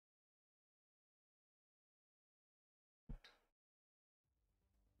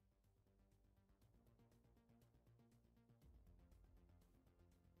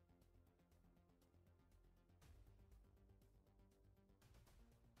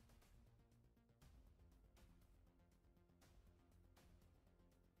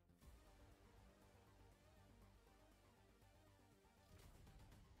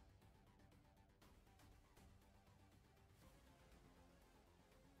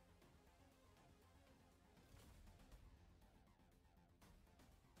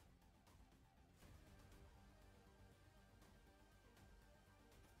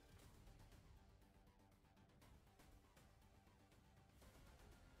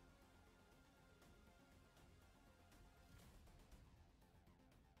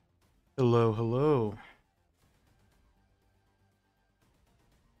Hello, hello.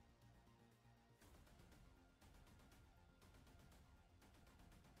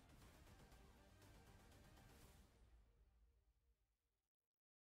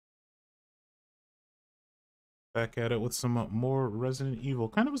 Back at it with some more Resident Evil.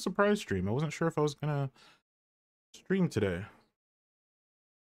 Kind of a surprise stream. I wasn't sure if I was gonna stream today.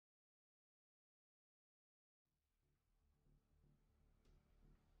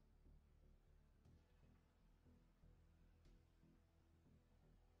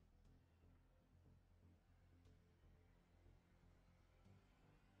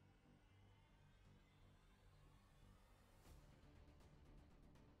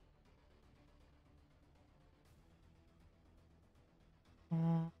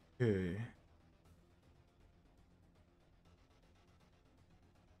 Okay.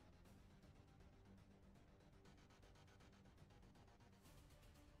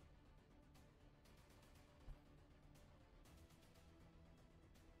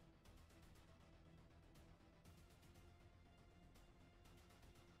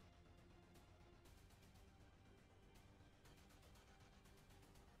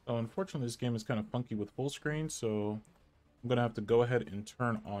 Oh, unfortunately, this game is kind of funky with full screen, so I'm gonna have to go ahead and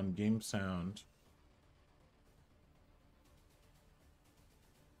turn on game sound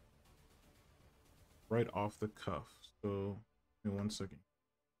right off the cuff. So, give me 1 second.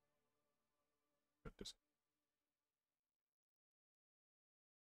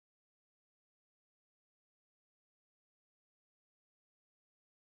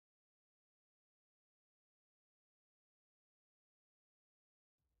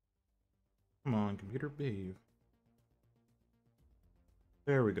 Come on, computer, behave.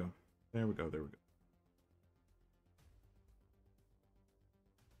 There we go. There we go. There we go.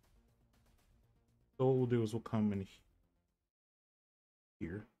 So what we'll do is we'll come in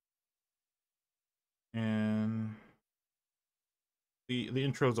here, and the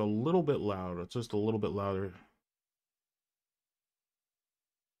intro is a little bit loud. It's just a little bit louder.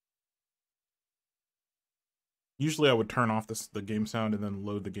 Usually I would turn off the game sound and then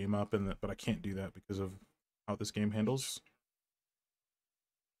load the game up, but I can't do that because of how this game handles.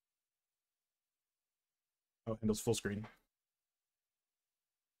 How it handles full screen.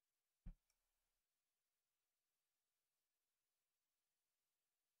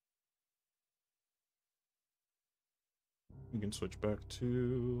 You can switch back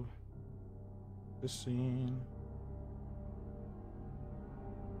to this scene.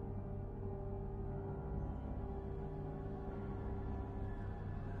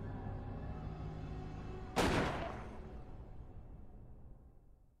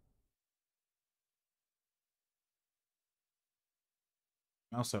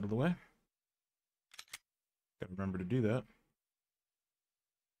 Mouse out of the way. Gotta remember to do that.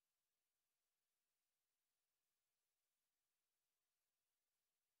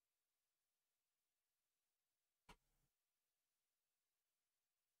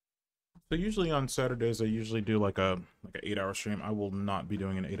 So usually on Saturdays I usually do like an 8-hour stream. I will not be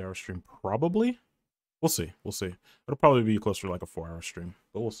doing an 8-hour stream probably. We'll see. We'll see. It'll probably be closer to like a 4-hour stream,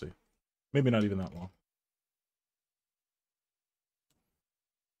 but we'll see. Maybe not even that long.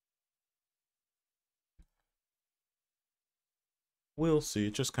 We'll see.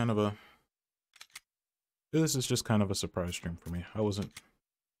 It's just kind of a this is just kind of a surprise stream for me. I wasn't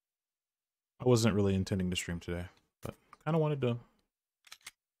really intending to stream today, but kind of wanted to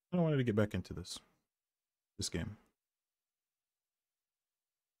get back into this game.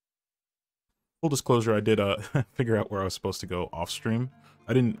 Full disclosure, I did figure out where I was supposed to go off stream.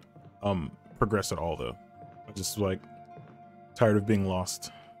 I didn't progress at all though. I just was like tired of being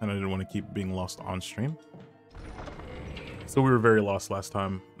lost, and I didn't want to keep being lost on stream. So we were very lost last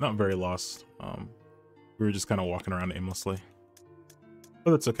time. Not very lost. We were just kind of walking around aimlessly.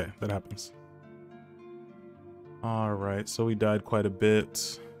 But that's okay. That happens. All right. So we died quite a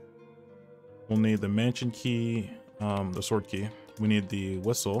bit. We'll need the mansion key, the sword key. We need the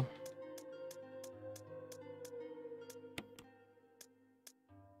whistle.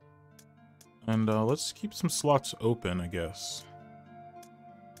 And let's keep some slots open, I guess.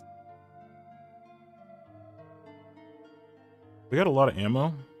 We got a lot of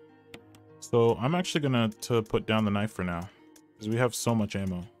ammo. So I'm actually gonna put down the knife for now, because we have so much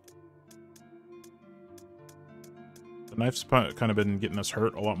ammo. The knife's kind of been getting us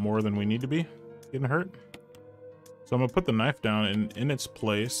hurt a lot more than we need to be getting hurt. So I'm gonna put the knife down, and in its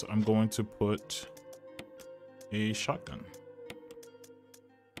place, I'm going to put a shotgun.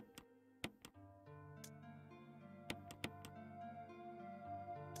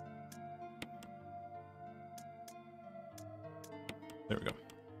 There we go.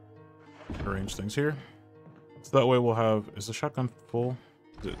 arrange things here. So that way we'll have, is the shotgun full?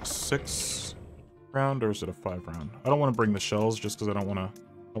 Is it 6 round or is it a 5 round? I don't want to bring the shells just because I want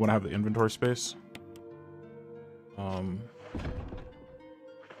to have the inventory space.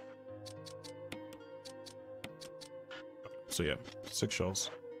 So yeah, 6 shells.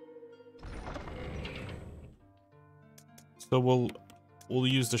 So we'll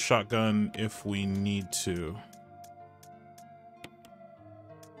use the shotgun if we need to.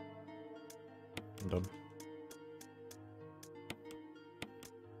 I'm done.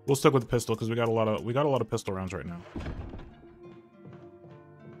 We'll stick with the pistol because we got a lot of pistol rounds right now.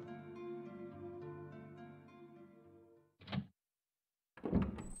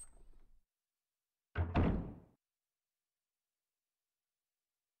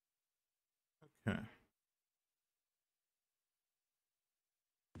 Okay.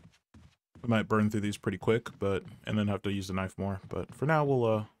 We might burn through these pretty quick, and then have to use the knife more. But for now,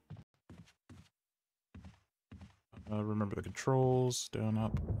 we'll remember the controls, down,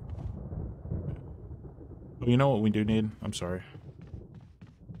 up. Oh, you know what we do need? I'm sorry.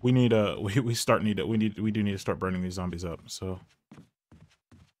 We need we do need to start burning these zombies up. So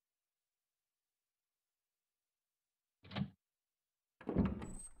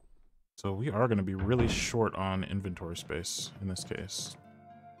we are going to be really short on inventory space in this case.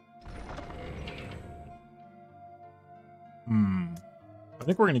 I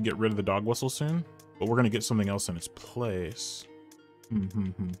think we're going to get rid of the dog whistle soon, but we're going to get something else in its place.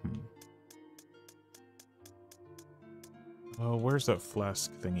 Oh, where's that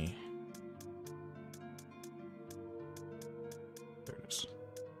flask thingy? There it is.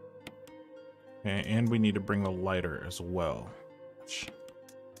 Okay, and we need to bring the lighter as well.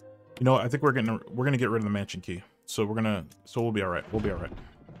 You know what? I think we're gonna get rid of the mansion key. So we'll be all right. We'll be all right.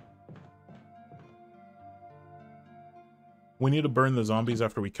 We need to burn the zombies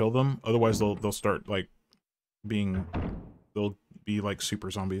after we kill them. Otherwise, they'll start like they'll be like super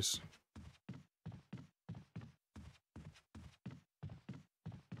zombies.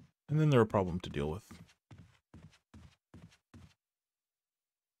 And then they're a problem to deal with.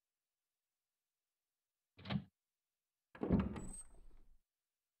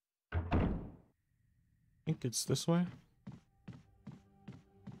 I think it's this way.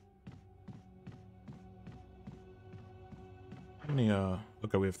 How many,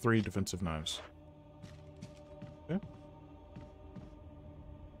 okay, we have 3 defensive knives. Okay.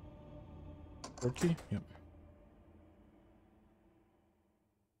 Red key? Yep.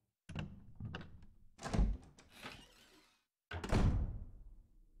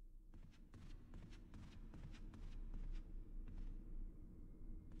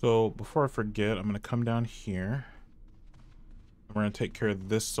 So before I forget, I'm going to come down here. We're going to take care of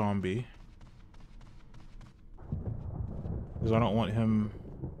this zombie. Because I don't want him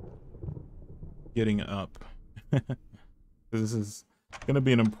getting up. This is going to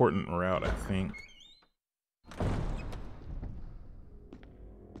be an important route, I think.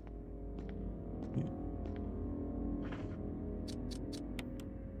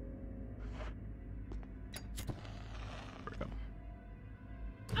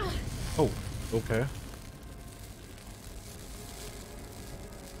 Oh, okay.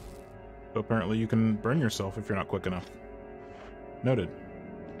 So apparently you can burn yourself if you're not quick enough. Noted.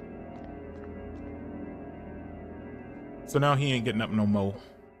 So now he ain't getting up no mo.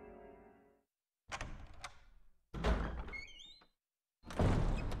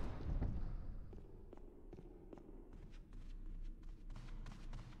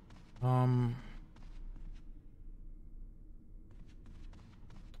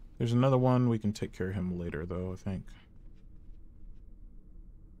 There's another one. We can take care of him later, though, I think.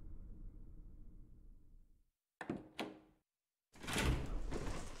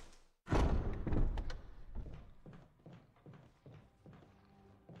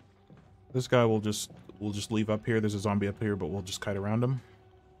 This guy we'll just leave up here. There's a zombie up here, but we'll just kite around him.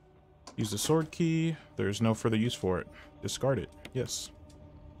 Use the sword key. There's no further use for it. Discard it. Yes.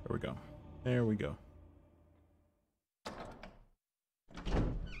 There we go. There we go.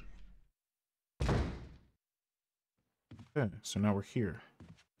 Okay, so now we're here.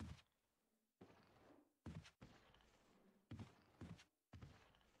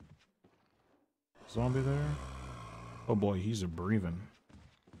 Zombie there. Oh boy, he's a breathing.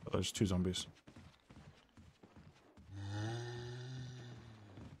 Oh, there's 2 zombies.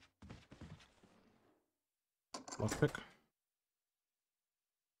 Lockpick.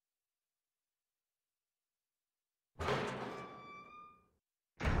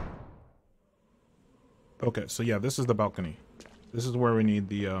 Okay, so yeah, this is the balcony. This is where we need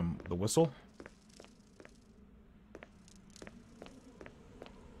the whistle.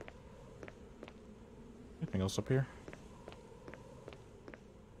 anything else up here?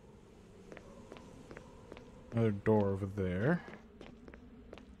 Another door over there.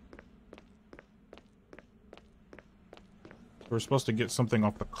 We're supposed to get something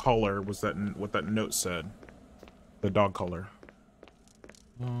off the collar. Was that what that note said? The dog collar.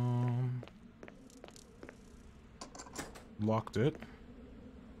 Locked it.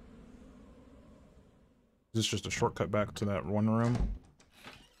 Is this just a shortcut back to that one room?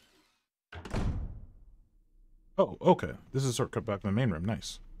 Oh, okay. This is a shortcut back to the main room.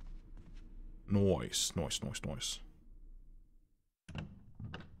 Nice. Nice, nice, nice, nice.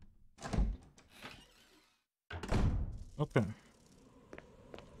 Okay.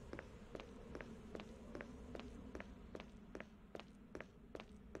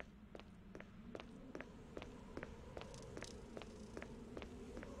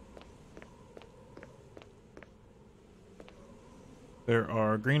 There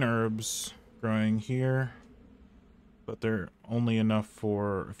are green herbs growing here, but they're only enough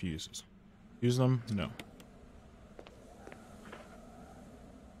for a few uses. Use them? No.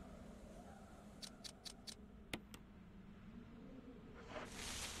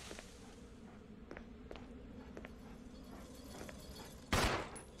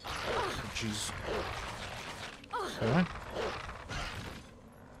 Jeez. Okay.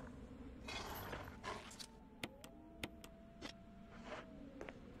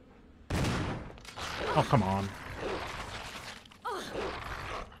 Oh, come on.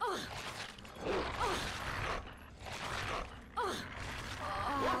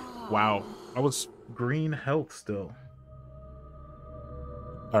 Wow. I was green health still.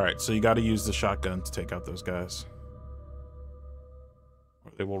 Alright, so you gotta use the shotgun to take out those guys.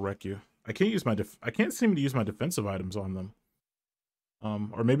 Or they will wreck you. I can't use my I can't seem to use my defensive items on them.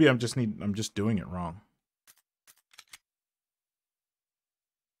 Or maybe I'm just doing it wrong.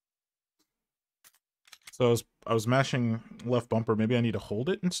 So I was mashing left bumper. Maybe I need to hold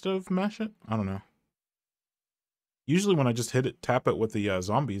it instead of mash it? I don't know. Usually when I just tap it with the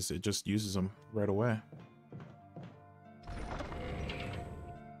zombies, it just uses them right away.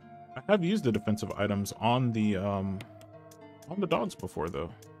 I have used the defensive items on the dogs before though.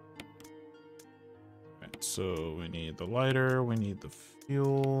 Right, so we need the lighter, we need the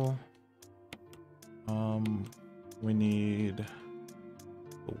fuel. We need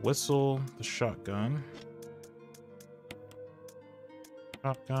the whistle, the shotgun.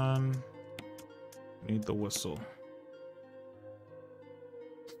 Shotgun. Need the whistle.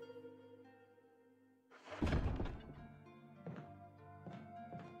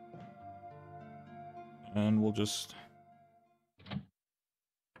 And we'll just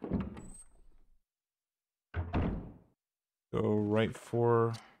go right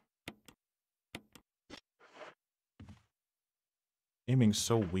for aiming's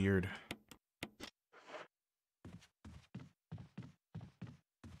so weird.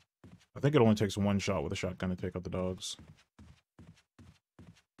 I think it only takes one shot with a shotgun to take out the dogs.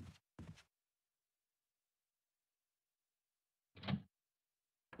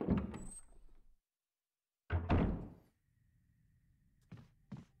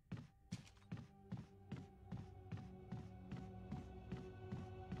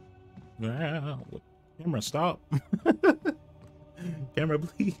 Yeah, camera, stop. Camera,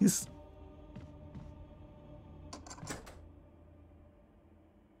 please.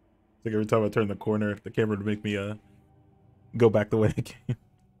 It's like every time I turn the corner, the camera would make me go back the way I came.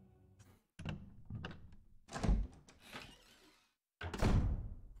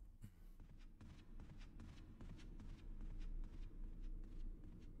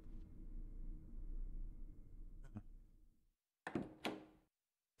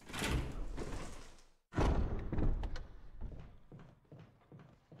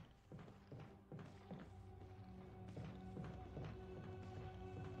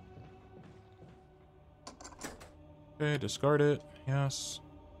 Okay, discard it. Yes.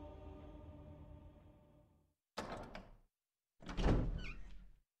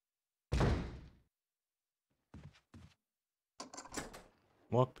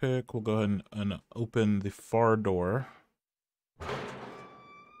 Lockpick. We'll go ahead and open the far door.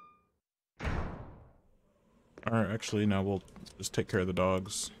 Or actually, no, we'll just take care of the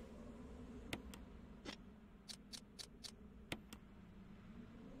dogs.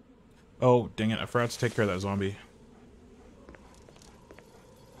 Oh, dang it. I forgot to take care of that zombie.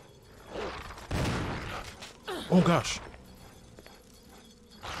 Oh, gosh.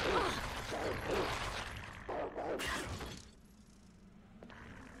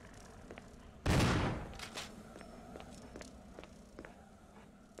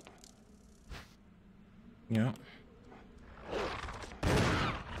 Yeah.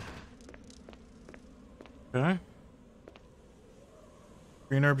 Okay.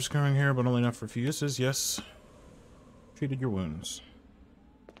 Green herb is coming here, but only enough for a few uses. Yes. Treated your wounds.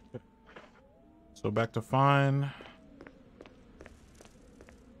 Okay. So back to fine.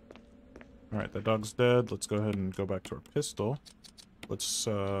 Alright, that dog's dead. Let's go ahead and go back to our pistol. Let's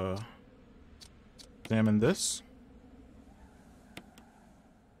examine this.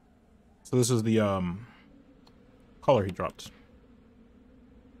 So this is the collar he dropped.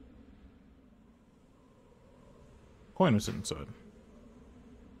 Coin was inside.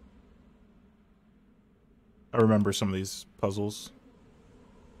 I remember some of these puzzles.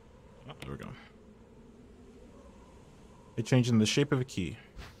 Oh, there we go. They changed in the shape of a key.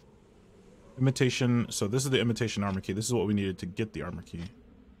 Imitation. So this is the imitation armor key. This is what we needed to get the armor key.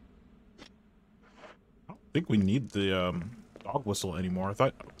 I don't think we need the dog whistle anymore. I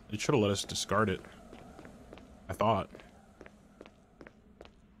thought it should have let us discard it. I thought.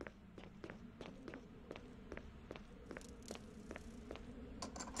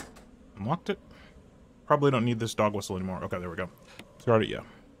 Unlocked it. Probably don't need this dog whistle anymore. Okay, there we go. Discard it, yeah.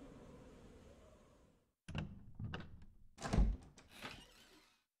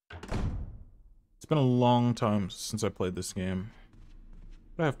 It's been a long time since I played this game.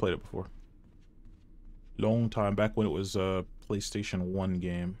 But I have played it before. Long time, back when it was a PlayStation 1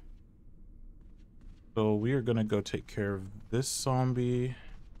 game. So we are gonna go take care of this zombie.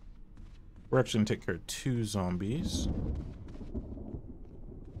 We're actually gonna take care of 2 zombies.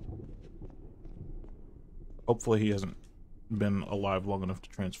 Hopefully he hasn't been alive long enough to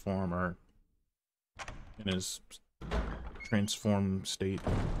transform or in his transform state.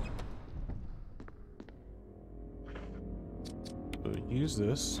 So use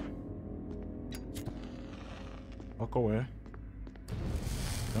this. Walk away.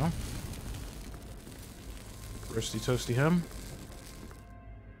 Go. Roasty toasty him.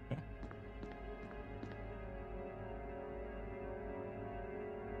 Okay.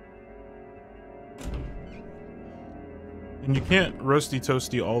 And you can't roasty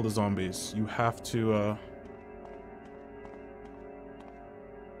toasty all the zombies. You have to I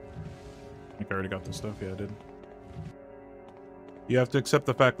think I already got this stuff. Yeah, I did. You have to accept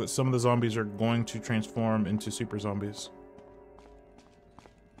the fact that some of the zombies are going to transform into super zombies.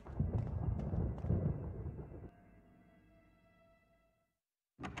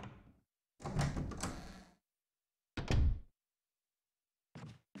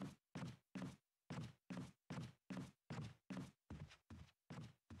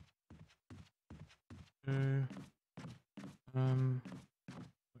 Okay. Wait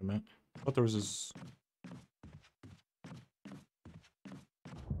a minute. I thought there was this.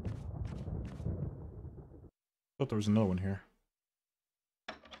 I thought there was another one here.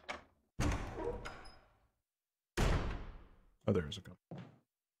 Oh, there's a couple.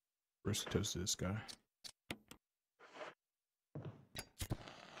 Roasty toast to this guy.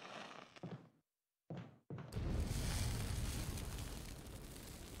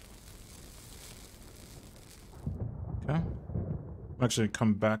 Okay. I'm actually gonna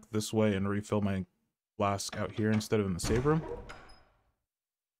come back this way and refill my flask out here instead of in the save room.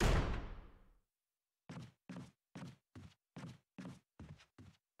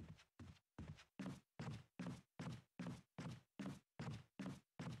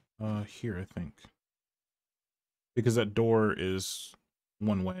 Here, I think. Because that door is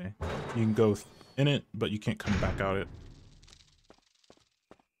one way. You can go in it, but you can't come back out it.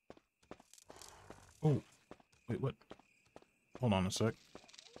 Oh, wait, what? Hold on a sec.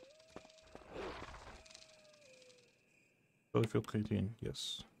 Butterfield canteen,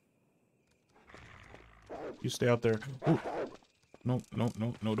 yes. You stay out there. Oh, no, no,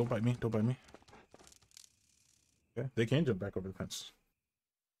 no, no, don't bite me, don't bite me. Okay, they can jump back over the fence.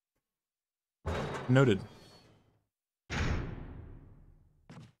 Noted. So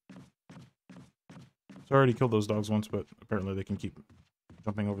I already killed those dogs once, but apparently they can keep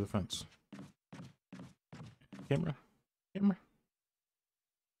jumping over the fence. Camera. Camera.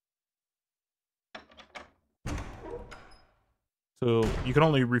 So you can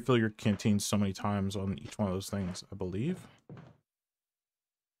only refill your canteen so many times on each one of those things, I believe.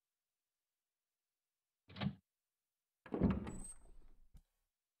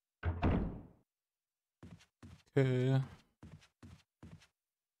 Okay.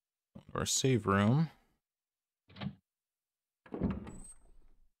 Our save room.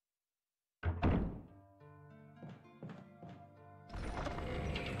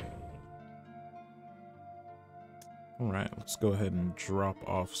 All right, let's go ahead and drop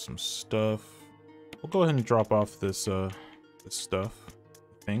off some stuff. We'll go ahead and drop off this this stuff,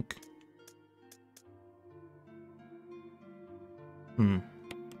 I think.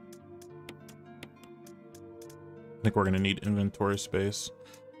 I think we're going to need inventory space.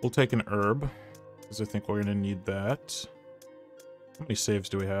 We'll take an herb, because I think we're going to need that. How many saves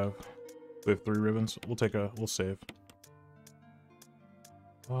do we have? We have 3 ribbons. We'll save.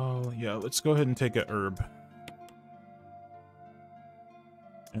 Oh, yeah, let's go ahead and take a herb.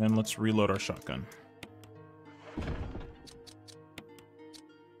 And let's reload our shotgun.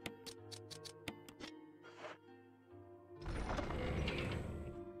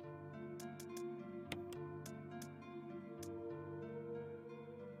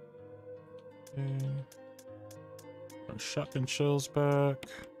 Okay. Our shotgun shells back.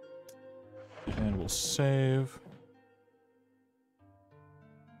 And we'll save.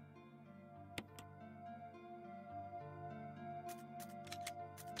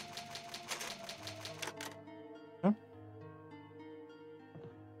 Okay.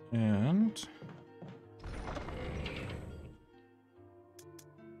 And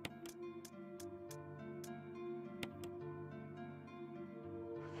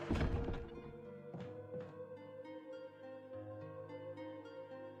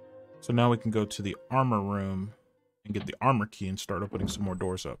so now we can go to the armor room and get the armor key and start opening some more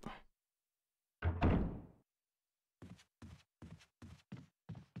doors up.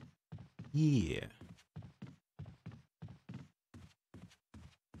 Yeah.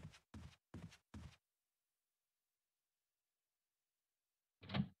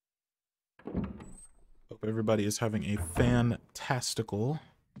 Hope everybody is having a fantastical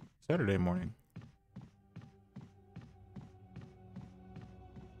Saturday morning.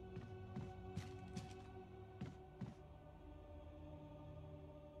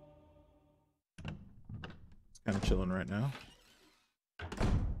 It's kind of chilling right now. It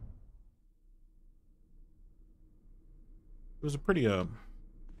was a pretty, I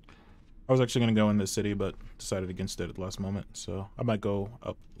was actually going to go in this city, but decided against it at the last moment, so I might go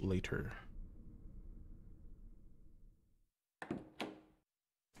up later.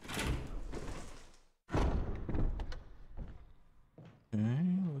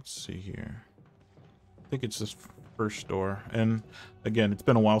 Okay, let's see here. I think it's this first door, and again, it's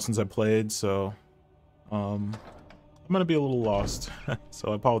been a while since I played, so I'm gonna be a little lost.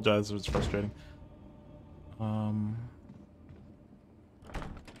 So I apologize if it's frustrating. Walking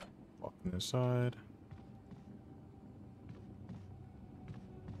this side.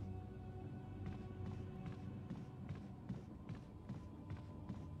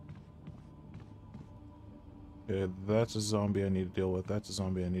 Okay, that's a zombie I need to deal with. That's a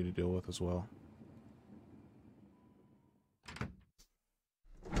zombie I need to deal with as well.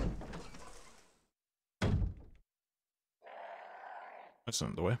 That's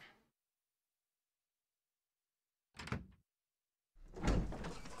not the way.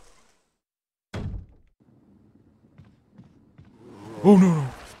 Oh no!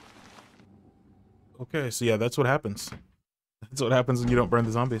 Okay, so yeah, that's what happens. That's what happens when you don't burn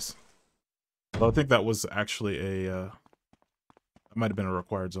the zombies. Well, I think that was actually a, it might have been a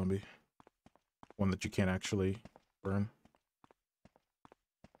required zombie. One that you can't actually burn.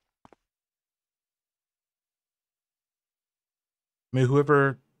 May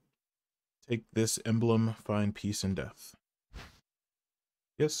whoever take this emblem find peace in death.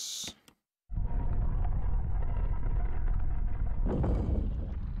 Yes.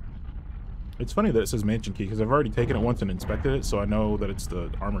 It's funny that it says mansion key, because I've already taken it once and inspected it, so I know that it's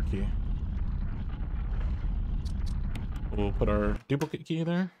the armor key. We'll put our duplicate key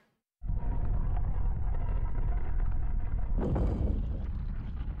there.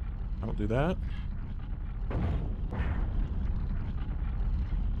 I'll do that.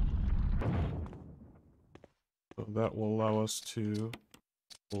 So that will allow us to,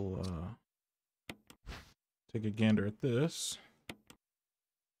 we'll take a gander at this.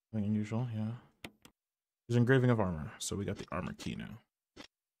 Nothing unusual, yeah. There's engraving of armor, so we got the armor key now.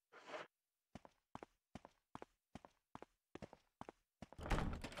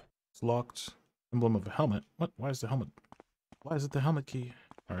 It's locked. Emblem of a helmet. What? Why is the helmet? Why is it the helmet key?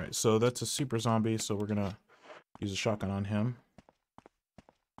 All right, so that's a super zombie, so we're gonna use a shotgun on him.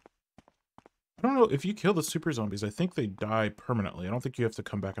 I don't know, if you kill the super zombies, I think they die permanently. I don't think you have to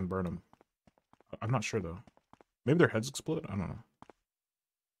come back and burn them. I'm not sure, though. Maybe their heads explode? I don't know.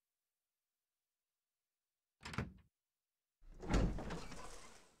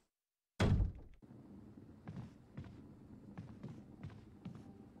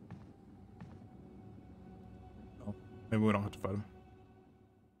 Oh, maybe we don't have to fight them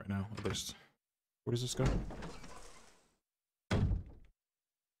right now, at least. Where does this go?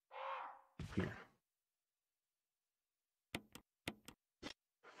 Here.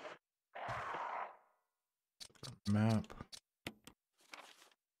 Map.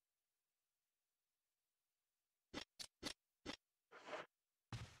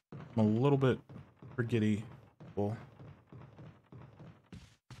 I'm a little bit forgetty. Oh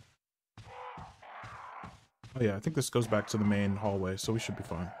yeah, I think this goes back to the main hallway, so we should be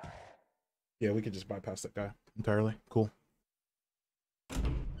fine. Yeah, we could just bypass that guy entirely. Cool.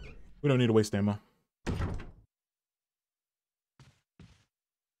 We don't need to waste ammo.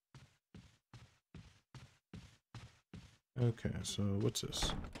 Okay, so what's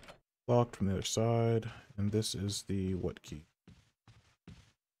this? Locked from the other side, and this is the what key?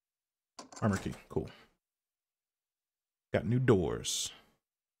 Armor key. Cool. Got new doors.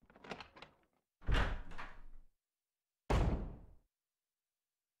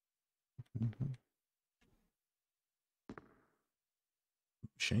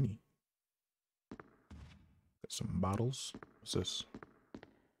 Shiny. Got some bottles. What's this?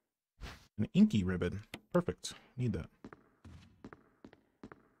 An inky ribbon. Perfect. Need that.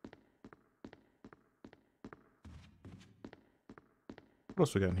 What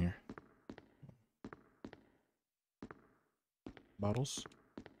else we got in here? Bottles.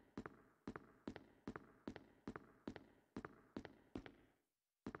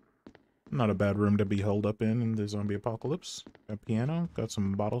 Not a bad room to be held up in the zombie apocalypse. Got a piano. Got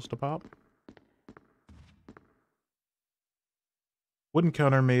some bottles to pop. Wooden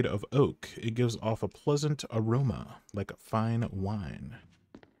counter made of oak. It gives off a pleasant aroma, like a fine wine.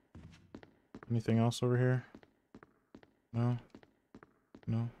 Anything else over here? No?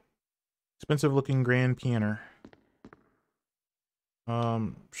 No? Expensive looking grand piano.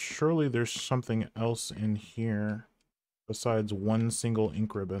 Surely there's something else in here besides one single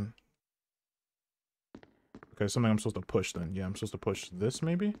ink ribbon. Okay, something I'm supposed to push then. Yeah, I'm supposed to push this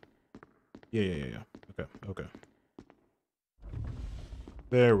maybe? Yeah. Okay.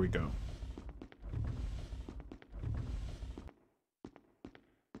 There we go.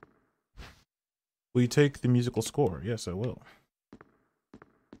 Will you take the musical score? Yes, I will.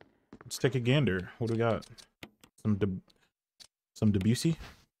 Let's take a gander. What do we got? Some Debussy?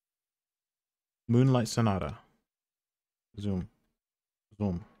 Moonlight Sonata. Zoom.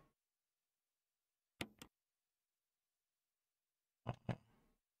 Oh,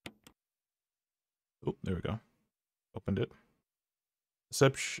 there we go. Opened it.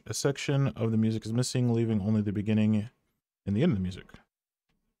 A section of the music is missing, leaving only the beginning and the end of the music.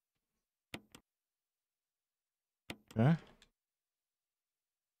 Okay.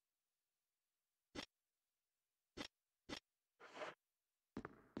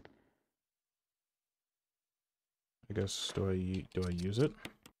 I guess, do I use it?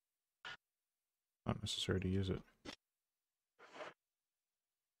 Not necessary to use it.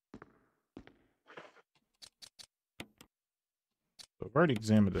 So I've already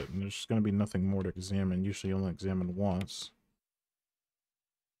examined it, and there's going to be nothing more to examine. Usually you only examine once.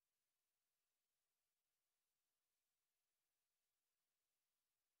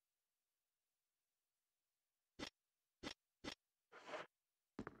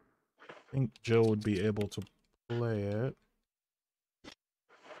 I think Jill would be able to play it.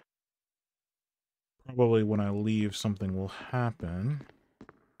 Probably when I leave, something will happen.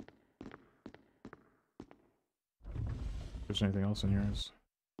 If there's anything else in here,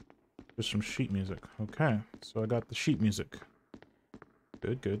 there's some sheet music. Okay, so I got the sheet music.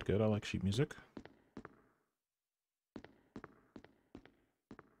 Good. I like sheet music.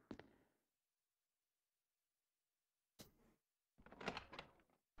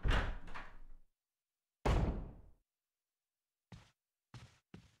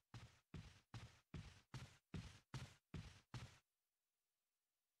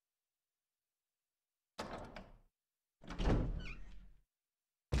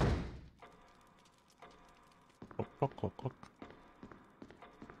 Clock.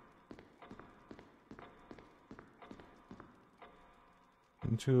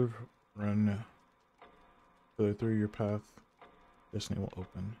 Into run further through your path. Destiny will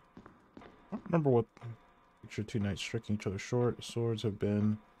open. I don't remember what. Picture two knights striking each other short. Swords have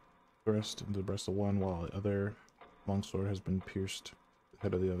been thrust into the breast of one, while the other longsword has been pierced the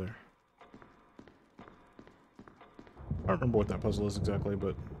head of the other. I don't remember what that puzzle is exactly,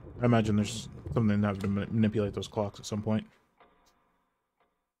 but I imagine there's something that has to manipulate those clocks at some point.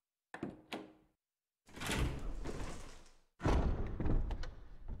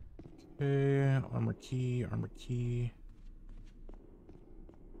 Okay, armor key.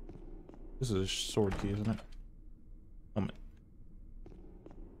 This is a sword key, isn't it? Helmet.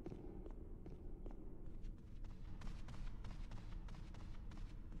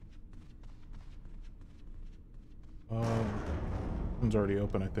 One's already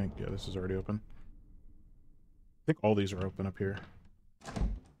open, I think. Yeah, this is already open. I think all these are open up here.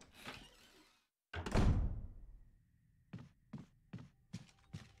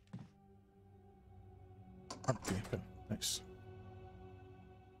 Okay, nice.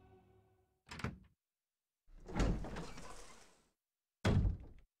 How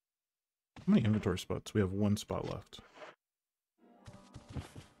many inventory spots? We have one spot left.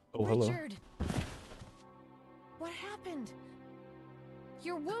 Oh, hello. Richard! What happened?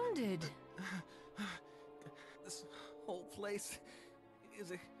 You're wounded. This whole place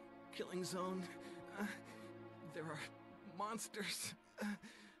is a killing zone. There are monsters.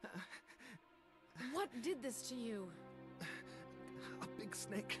 What did this to you? A big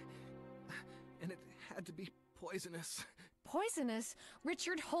snake. And it had to be poisonous. Poisonous?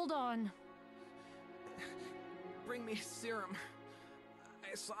 Richard, hold on. Bring me serum.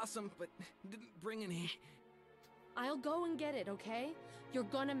 I saw some, but didn't bring any. I'll go and get it, okay? You're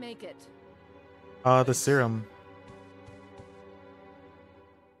gonna make it. The serum.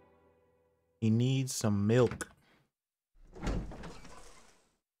 He needs some milk.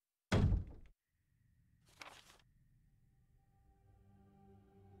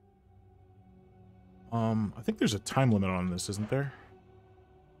 I think there's a time limit on this, isn't there?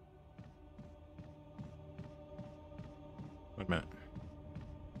 Wait a minute.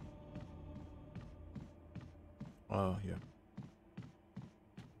 Oh, yeah.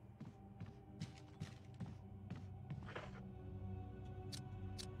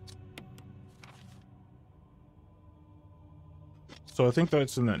 So I think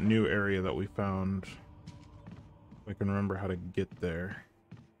that's in that new area that we found. I can remember how to get there.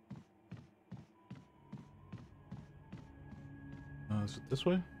 Is it this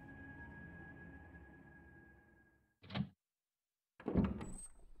way?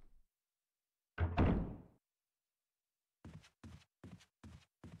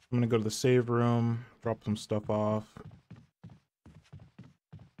 I'm gonna go to the save room, drop some stuff off.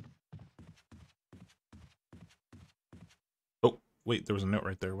 Oh, wait, there was a note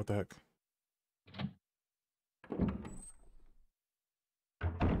right there. What the heck?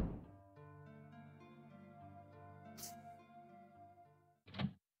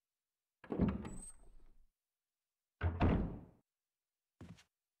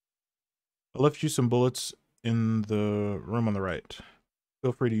 I left you some bullets in the room on the right.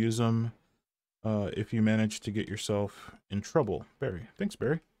 Feel free to use them if you manage to get yourself in trouble. Barry. Thanks,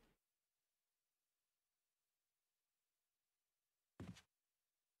 Barry.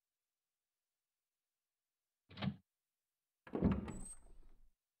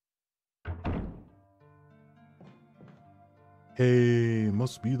 Hey,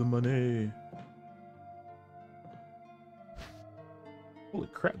 must be the money. Holy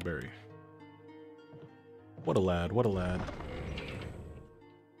crap, Barry. What a lad, what a lad.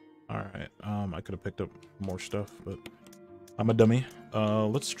 Alright, I could have picked up more stuff, but I'm a dummy.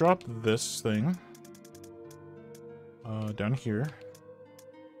 Let's drop this thing down here.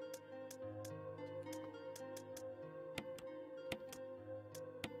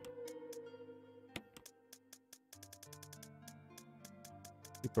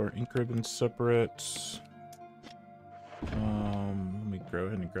 Keep our ink ribbons separate. Let me go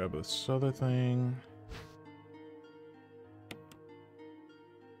ahead and grab this other thing.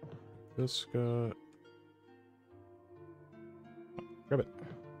 This got... grab it.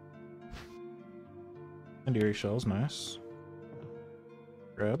 Incendiary shells, nice.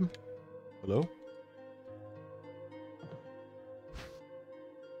 Grab. Hello?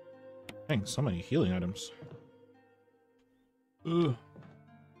 Dang, so many healing items. Ugh.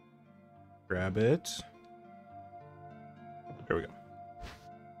 Grab it. There we go.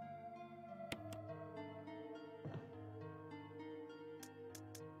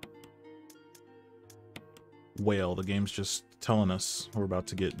 Whale, the game's just telling us we're about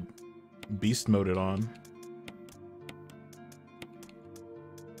to get beast moded on.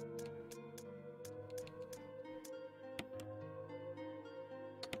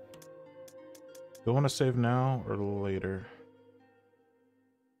 Do you want to save now or later?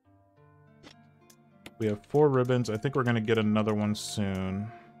 We have 4 ribbons. I think we're going to get another one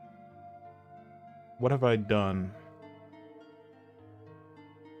soon. What have I done?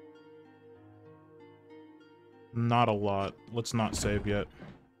 Not a lot. Let's not save yet.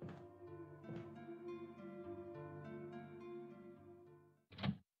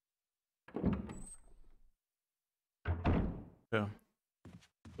 Yeah.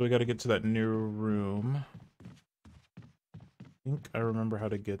 So we got to get to that new room. I think I remember how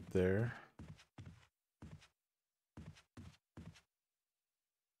to get there.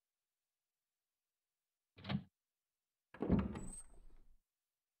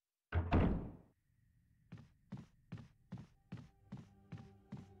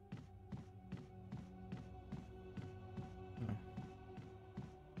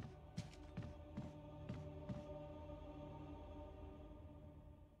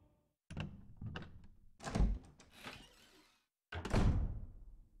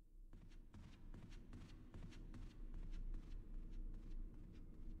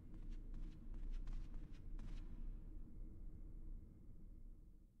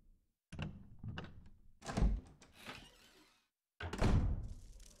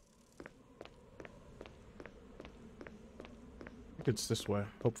 think it's this way,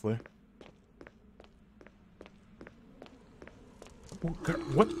 hopefully. Oh,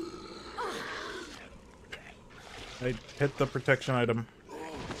 God, what? I hit the protection item.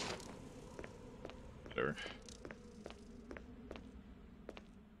 Whatever.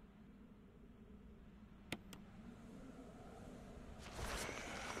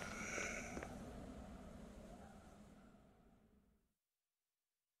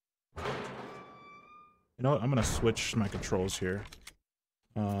 You know what? I'm gonna switch my controls here.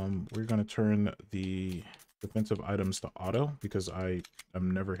 We're gonna turn the defensive items to auto because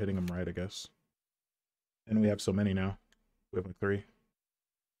I'm never hitting them right, I guess. And we have so many now. We have like 3.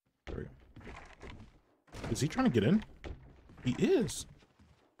 There we go. Is he trying to get in? He is.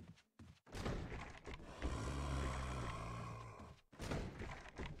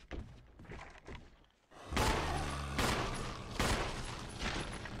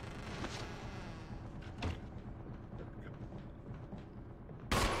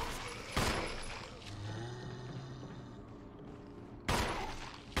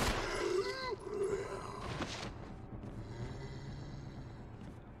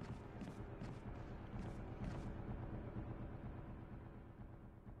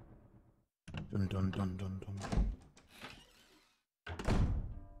 Dun dun dun dun dun.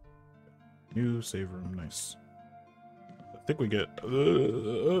 New save room, nice. I think we get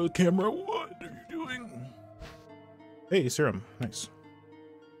camera. What are you doing? Hey, serum, nice.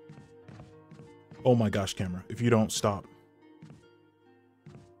 Oh my gosh, camera! If you don't stop.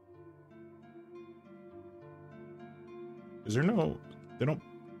 Is there no? They don't.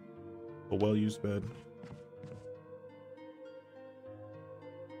 A well-used bed.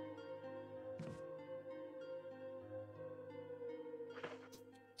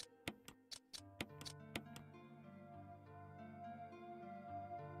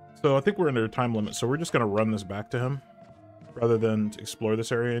 So I think we're under a time limit, so we're just gonna run this back to him rather than to explore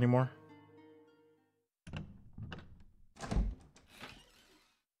this area anymore.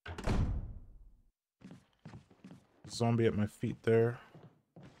 Zombie at my feet there.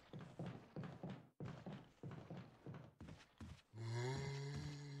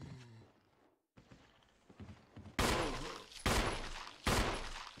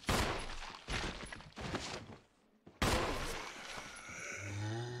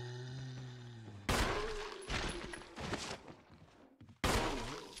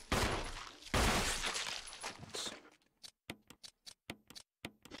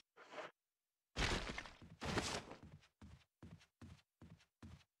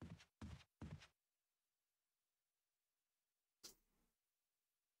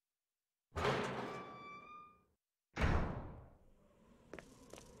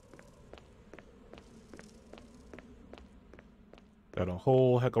 Got a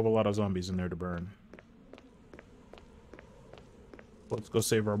whole heck of a lot of zombies in there to burn. Let's go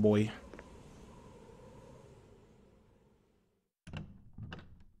save our boy.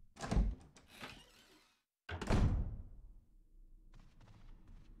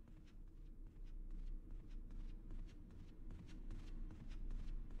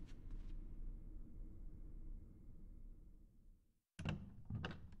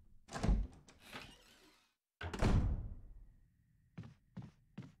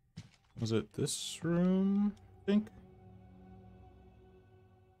 Was it this room, I think?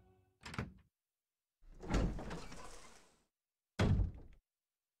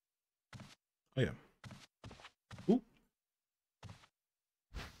 Oh, yeah. Ooh.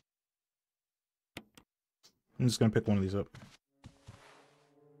 I'm just gonna pick one of these up.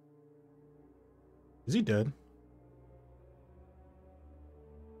 Is he dead?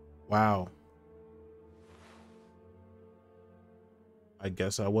 Wow. I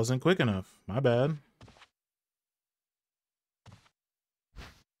guess I wasn't quick enough. My bad.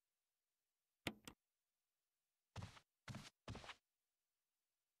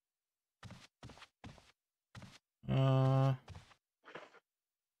 Hmm.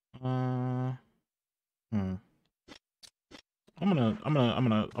 I'm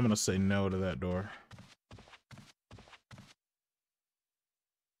gonna say no to that door.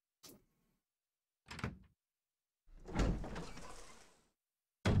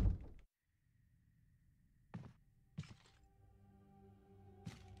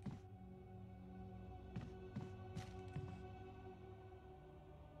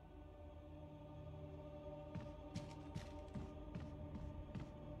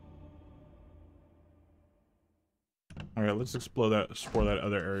 All right, let's explore that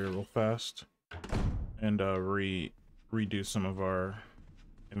other area real fast, and redo some of our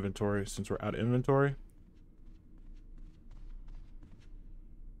inventory since we're out of inventory.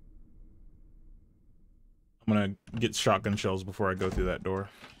 I'm gonna get shotgun shells before I go through that door.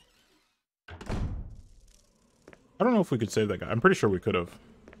 I don't know if we could save that guy. I'm pretty sure we could have.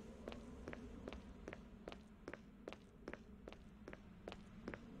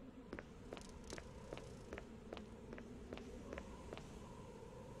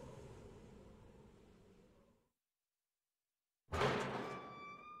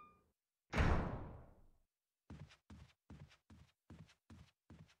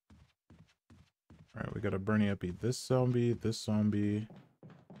 Alright, we gotta Bernie uppy this zombie,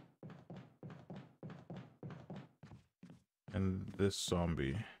 and this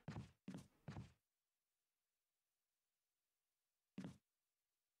zombie.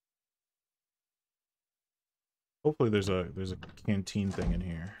 Hopefully there's a canteen thing in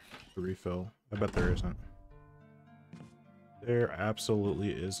here to refill. I bet there isn't. There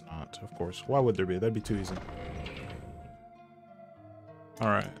absolutely is not, of course. Why would there be? That'd be too easy.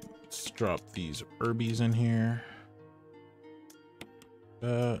 Alright, let's drop these herbies in here.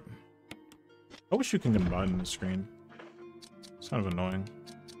 I wish you can combine the screen. It's kind of annoying.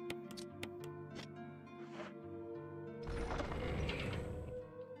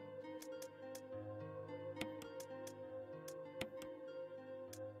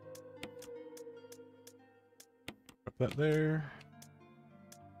 Drop that there.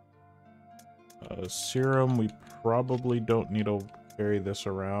 Serum, we probably don't need to carry this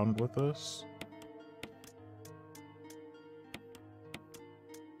around with us.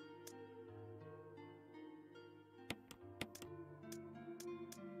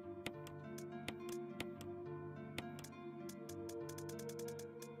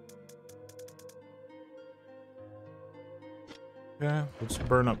 Okay, let's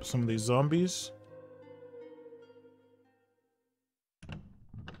burn up some of these zombies.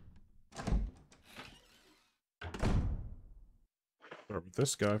 Start with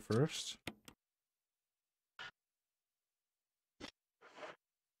this guy first. Can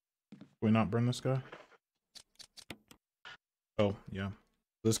we not burn this guy? Oh, yeah.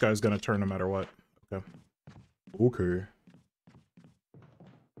 This guy's gonna turn no matter what. Okay. Okay.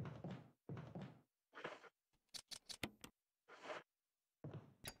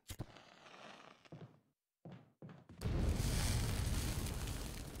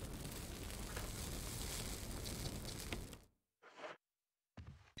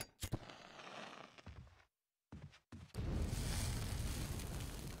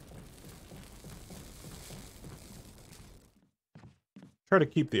 Try to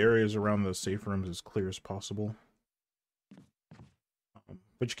keep the areas around the safe rooms as clear as possible.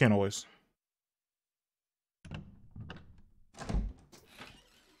 But you can't always.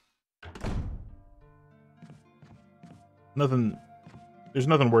 There's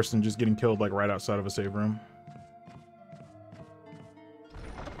nothing worse than just getting killed like right outside of a save room.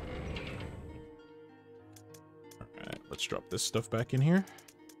 Alright, let's drop this stuff back in here.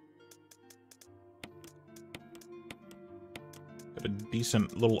 Got a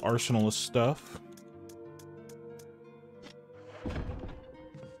decent little arsenal of stuff.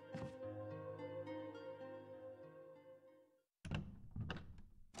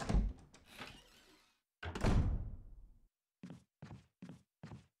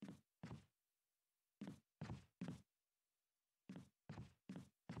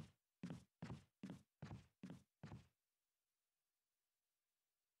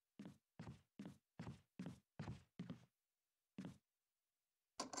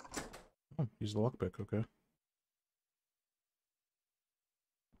 Oh, use the lockpick, okay.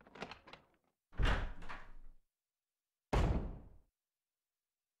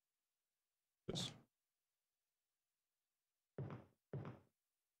 This.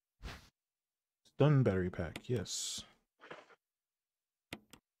 Stun battery pack, yes.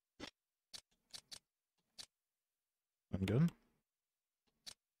 Gun.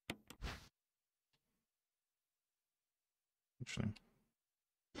 Interesting.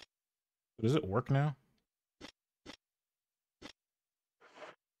 Does it work now?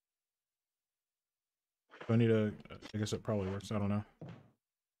 Do I need a... I guess it probably works. I don't know.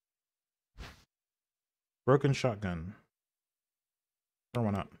 Broken shotgun. Or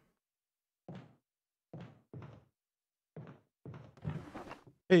why not?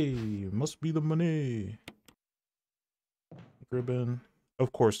 Hey, must be the money. Ribbon.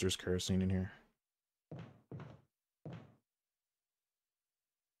 Of course there's kerosene in here.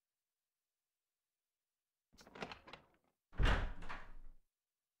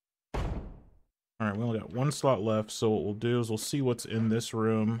 Alright, we only got one slot left, so what we'll do is we'll see what's in this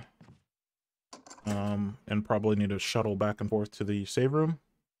room. And probably need to shuttle back and forth to the save room.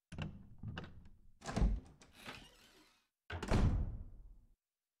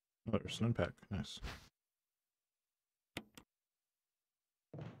 Oh, there's an unpack. Nice.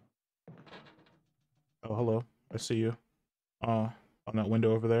 Oh, hello. I see you. On that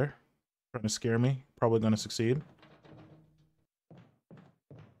window over there. Trying to scare me. Probably gonna succeed.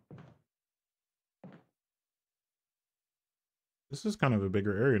 This is kind of a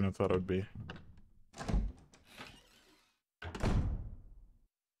bigger area than I thought it would be.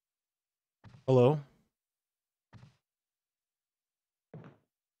 Hello?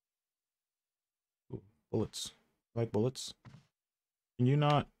 Ooh, bullets. I like bullets. Can you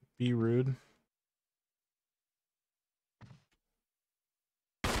not be rude?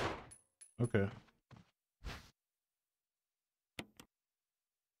 Okay.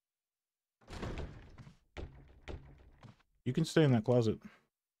 You can stay in that closet.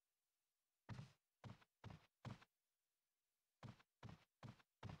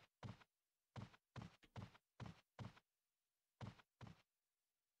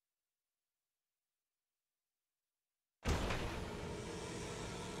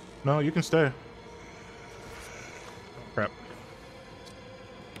 No, you can stay. Crap.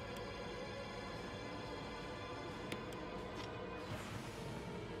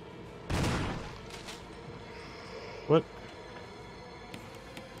 What?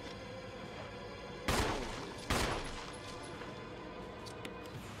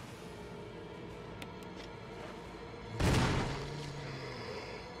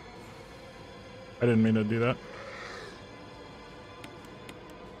 I didn't mean to do that.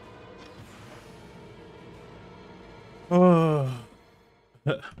 Oh.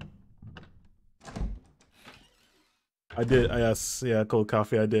 I did. Yes. Yeah. Cold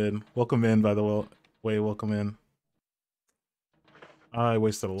coffee. I did. Welcome in, by the way. Welcome in. I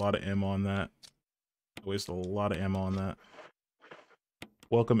wasted a lot of ammo on that.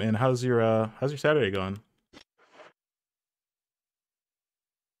 Welcome in. How's your Saturday going?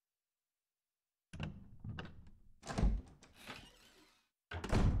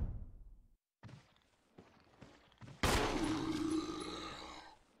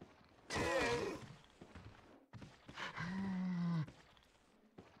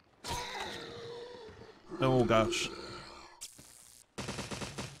 Oh gosh.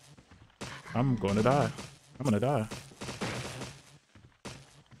 I'm going to die. I'm gonna die.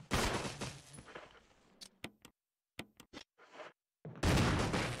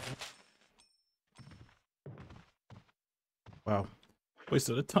 Wow.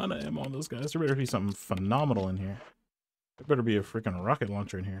 Wasted a ton of ammo on those guys. There better be something phenomenal in here. There better be a freaking rocket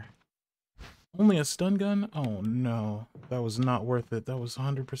launcher in here. Only a stun gun? Oh no. That was not worth it. That was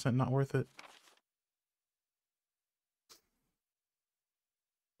 100% not worth it.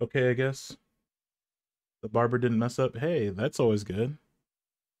 Okay, I guess. The barber didn't mess up. Hey, that's always good.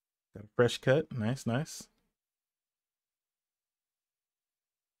 Got a fresh cut. Nice, nice.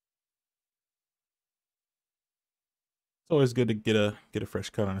 It's always good to get a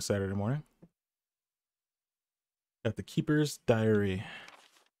fresh cut on a Saturday morning. Got the Keeper's Diary.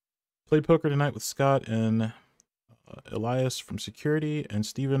 Played poker tonight with Scott and Elias from security and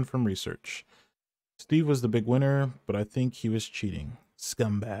Steven from research. Steve was the big winner, but I think he was cheating.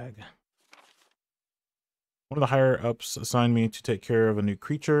 Scumbag. One of the higher ups assigned me to take care of a new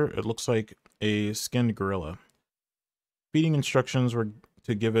creature. It looks like a skinned gorilla. Feeding instructions were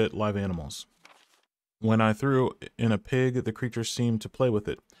to give it live animals. When I threw in a pig, the creature seemed to play with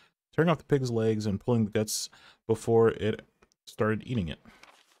it, tearing off the pig's legs and pulling the guts before it started eating it.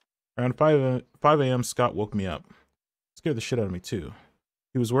 Around 5 a.m., Scott woke me up. Scared the shit out of me, too.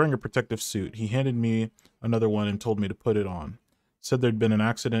 He was wearing a protective suit. He handed me another one and told me to put it on. Said there'd been an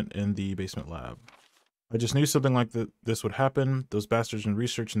accident in the basement lab. I just knew something like this would happen. Those bastards in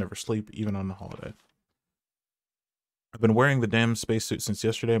research never sleep, even on the holiday. I've been wearing the damn spacesuit since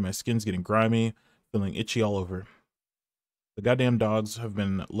yesterday. My skin's getting grimy, feeling itchy all over. The goddamn dogs have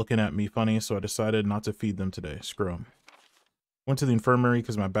been looking at me funny, so I decided not to feed them today. Screw them. Went to the infirmary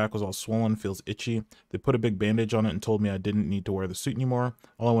because my back was all swollen, feels itchy. They put a big bandage on it and told me I didn't need to wear the suit anymore.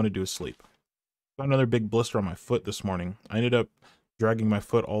 All I want to do is sleep. Got another big blister on my foot this morning. I ended up dragging my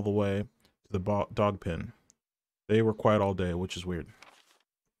foot all the way to the dog pen. They were quiet all day, which is weird.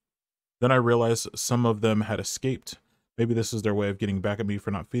 Then I realized some of them had escaped. Maybe this is their way of getting back at me for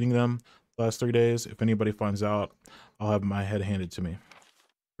not feeding them the last 3 days. If anybody finds out, I'll have my head handed to me.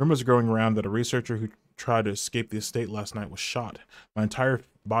 Rumors are going around that a researcher who tried to escape the estate last night was shot. My entire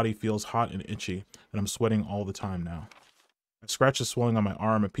body feels hot and itchy, and I'm sweating all the time now. A scratch is swelling on my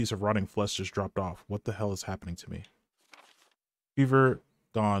arm. A piece of rotting flesh just dropped off. What the hell is happening to me? Fever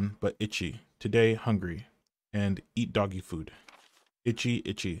gone, but itchy. Today, hungry. And eat doggy food. Itchy,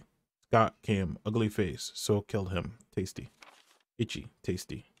 itchy. Scott came. Ugly face. So killed him. Tasty. Itchy,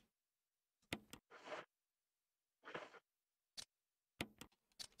 tasty.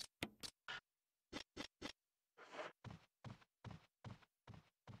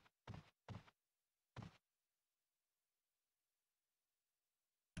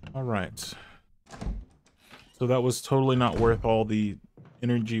 All right. So that was totally not worth all the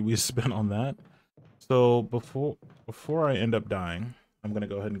energy we spent on that. So before I end up dying, I'm gonna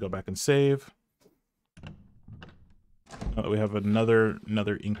go ahead and go back and save. We have another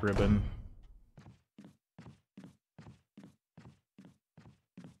ink ribbon.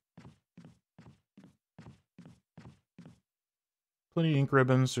 Plenty of ink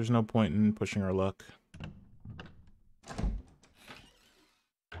ribbons. There's no point in pushing our luck.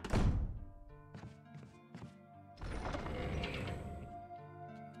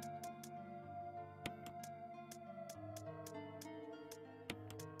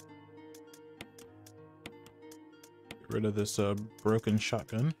 Get rid of this broken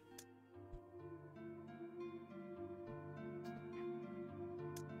shotgun.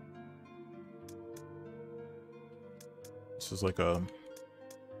 This is like a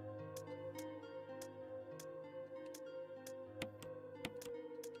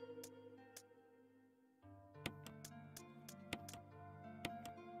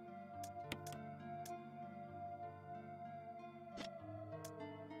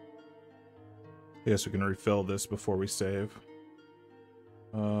I guess we can refill this before we save.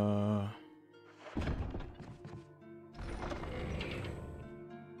 Let's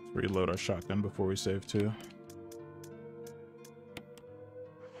reload our shotgun before we save too.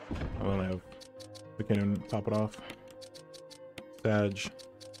 I only have, we can't even top it off. Sag.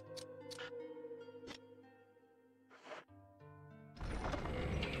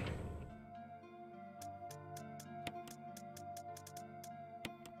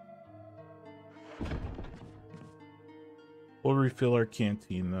 We'll refill our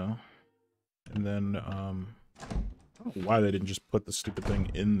canteen though. And then, I don't know why they didn't just put the stupid thing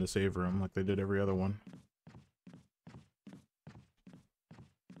in the save room like they did every other one.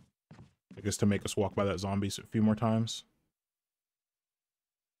 I guess to make us walk by that zombie a few more times.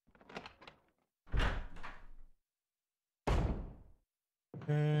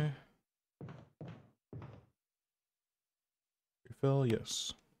 Okay. Refill,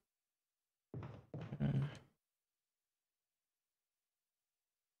 yes. Okay.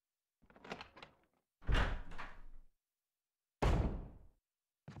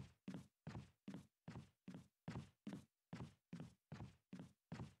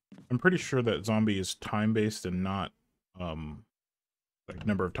 I'm pretty sure that zombie is time-based and not, like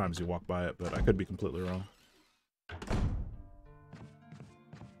number of times you walk by it, but I could be completely wrong. Let's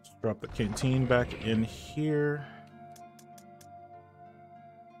drop the canteen back in here.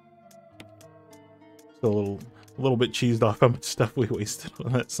 Still a little bit cheesed off how much stuff we wasted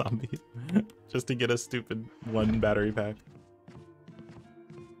on that zombie just to get a stupid 1 battery pack.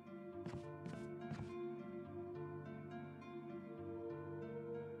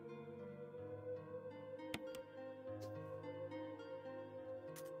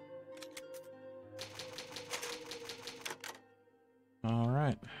 All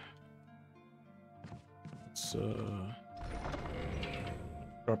right. Let's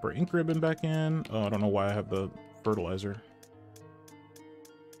drop our ink ribbon back in. Oh, I don't know why I have the fertilizer.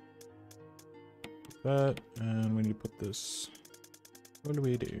 Put that, and we need to put this all the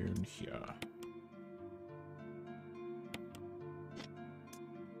way down here.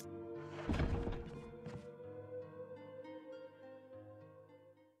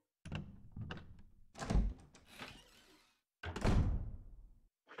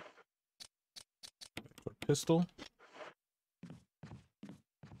 Pistol.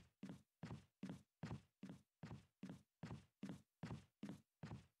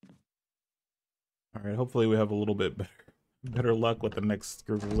 All right, hopefully we have a little bit better luck with the next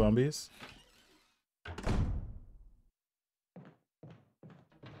group of zombies.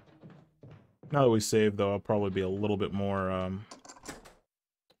 Now that we saved, though, I'll probably be a little bit more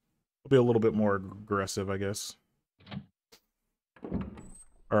aggressive, I guess.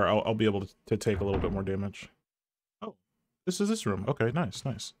 Or I'll be able to take a little bit more damage. Oh, this is this room. Okay, nice,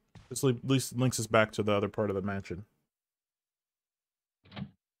 nice. This at least links us back to the other part of the mansion.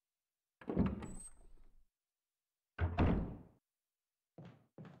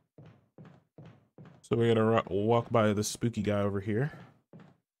 So we gotta walk by this spooky guy over here.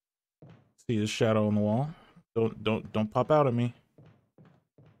 See his shadow on the wall. Don't pop out at me.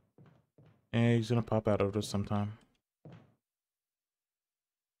 Yeah, he's gonna pop out of us sometime.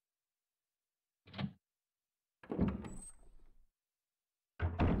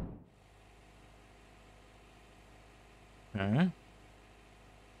 Okay.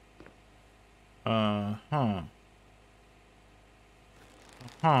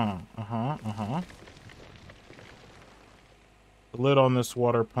 The lid on this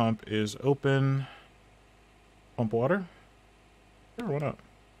water pump is open. Pump water? Sure, why not?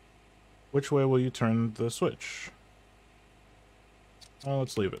 Which way will you turn the switch? Oh,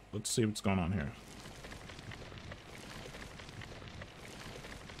 let's leave it. Let's see what's going on here.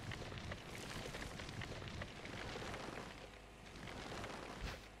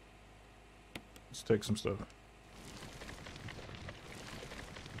 Let's take some stuff.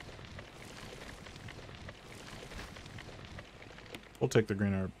 We'll take the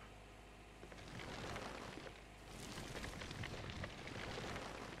green herb.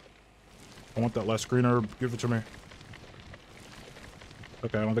 I want that last green herb. Give it to me.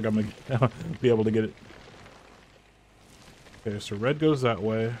 Okay, I don't think I'm gonna be able to get it. Okay, so red goes that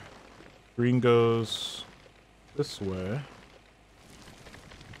way. Green goes this way.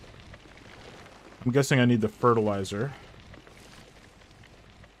 I'm guessing I need the fertilizer.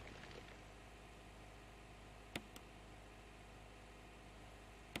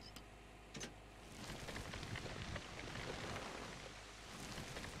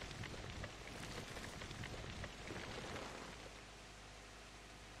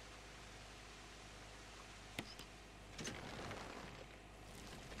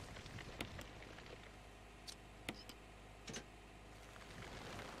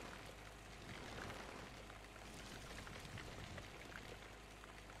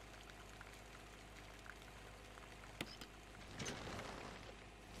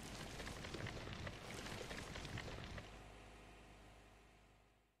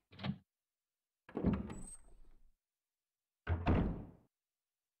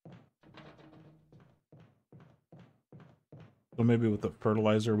 So maybe with the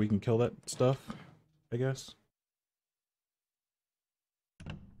fertilizer we can kill that stuff, I guess.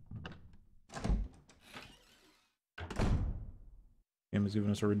 Game is giving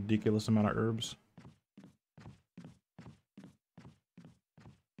us a ridiculous amount of herbs.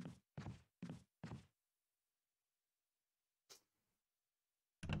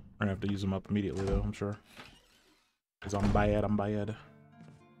 We're gonna have to use them up immediately though, I'm sure. Because I'm bad, I'm bad.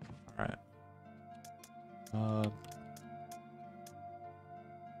 Alright. Oh,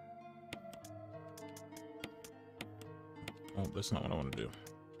 that's not what I want to do.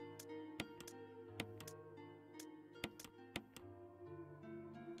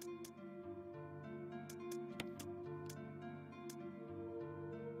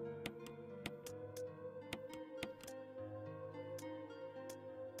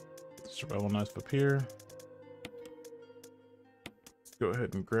 Survival knife up here. Go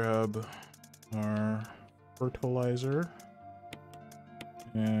ahead and grab our fertilizer.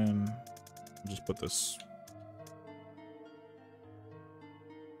 And just put this.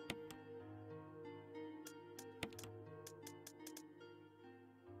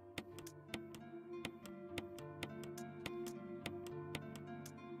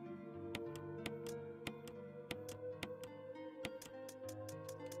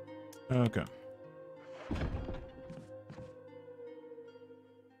 Okay.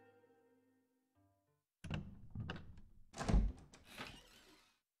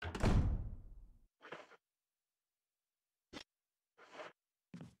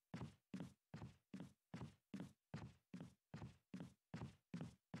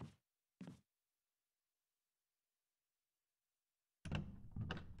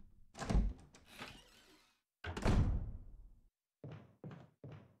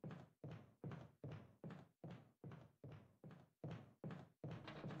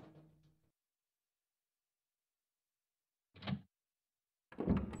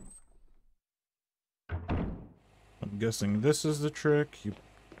 I'm guessing this is the trick. You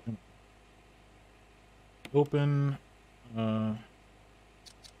open. I'm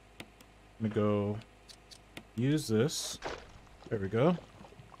gonna go use this. There we go.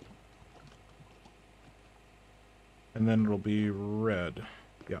 And then it'll be red.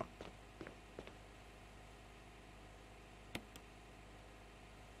 Yeah.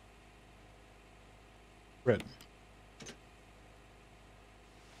 Red.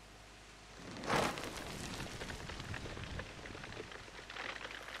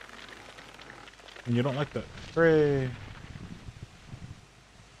 And you don't like that. Hooray.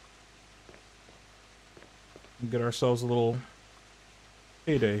 Get ourselves a little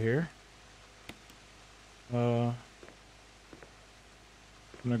payday here. I'm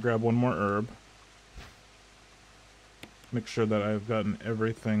gonna grab one more herb. Make sure that I've gotten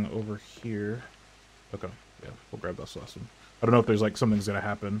everything over here. Okay, yeah, we'll grab this last one. I don't know if there's like something's gonna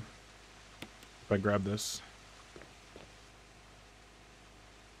happen if I grab this.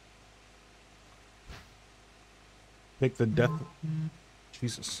 Take the death.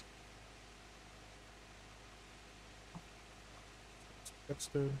 Jesus. That's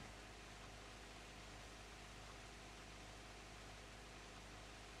the.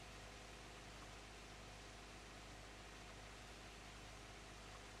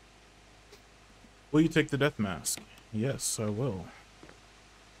 Will you take the death mask? Yes, I will.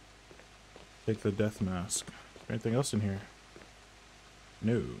 Take the death mask. Is there anything else in here?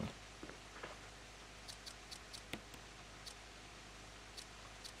 No.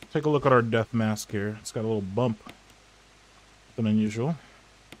 Take a look at our death mask here. It's got a little bump. Nothing unusual.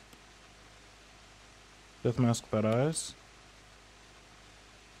 Death mask without eyes.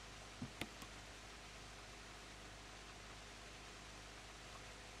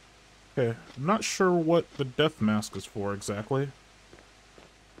 Okay, I'm not sure what the death mask is for exactly.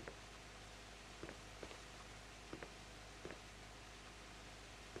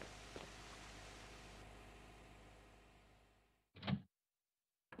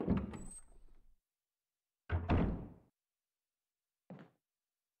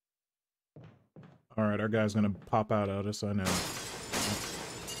 Alright, our guy's gonna pop out at us, I know.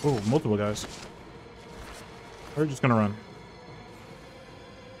 Oh, multiple guys. We're just gonna run.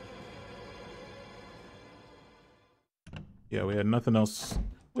 Yeah, we had nothing else.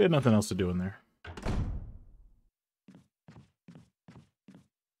 We had nothing else to do in there.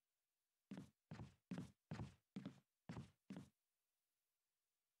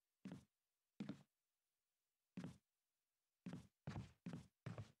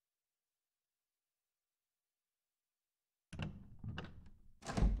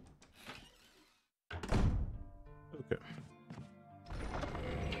 Okay.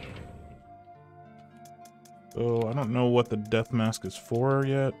 So I don't know what the death mask is for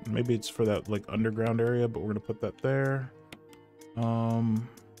yet. Maybe it's for that like underground area, but we're gonna put that there.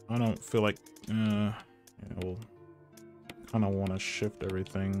 I don't feel like yeah, we'll kind of want to shift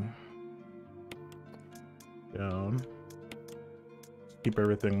everything down. Keep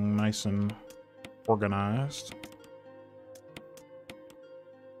everything nice and organized.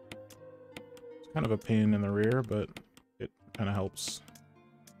 It's kind of a pain in the rear, but it kind of helps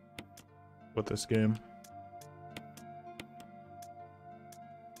with this game.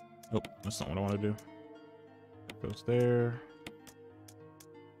 Oh, that's not what I want to do. It goes there.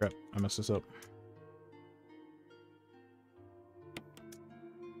 Crap, I messed this up.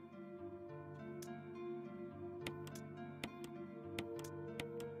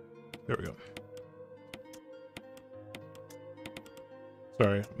 There we go.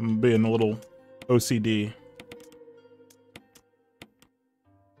 Sorry, I'm being a little OCD.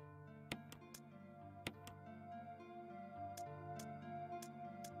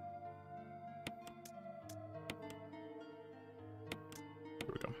 There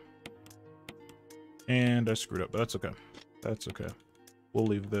we go. And I screwed up, but that's okay. That's okay. We'll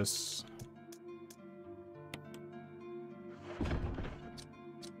leave this.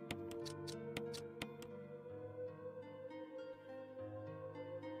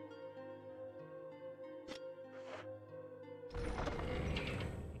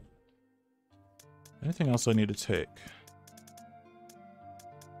 Anything else I need to take?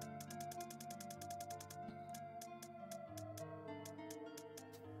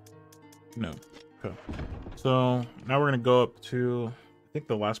 No. Okay. So now we're gonna go up to, I think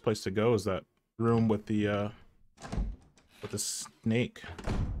the last place to go is that room with the snake.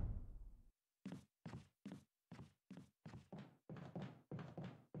 Is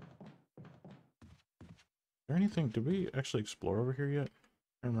there anything? Did we actually explore over here yet?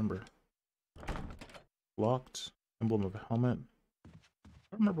 I don't remember. Locked. Emblem of a helmet. I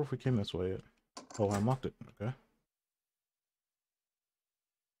don't remember if we came this way yet. Oh, I unlocked it. Okay.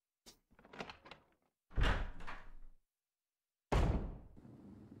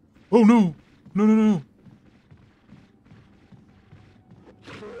 Oh no! No, no, no!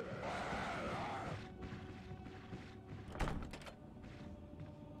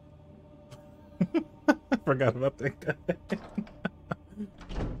 I forgot about that guy.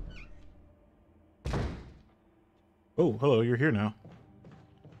 Oh, hello, you're here now.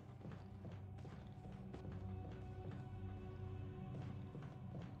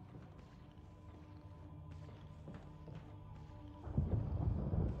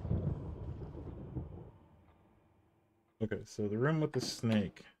 Okay, so the room with the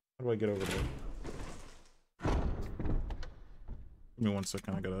snake. How do I get over there? Give me 1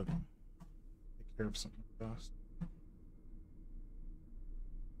 second, I gotta take care of something fast.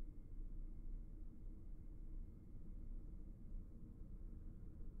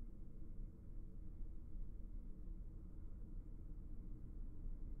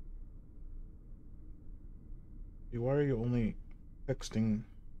 Hey, why are you only texting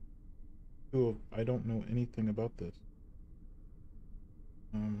two of I don't know anything about this?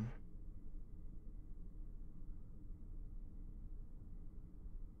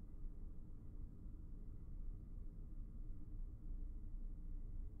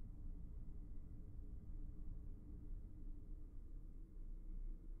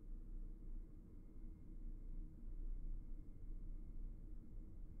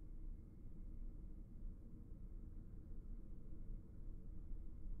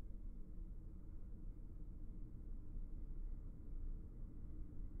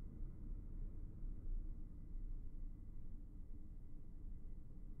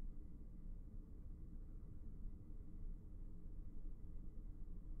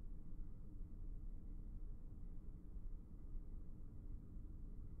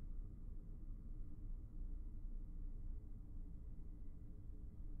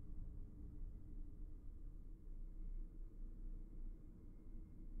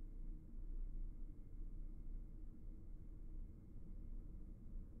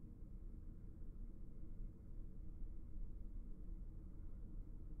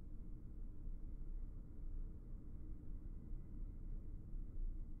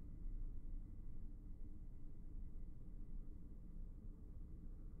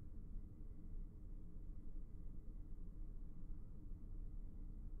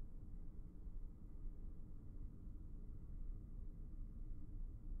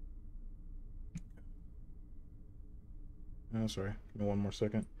 Oh, sorry. Give me one more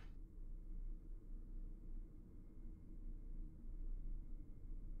second.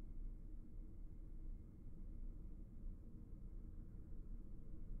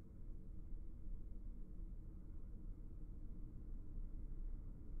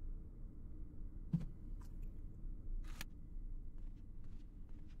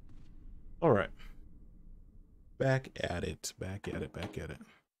 All right. Back at it. Back at it. Back at it.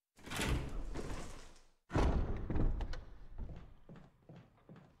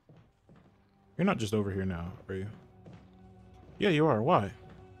 You're not just over here now, are you? Yeah, you are. Why?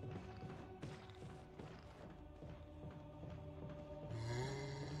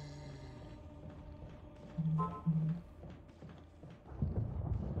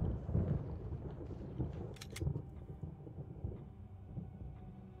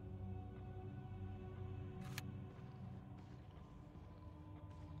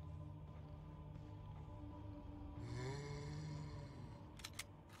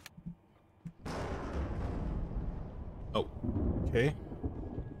 Oh, okay.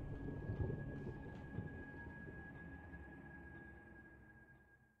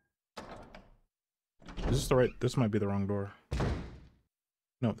 Is this the right? This might be the wrong door.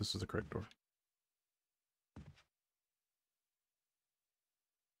 No, this is the correct door.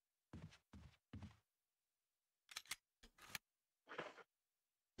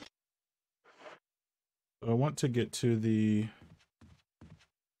 So I want to get to the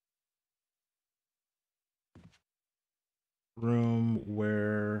room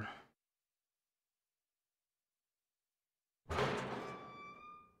where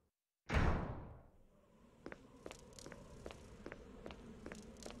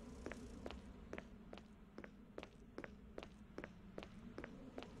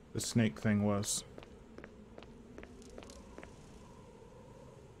the snake thing was.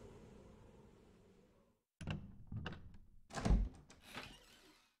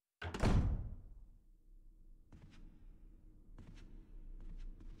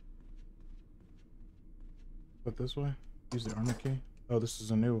 But this way? Use the armor key? Oh, this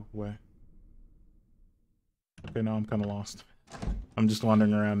is a new way. Okay, now I'm kind of lost. I'm just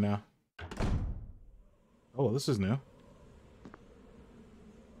wandering around now. Oh, well, this is new.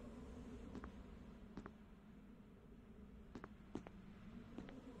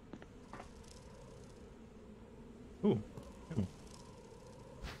 Ooh. Ooh.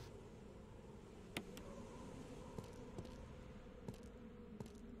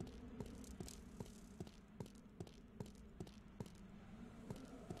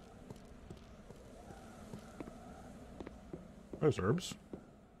 There's herbs.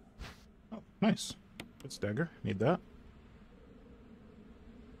 Oh, nice. It's dagger. Need that.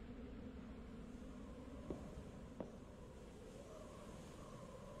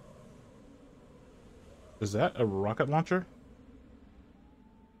 Is that a rocket launcher?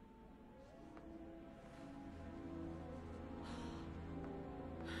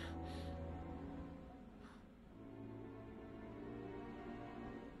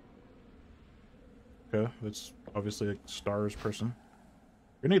 Okay, that's obviously a STARS person.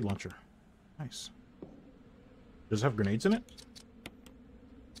 Grenade launcher. Nice. Does it have grenades in it?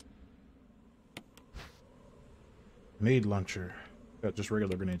 Grenade launcher. Got just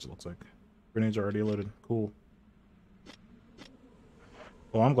regular grenades, it looks like. Grenades are already loaded. Cool.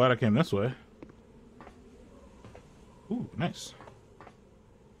 Well, I'm glad I came this way. Ooh, nice.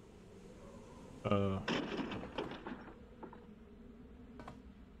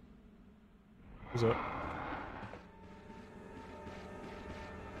 What's up?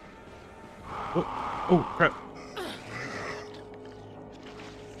 Oh, oh, crap.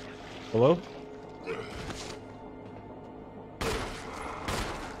 Hello?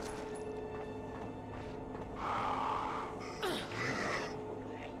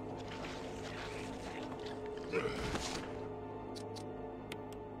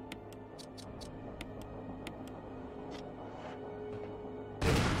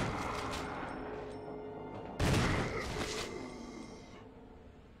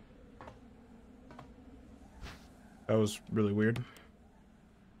 That was really weird.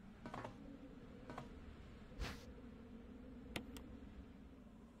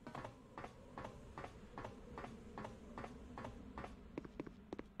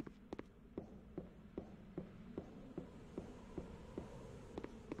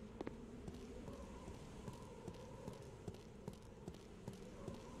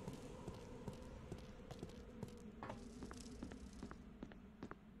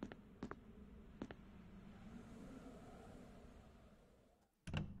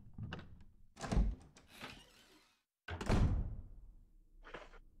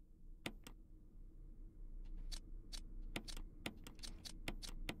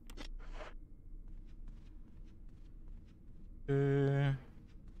 I'm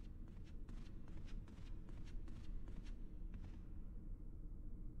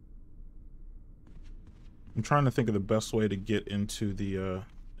trying to think of the best way to get into the,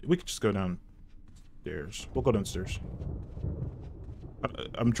 we could just go downstairs. We'll go downstairs.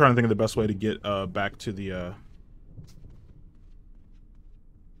 I'm trying to think of the best way to get, back to the,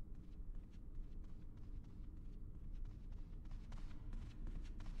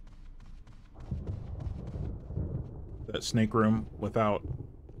 that snake room without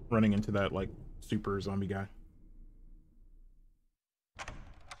running into that, like, super zombie guy.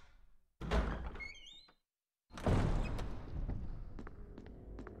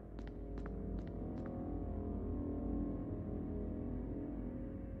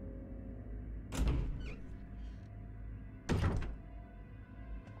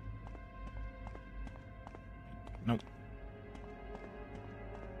 Nope.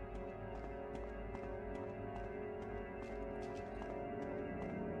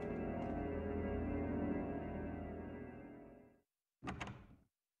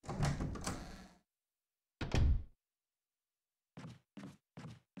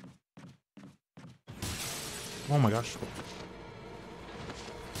 Oh my gosh.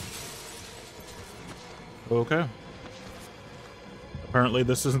 Okay. Apparently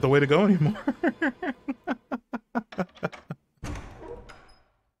this isn't the way to go anymore.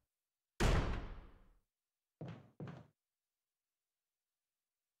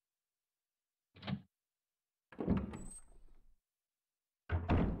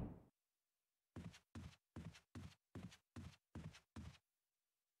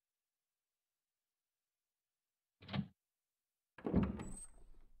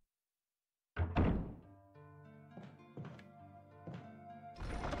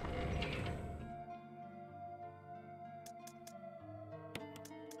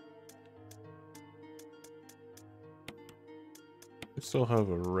 We still have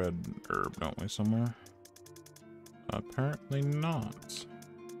a red herb, don't we, somewhere? Apparently not.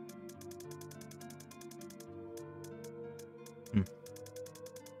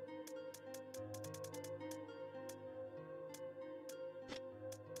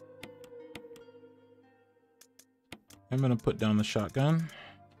 I'm gonna put down the shotgun.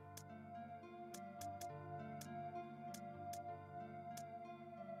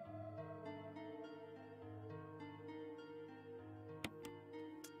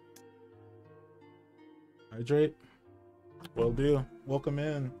 Hydrate. Will do. Welcome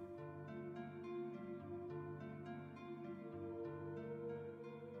in.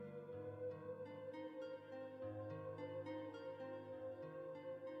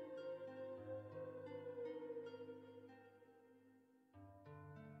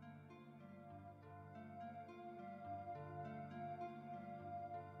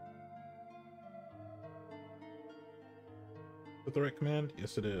 With the right command?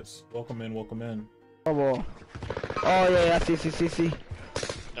 Yes, it is. Welcome in, welcome in. Oh yeah, see.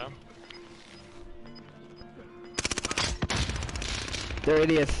 Down. They're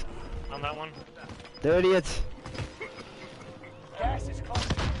idiots. On that one. They're idiots. Gas is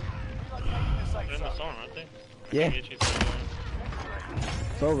closing. They're in the zone, aren't they? Yeah, it's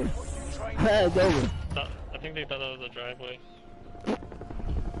over. It's over. I think they thought that was a driveway.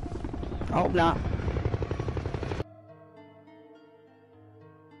 I hope not.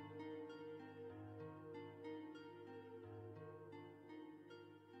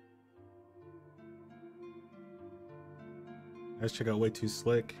 Guys, check out Way Too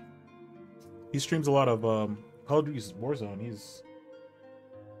Slick. He streams a lot of Call of Duty's Warzone. He's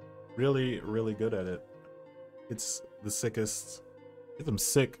really, really good at it. It's the sickest. Get some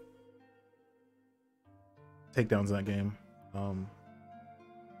sick takedowns in that game.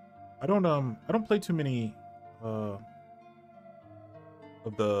 I don't play too many of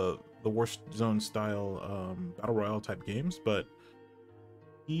the Warzone style battle royale type games, but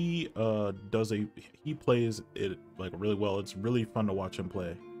he plays it like really well. It's really fun to watch him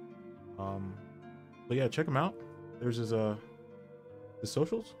play. But yeah, check him out. There's his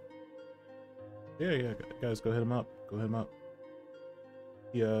socials. Yeah, guys, go hit him up. Go hit him up.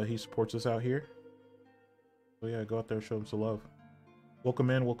 He supports us out here. So yeah, go out there, show him some love.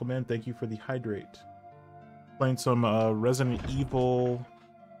 Welcome in, welcome in. Thank you for the hydrate. Playing some Resident Evil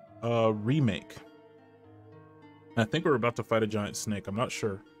remake. I think we're about to fight a giant snake. I'm not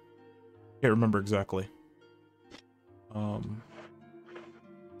sure. Can't remember exactly. So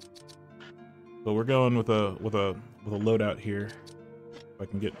we're going with a loadout here. If I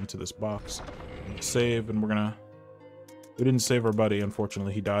can get into this box, save, and we didn't save our buddy.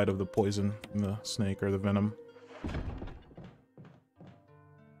 Unfortunately, he died of the poison from the snake or the venom.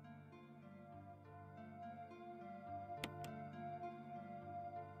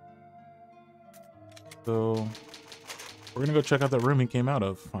 So we're gonna go check out that room he came out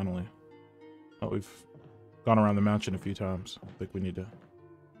of finally. Oh, we've gone around the mansion a few times. I think we need to.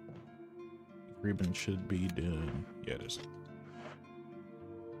 Ribbon should be done. Yeah, it is.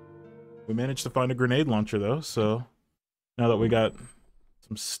 We managed to find a grenade launcher though, so now that we got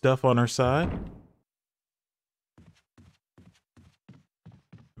some stuff on our side,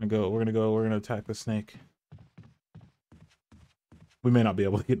 we're gonna attack the snake. We may not be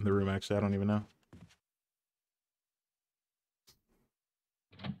able to get in the room actually, I don't even know.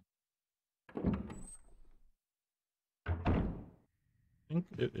 I think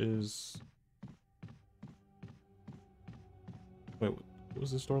it is. Wait, what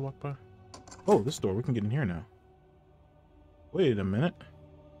was this door locked by? Oh, this door, we can get in here now. Wait a minute.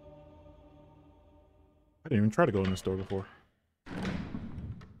 I didn't even try to go in this door before.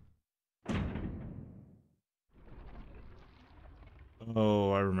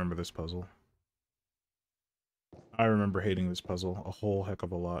 Oh, I remember this puzzle. I remember hating this puzzle a whole heck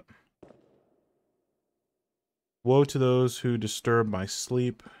of a lot. Woe to those who disturb my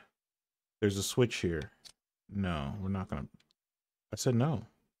sleep. There's a switch here. No, we're not gonna... I said no.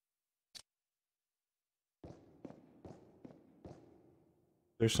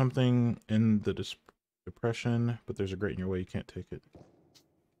 There's something in the depression, but there's a grate in your way. You can't take it.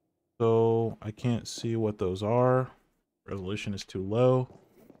 So I can't see what those are. Resolution is too low.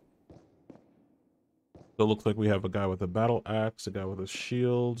 So it looks like we have a guy with a battle axe, a guy with a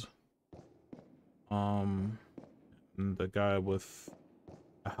shield, and the guy with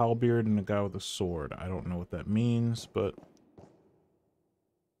a halberd, and a guy with a sword. I don't know what that means, but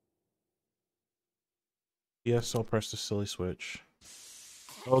yes, I'll press the silly switch.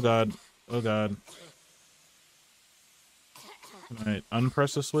 Oh god. Oh god. Can I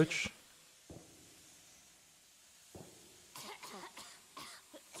unpress the switch?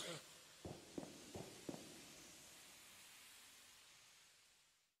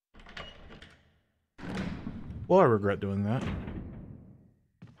 Well, I regret doing that.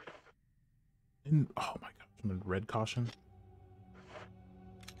 Oh my god, I'm in red caution.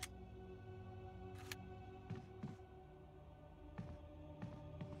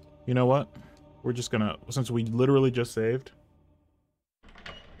 You know what? We're just gonna, since we literally just saved,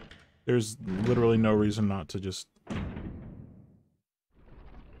 there's literally no reason not to just...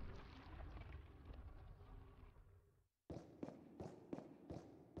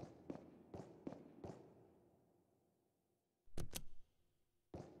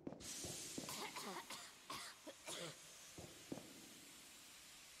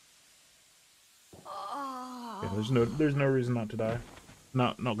 Yeah, there's no reason not to die.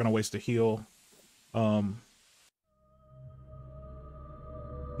 Not gonna waste a heal. Not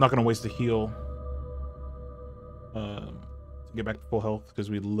gonna waste a heal to get back to full health because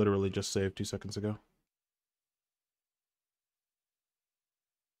we literally just saved 2 seconds ago.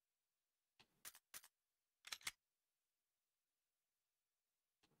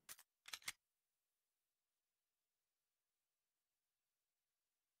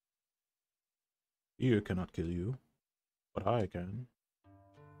 You cannot kill you, but I can.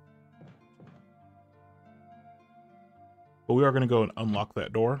 But we are going to go and unlock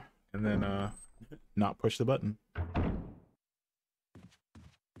that door and then not push the button. I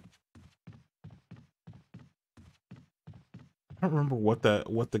don't remember what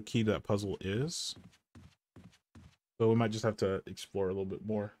the key to that puzzle is. So we might just have to explore a little bit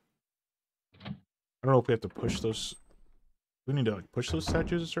more. I don't know if we have to push those. We need to like push those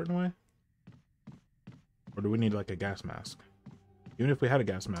statues a certain way, or do we need like a gas mask? Even if we had a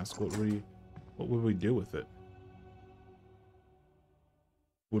gas mask, what would we do with it?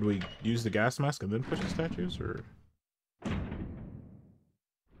 Would we use the gas mask and then push the statues, or?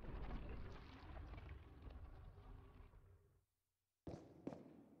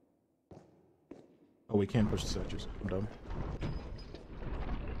 Oh, we can push the statues. I'm dumb.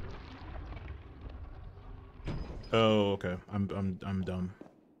 Oh, okay. I'm dumb.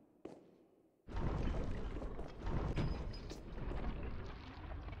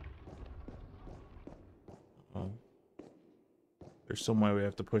 Oh. There's some way we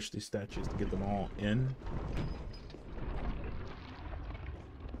have to push these statues to get them all in.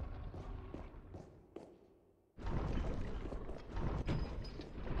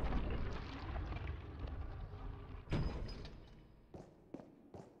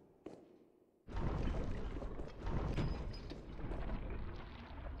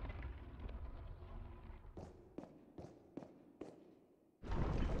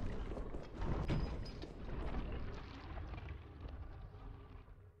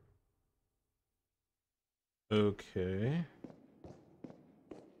 Okay.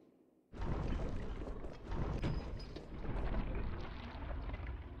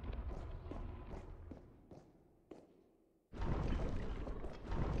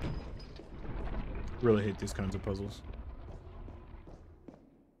 Really hate these kinds of puzzles.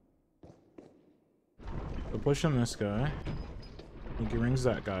 So pushing this guy. He rings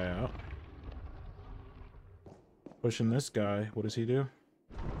that guy out. Pushing this guy, what does he do?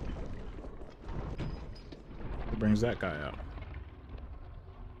 He brings that guy out.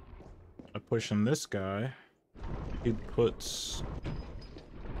 I push in this guy. He puts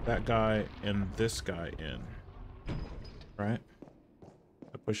that guy and this guy in. Right?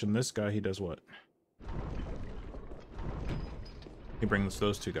 I push in this guy, he does what? He brings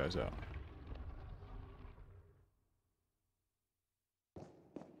those two guys out.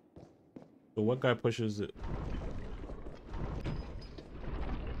 So what guy pushes it?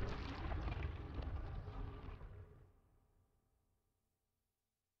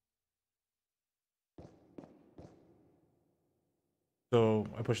 So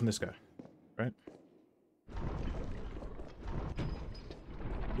I push in this guy, right?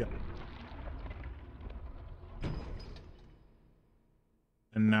 Yeah.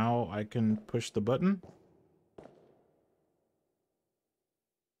 And now I can push the button.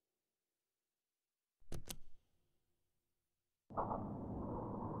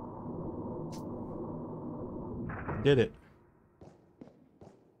 Did it.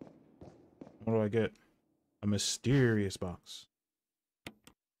 What do I get? A mysterious box.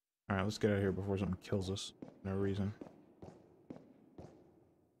 Alright, let's get out of here before something kills us. No reason.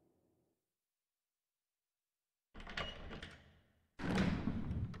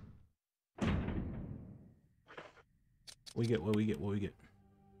 We get what we get, what we get.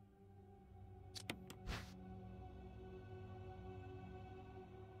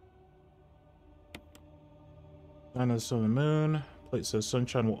 Sign of the sun and the moon. Plate says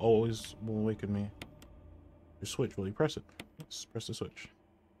sunshine will awaken me. Your switch, will you press it? Yes, press the switch.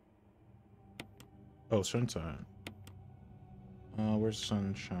 Oh, sunshine. Where's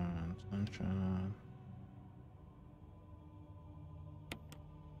sunshine? Sunshine.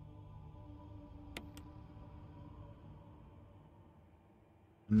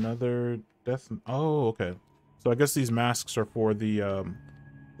 Another death. Oh, okay. So I guess these masks are for the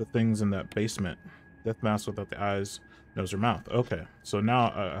things in that basement. Death mask without the eyes, nose, or mouth. Okay. So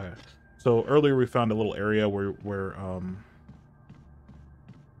now, so earlier we found a little area where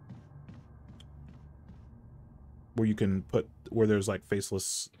you can put, where there's like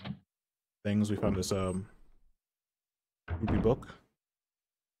faceless things. We found this creepy book.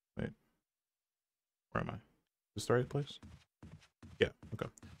 Wait, where am I? Is this the right place? Yeah, okay.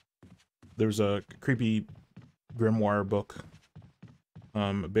 There's a creepy grimoire book,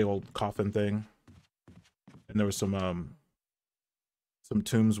 a big old coffin thing, and there was some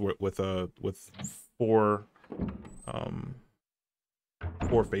tombs with four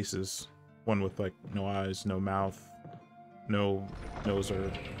faces, one with like no eyes, no mouth, no nose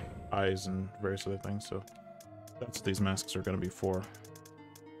or eyes, and various other things. So that's what these masks are going to be for.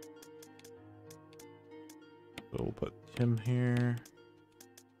 So we'll put him here.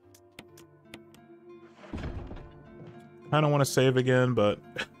 I don't want to save again, but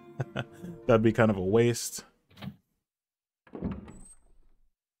that'd be kind of a waste.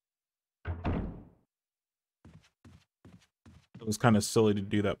 It was kind of silly to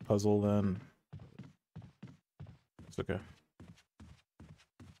do that puzzle then. It's okay.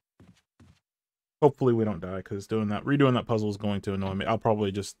 Hopefully we don't die, because redoing that puzzle is going to annoy me. I'll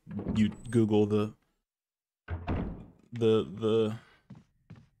probably just Google the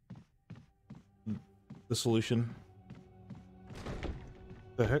solution.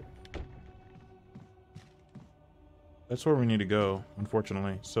 The heck? That's where we need to go,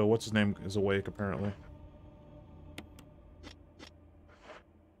 unfortunately. So what's his name is awake apparently.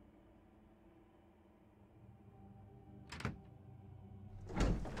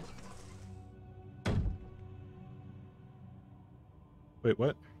 Wait,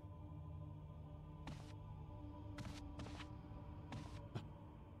 what?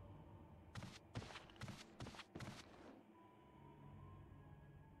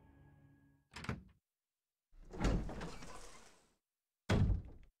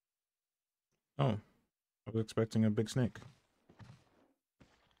 Oh, I was expecting a big snake.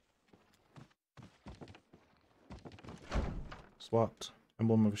 Swapped.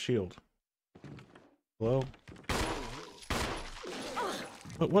 Emblem of a shield. Hello?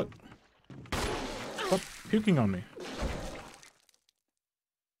 What? Stop puking on me.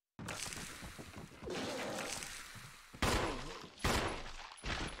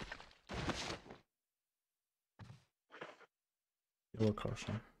 Yellow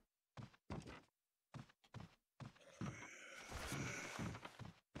caution.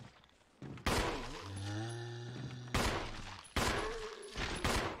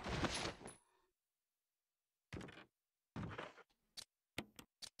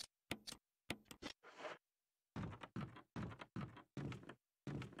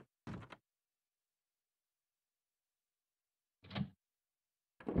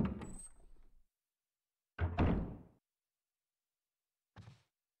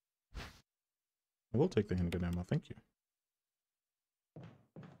 I will take the handgun ammo, thank you.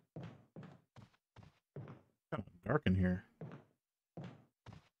 Kind of dark in here.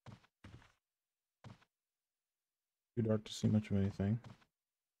 Too dark to see much of anything.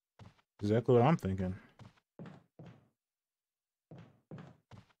 Exactly what I'm thinking.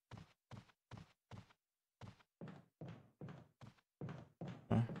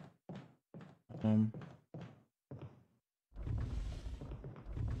 Huh?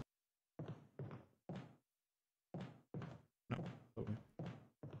 No. Okay.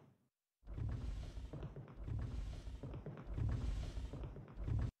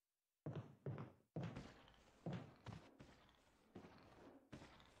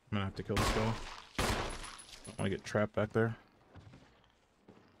 I'm gonna have to kill this guy. Don't want to get trapped back there.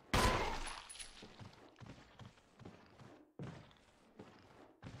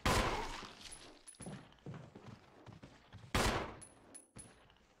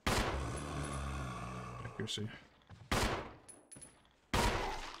 Accuracy.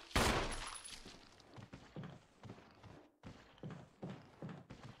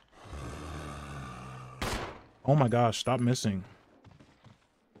 Oh my gosh, stop missing.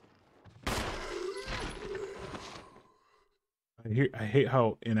 I hate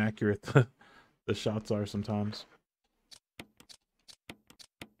how inaccurate the shots are sometimes.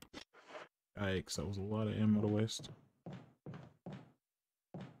 Yikes, that was a lot of ammo to waste.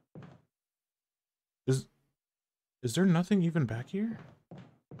 Is there nothing even back here?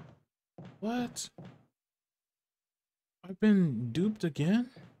 What? I've been duped again?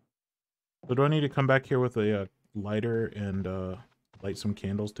 So do I need to come back here with a lighter and light some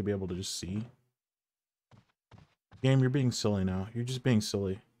candles to be able to just see? Game, you're being silly now. You're just being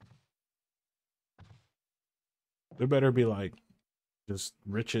silly. There better be like just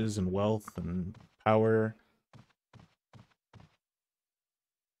riches and wealth and power.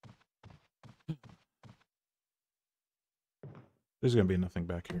 There's gonna be nothing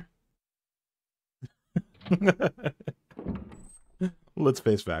back here. Let's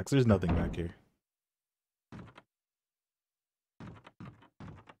face facts. There's nothing back here.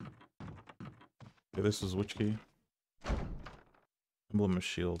 Okay, this is which key? Emblem of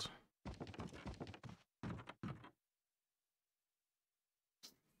shield.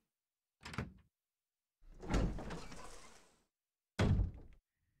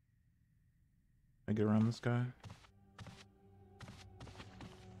 I get around this guy.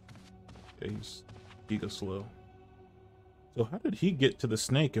 Okay, he's giga slow. So how did he get to the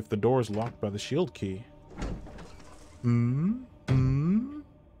snake if the door is locked by the shield key?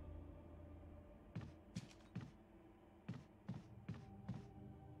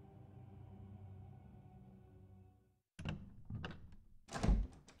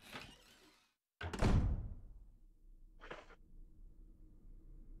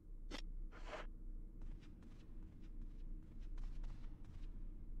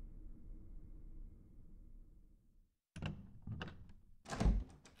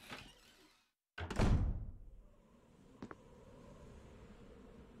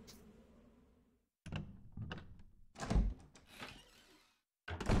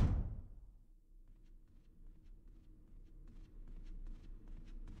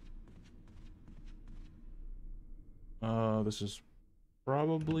 This is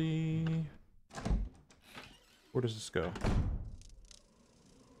probably... Where does this go?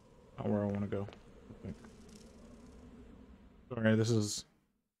 Not where I want to go, I think. Sorry, this is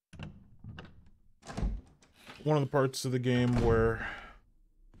one of the parts of the game where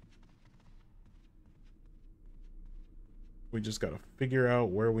we just gotta figure out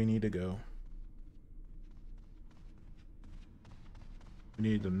where we need to go. We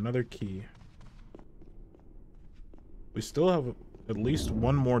need another key. We still have at least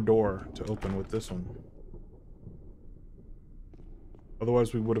one more door to open with this one.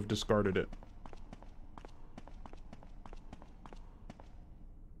 Otherwise, we would have discarded it.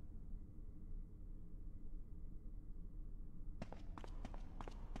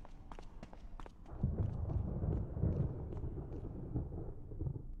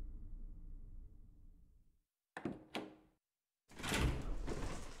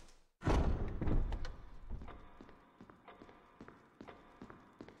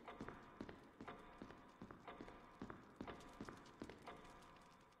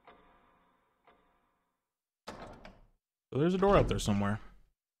 So there's a door out there somewhere.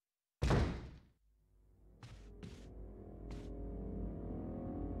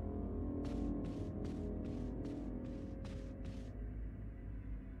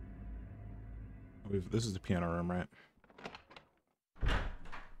 This is the piano room, right?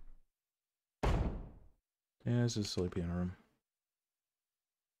 Yeah, this is a silly piano room.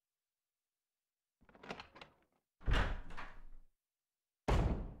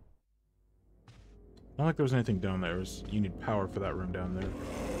 don't think there was anything down there. You need power for that room down there.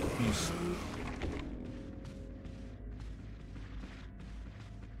 Jeez.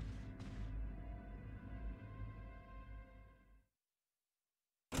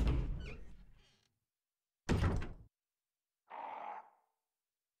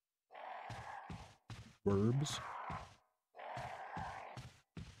 Verbs.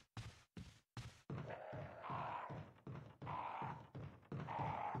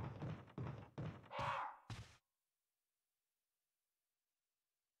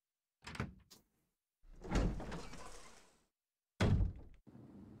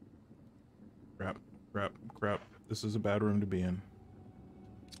 Crap, crap, crap. This is a bad room to be in.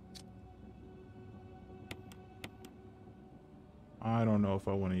 I don't know if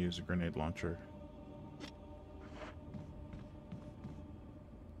I want to use a grenade launcher.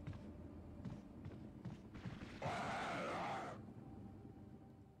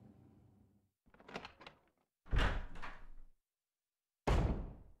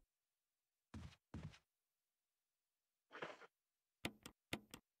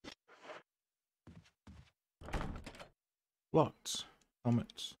 Lots.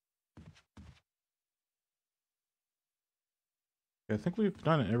 Helmets. I think we've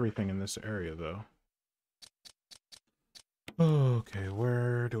done everything in this area, though. Okay,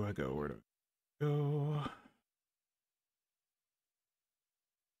 where do I go? Where do I go?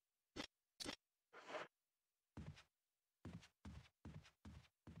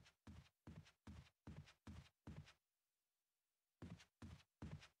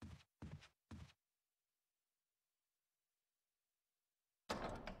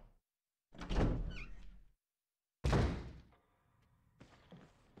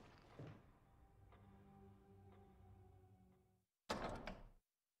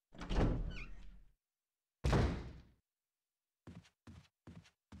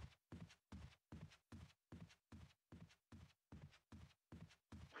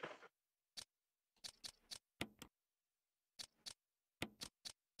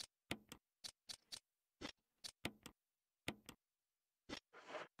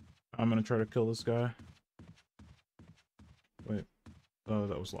 I'm gonna try to kill this guy. Wait. Oh,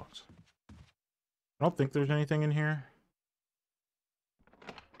 that was locked. I don't think there's anything in here.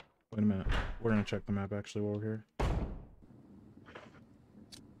 Wait a minute. We're gonna check the map actually while we're here.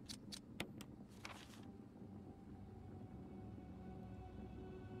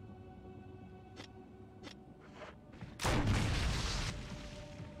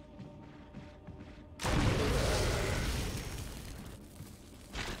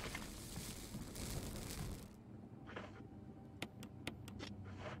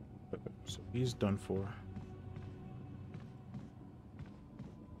 So he's done for.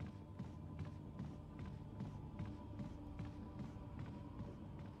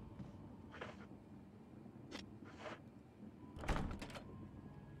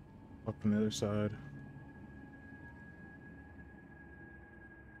 Up from the other side.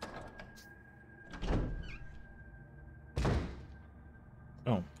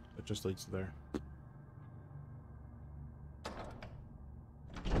 Oh, it just leads to there.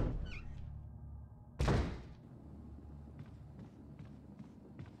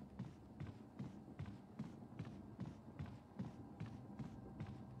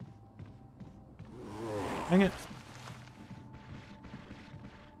 Dang it.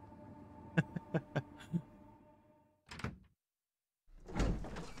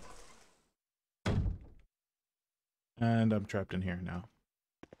 And I'm trapped in here now.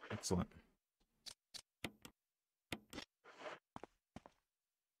 Excellent.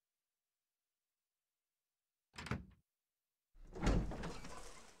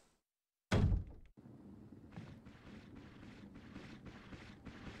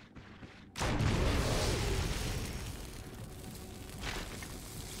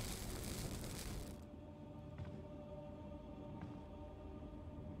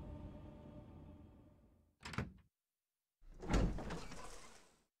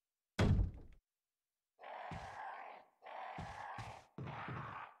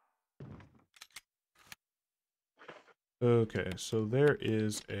 Okay, so there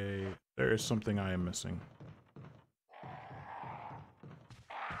is something I am missing.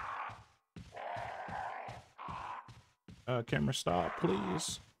 Camera stop,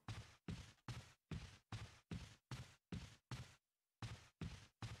 please.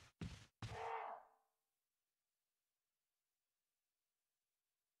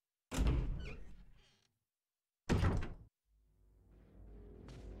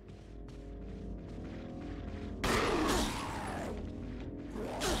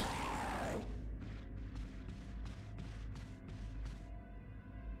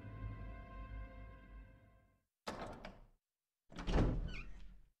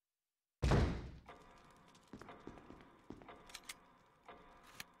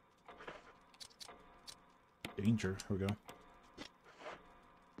 danger. Here we go.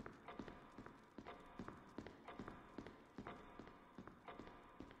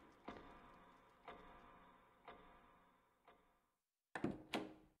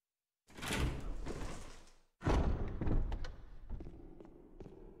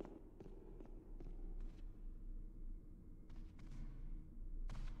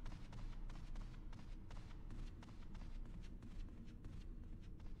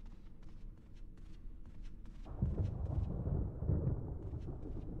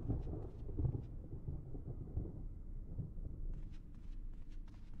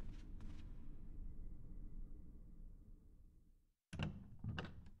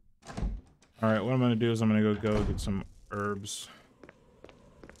 All right, what I'm gonna do is I'm gonna go get some herbs,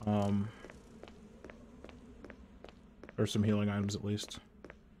 or some healing items at least.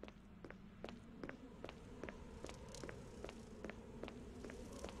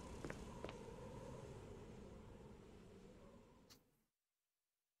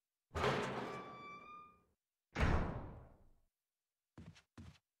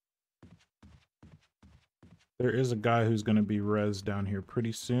 There is a guy who's gonna be res down here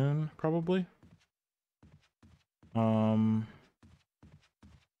pretty soon, probably.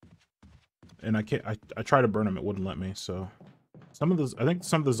 And I can't. I tried to burn him, it wouldn't let me. So some of those, I think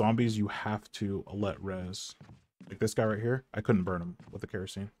some of the zombies you have to let res. Like this guy right here, I couldn't burn him with the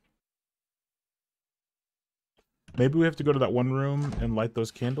kerosene. Maybe we have to go to that one room and light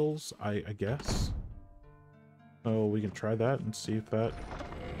those candles. I guess. So we can try that and see if that.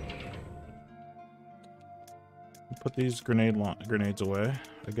 Put these grenades away,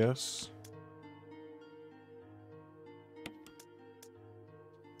 I guess.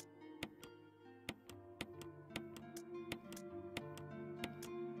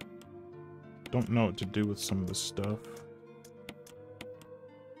 Don't know what to do with some of this stuff.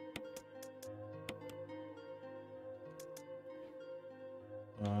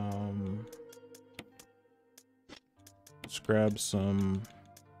 Let's grab some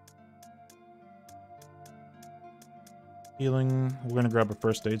healing. We're gonna grab a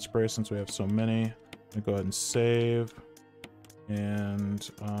first aid spray since we have so many. I'm gonna go ahead and save. And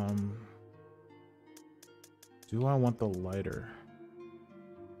do I want the lighter?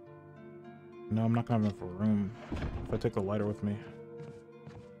 No, I'm not gonna have enough room if I take the lighter with me.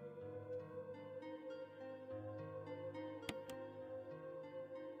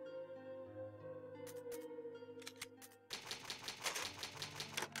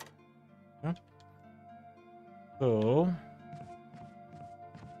 Okay. So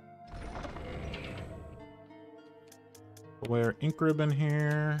wear ink ribbon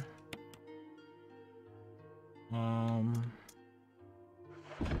here.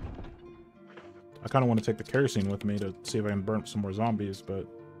 I kind of want to take the kerosene with me to see if I can burn up some more zombies, but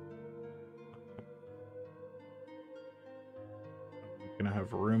I'm gonna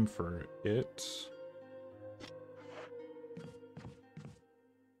have room for it.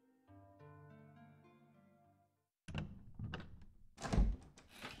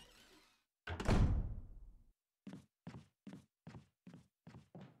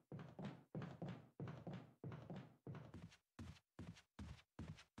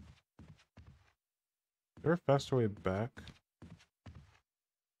 Is there a faster way back?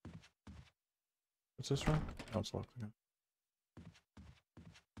 What's this room? Oh, it's locked again.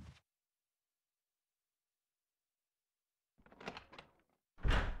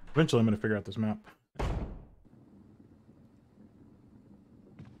 Eventually I'm going to figure out this map.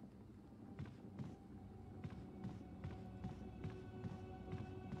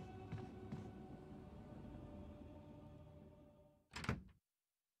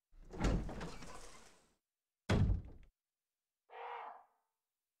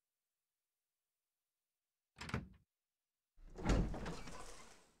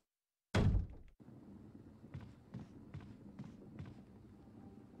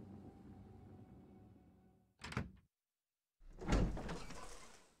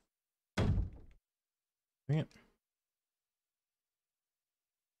 Dang it.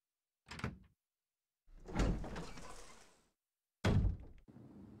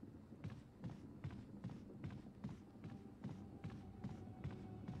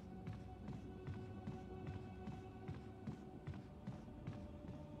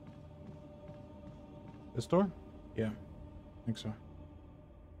 This door? Yeah, I think so.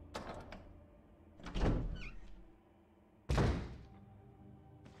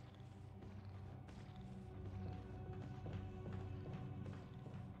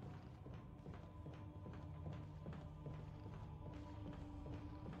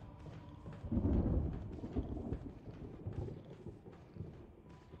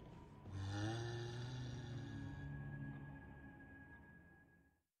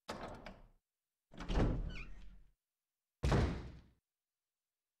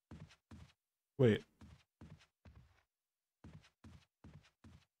 Wait.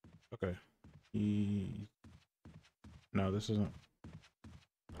 Okay. No, this isn't.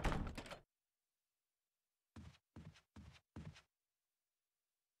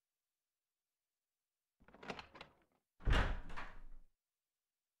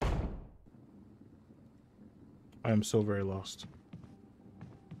 I am so very lost.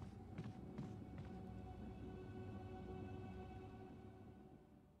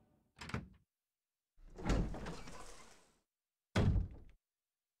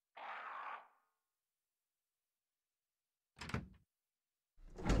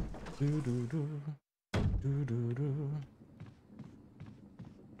 Do do do do do do.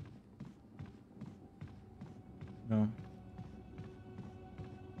 No.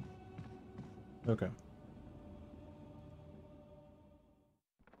 Okay.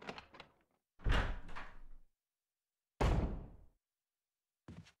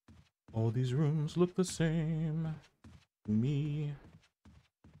 All these rooms look the same to me.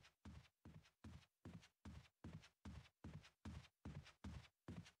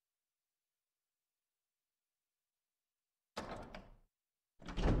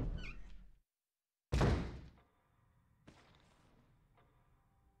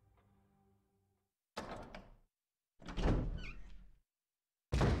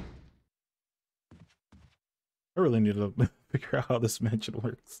 I really need to figure out how this mansion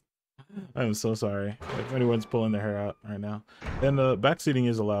works. I'm so sorry if anyone's pulling their hair out right now. And backseating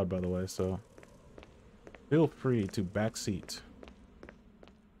is allowed, by the way, so feel free to backseat.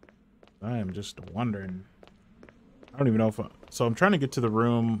 I am just wondering. I don't even know if so I'm trying to get to the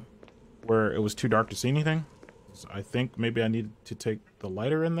room where it was too dark to see anything. So I think maybe I need to take the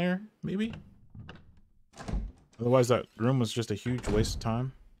lighter in there, maybe? Otherwise that room was just a huge waste of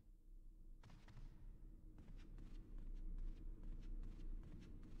time.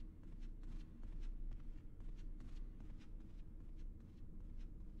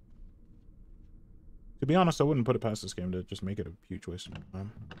 To be honest, I wouldn't put it past this game to just make it a huge waste of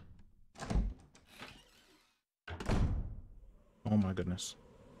time. Oh my goodness.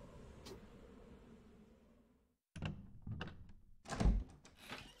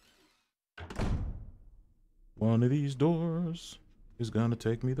 One of these doors is gonna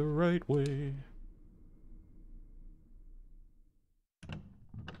take me the right way.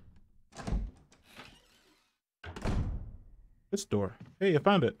 This door. Hey, I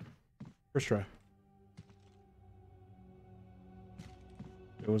found it. First try.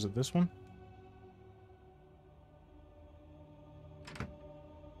 Was it this one?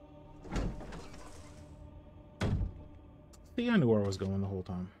 See, I knew where I was going the whole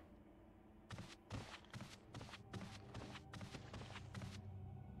time.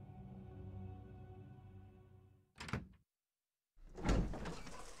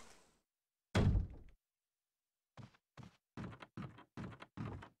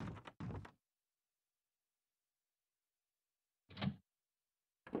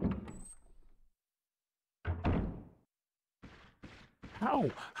 How?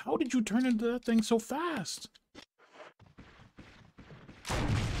 How did you turn into that thing so fast?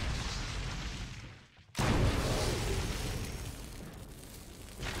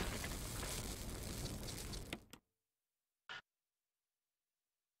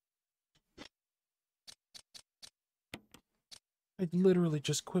 I literally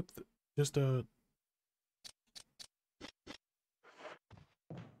just quipped,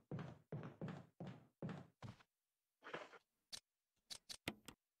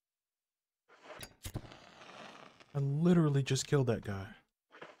 I literally just killed that guy.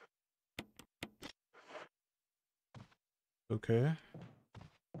 Okay.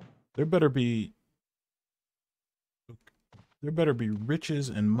 There better be riches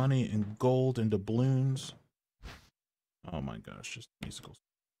and money and gold and doubloons. Oh my gosh, just musicals.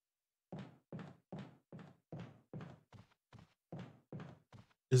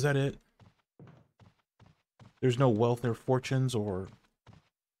 Is that it? There's no wealth or fortunes or...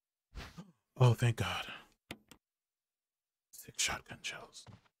 Oh, thank God. 6 shotgun shells.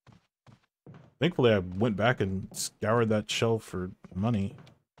 Thankfully, I went back and scoured that shelf for money.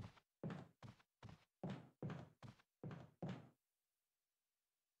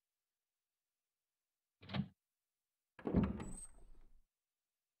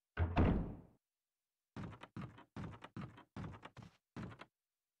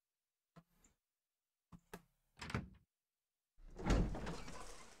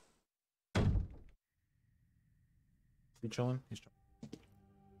 He chilling? He's chilling.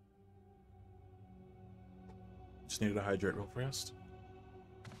 Just needed to hydrate real fast.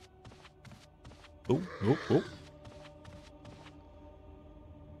 Oh, oh, oh.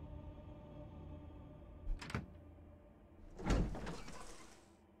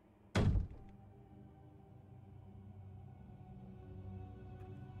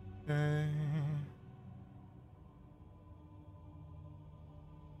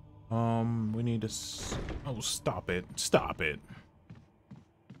 We need to oh, stop it. Stop it.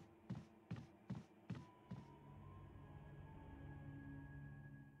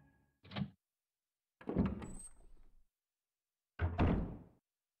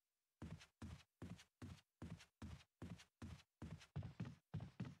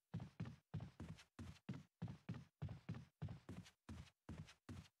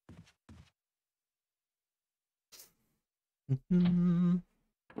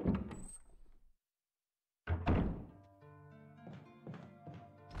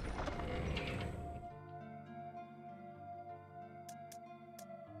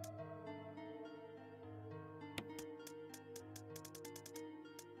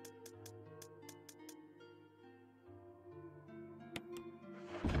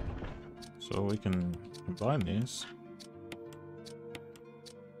 So we can combine these.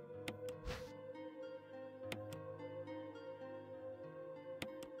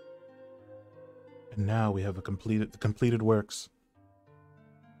 And now we have a completed works.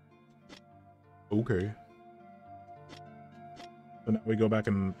 Okay. So now we go back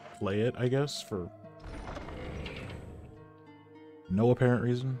and play it, I guess, for no apparent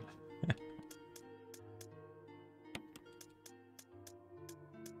reason.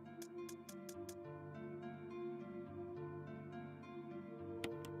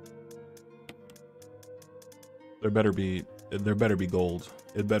 There better be gold.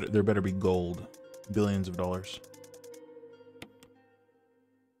 There better be gold. Billions of dollars.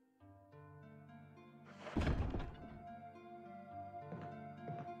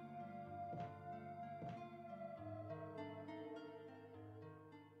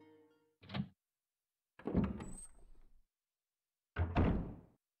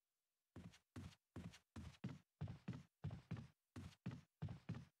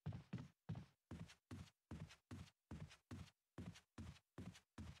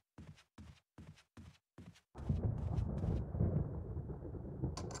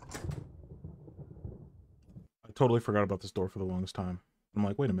 I totally forgot about this door for the longest time. I'm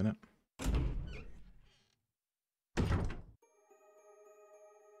like, wait a minute.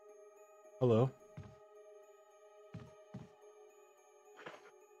 Hello.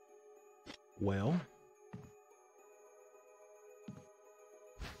 Well.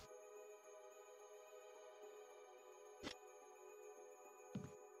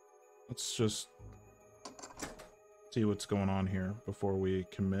 Let's just see what's going on here before we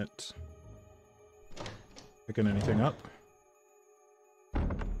commit. Picking anything up?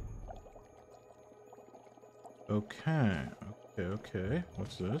 Okay. Okay.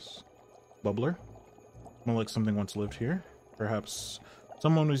 What's this? Bubbler? More like something once lived here. Perhaps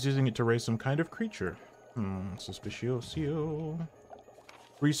someone was using it to raise some kind of creature. Suspicioso.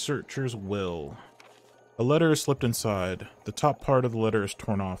 Researcher's will. A letter is slipped inside. The top part of the letter is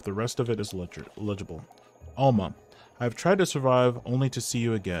torn off. The rest of it is legible. Alma, I have tried to survive only to see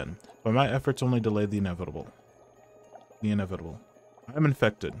you again, but my efforts only delay the inevitable. I am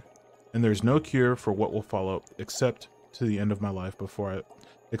infected, and there is no cure for what will follow except to end my life before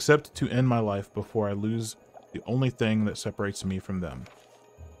I lose the only thing that separates me from them.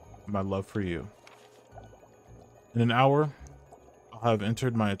 My love for you. In an hour, I'll have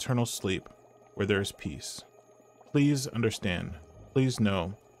entered my eternal sleep, where there is peace. Please understand. Please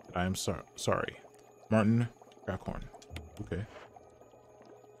know that I am sorry. Martin Crackhorn. Okay.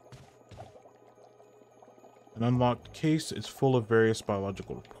 An unlocked case is full of various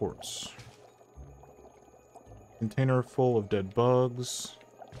biological reports. Container full of dead bugs.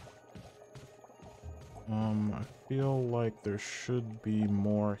 I feel like there should be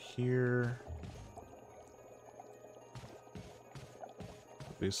more here.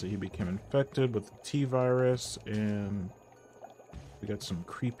 Obviously, he became infected with the T-virus, and we got some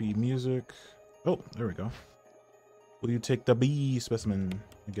creepy music. Oh, there we go. Will you take the B specimen,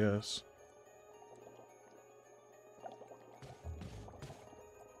 I guess?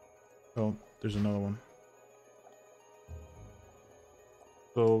 Oh, there's another one.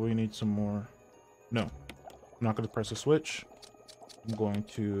 So we need some more. No, I'm not going to press a switch. I'm going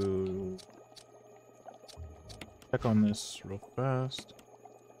to check on this real fast.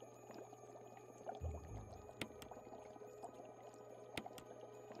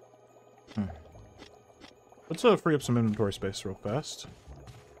 Let's free up some inventory space real fast.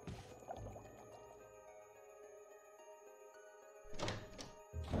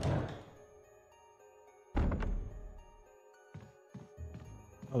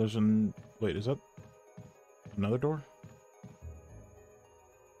 Oh, there's an... Wait, is that another door?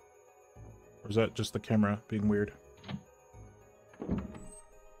 Or is that just the camera being weird?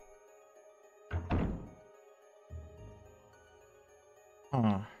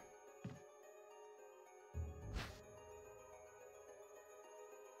 Huh.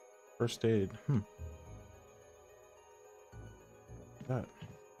 First aid. That.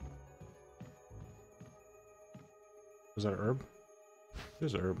 Is that a herb? It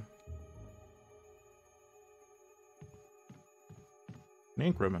is a herb. An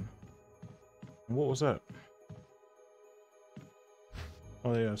ink ribbon. And what was that?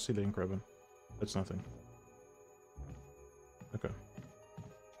 Oh yeah, I see the ink ribbon. That's nothing. Okay.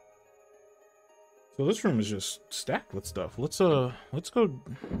 So this room is just stacked with stuff. Let's go.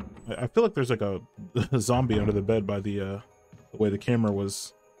 I feel like there's like a zombie under the bed by the way the camera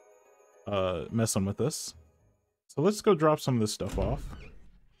was messing with us. So let's go drop some of this stuff off.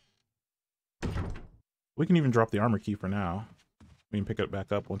 We can even drop the armor key for now. We can pick it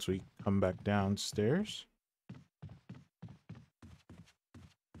back up once we come back downstairs.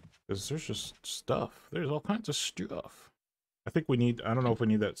 Because there's just stuff. There's all kinds of stuff. I think we need, I don't know if we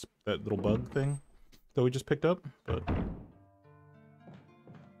need that little bug thing that we just picked up, but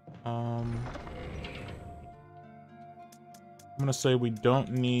I'm gonna say we don't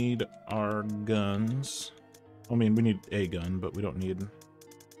need our guns. I mean, we need a gun, but we don't need a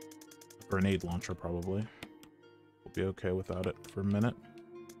grenade launcher probably. We'll be okay without it for a minute.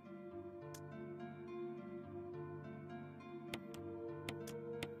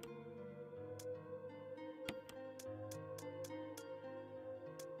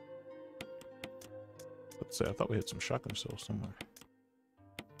 Let's say I thought we had some shotgun shells somewhere.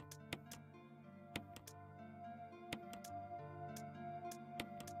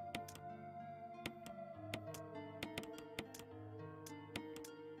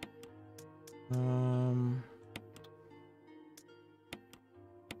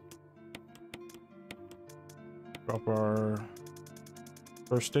 Drop our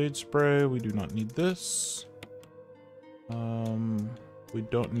first aid spray. We do not need this. We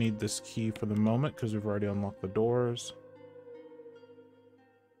don't need this key for the moment because we've already unlocked the doors.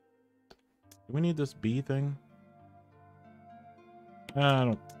 Do we need this B thing? I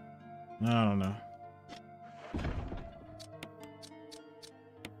don't know.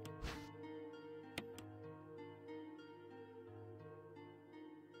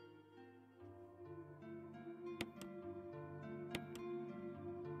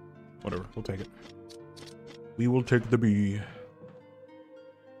 Whatever, we'll take it. We will take the B.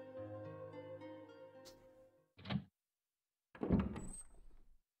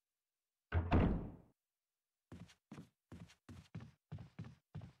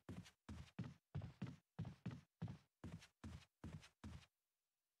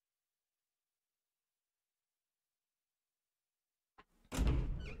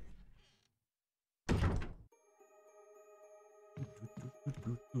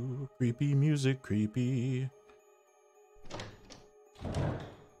 Creepy music, creepy.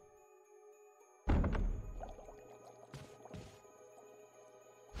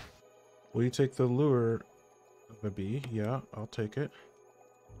 Will you take the lure of a bee? Yeah, I'll take it.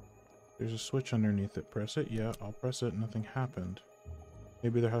 There's a switch underneath it. Press it. Yeah, I'll press it. Nothing happened.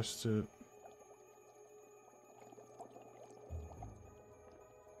 Maybe there has to...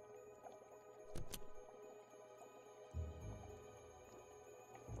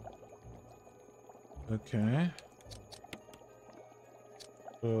 Okay.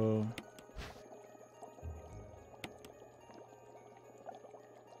 So...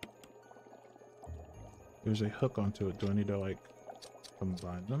 there's a hook onto it. Do I need to, like,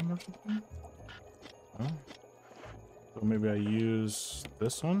 combine them or something? No? So maybe I use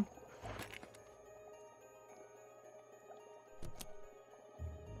this one?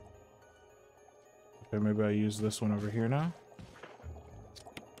 Okay, maybe I use this one over here now.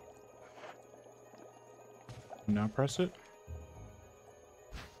 Now press it.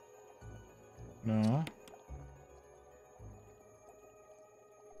 No.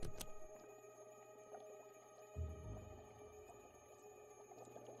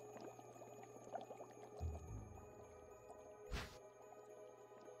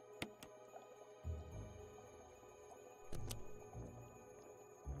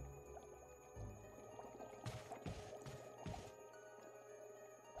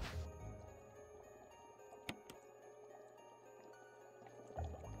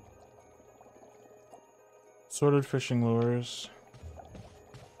 Sorted fishing lures.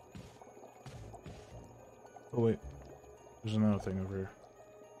 Oh wait, there's another thing over here.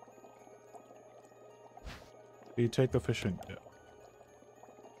 You take the fishing. Yeah.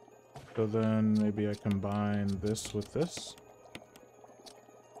 So then maybe I combine this with this.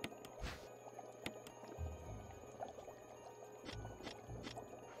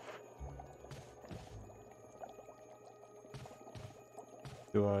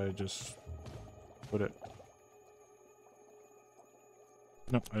 Do I just put it?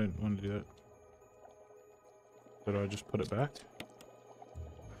 No, I didn't want to do that. So do I just put it back?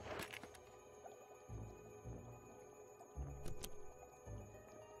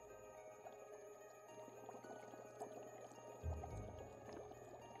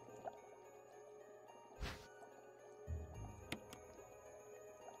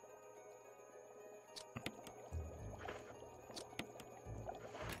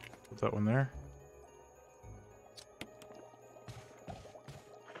 Put that one there.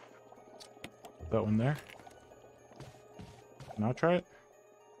 Put that one there. Now try it.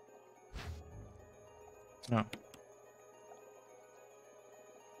 No.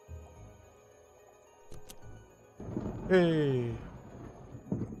 Hey.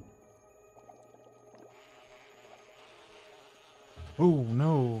 Oh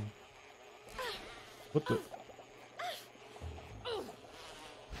no. What the?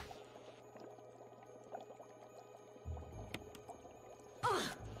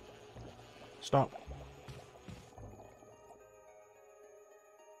 Stop.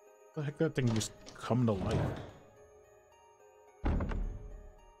 The heck, that thing just come to life. Am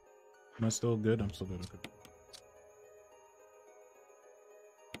I still good? I'm still good. Okay.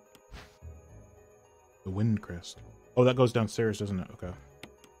 The wind crest. Oh, that goes downstairs, doesn't it? Okay.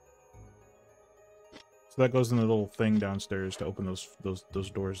 So that goes in the little thing downstairs to open those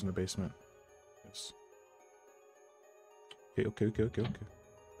doors in the basement. Yes. Okay.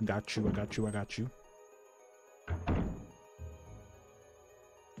 Got you. I got you.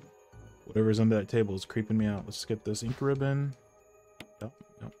 Whatever's under that table is creeping me out. Let's get this ink ribbon. Yep.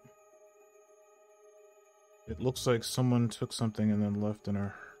 It looks like someone took something and then left in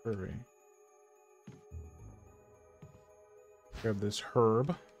a hurry. Grab this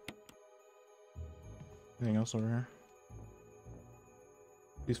herb. Anything else over here?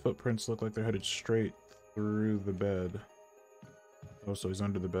 These footprints look like they're headed straight through the bed. Oh, so he's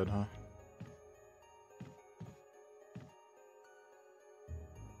under the bed, huh?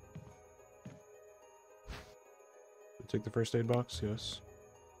 Take the first aid box, yes.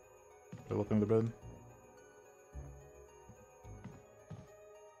 Did I look under the bed?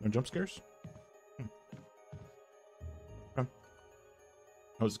 No jump scares? Okay.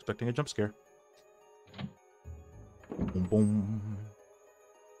 I was expecting a jump scare. Boom, boom.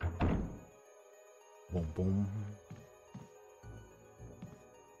 Boom, boom.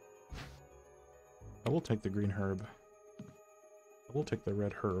 I will take the green herb. I will take the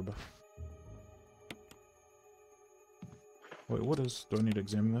red herb. Wait, what is... Do I need to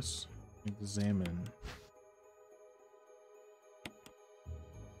examine this? Examine.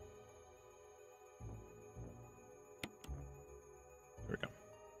 There we go.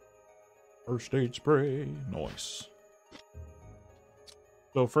 First aid spray. Nice.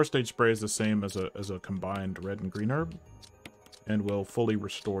 So first aid spray is the same as a combined red and green herb, and will fully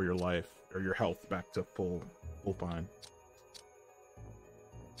restore your life or your health back to full fine.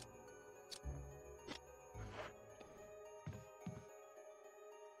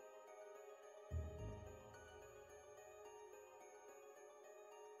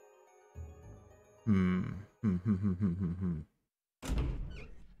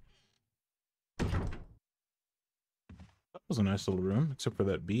 That was a nice little room, except for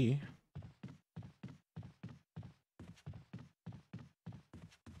that bee.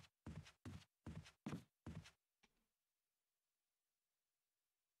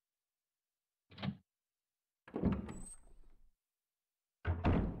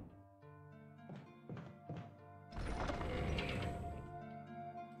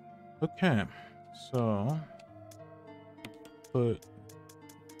 Okay, so put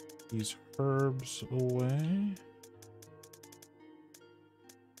these herbs away.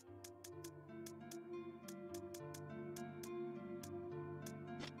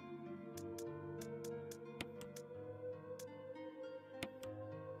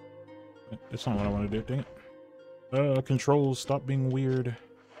 That's not what I want to do, dang it. Controls, stop being weird.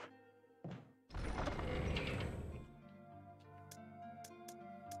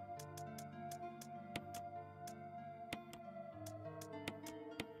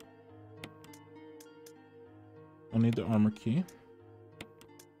 I'll need the armor key.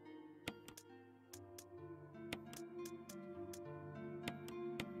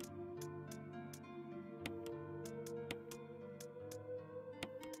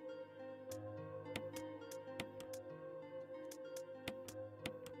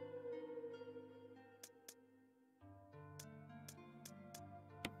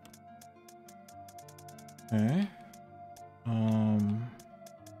 Okay.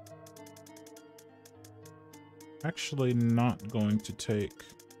 Actually not going to take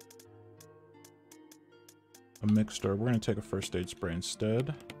a mixed herb. We're gonna take a first aid spray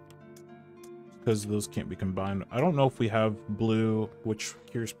instead, because those can't be combined. I don't know if we have blue, which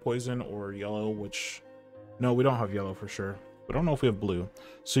cures poison, or yellow, which... No, we don't have yellow for sure. But I don't know if we have blue.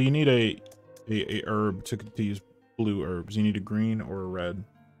 So you need a herb to use blue herbs. You need a green or a red.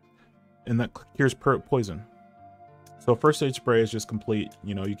 And that cures poison. So first aid spray is just complete.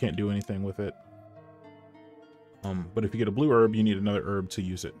 You know, you can't do anything with it. But if you get a blue herb, you need another herb to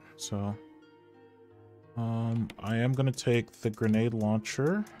use it. So I am going to take the grenade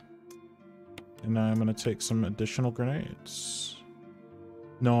launcher. And I'm going to take some additional grenades.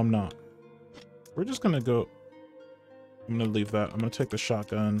 No, I'm not. We're just going to go... I'm going to leave that. I'm going to take the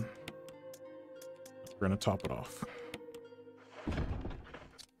shotgun. We're going to top it off.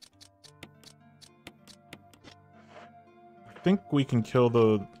 I think we can kill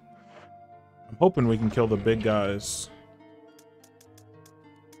the... I'm hoping we can kill the big guys.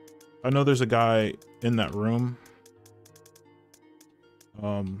 I know there's a guy in that room.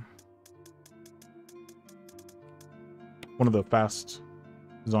 One of the fast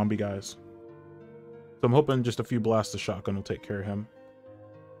zombie guys. So I'm hoping just a few blasts of shotgun will take care of him.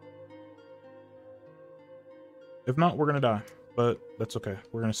 If not, we're gonna die. But that's okay.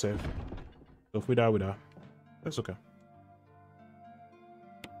 We're gonna save. So if we die, we die. That's okay.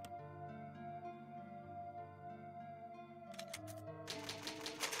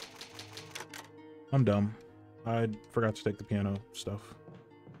 I'm dumb. I forgot to take the piano stuff.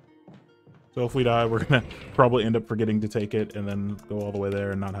 So if we die, we're gonna probably end up forgetting to take it and then go all the way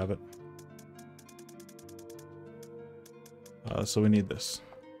there and not have it. So we need this.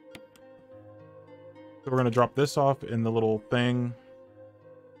 So we're gonna drop this off in the little thing.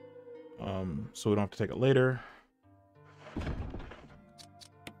 So we don't have to take it later.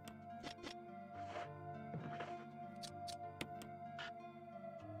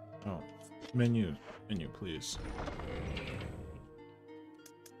 Oh, menu, please.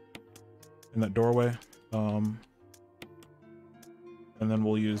 In that doorway. And then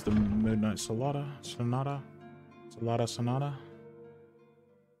we'll use the Midnight Sonata.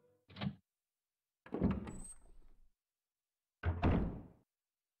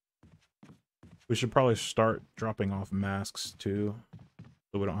 We should probably start dropping off masks too,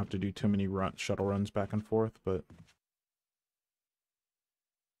 so we don't have to do too many shuttle runs back and forth, but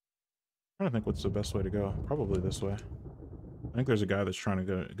I'm trying to think what's the best way to go. Probably this way. I think there's a guy that's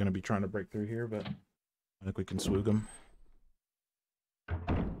gonna be trying to break through here, but I think we can swoog him.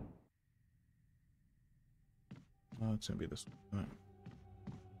 It's gonna be this one.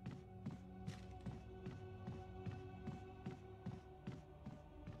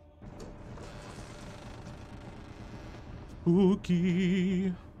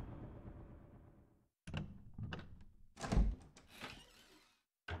 Spooky.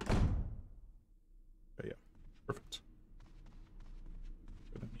 Okay, yeah, perfect.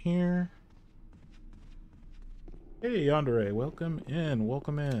 Put in here. Hey, Yandere, welcome in.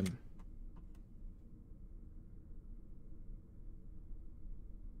 Welcome in.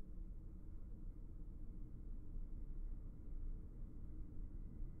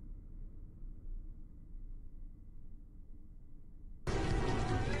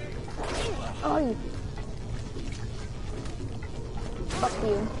 Oh, fuck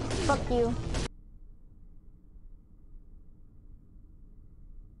you. Fuck you.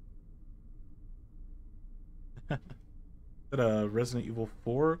 Is that a Resident Evil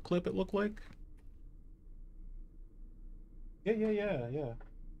 4 clip it looked like? Yeah.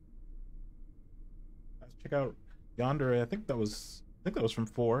 Let's check out Yandere. I think that was from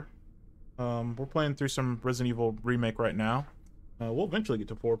 4. We're playing through some Resident Evil remake right now. We'll eventually get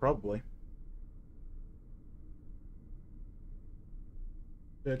to 4 probably.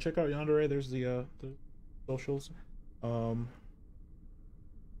 Yeah, check out Yandere. There's the socials.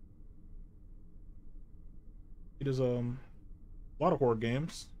 He does a lot of horror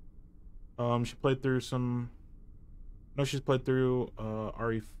games. She played through some. No, she's played through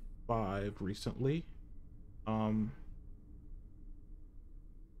RE5 recently. And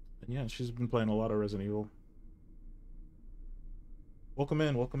yeah, she's been playing a lot of Resident Evil. Welcome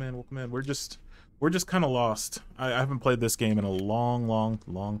in. We're just kind of lost. I haven't played this game in a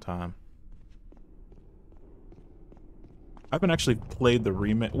long time. I haven't actually played the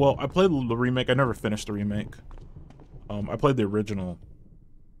remake. Well, I played the remake. I never finished the remake. I played the original.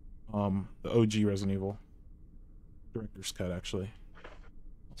 The OG Resident Evil. Director's cut, actually.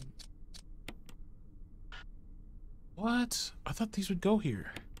 What? I thought these would go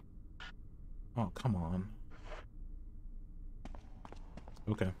here. Oh, come on.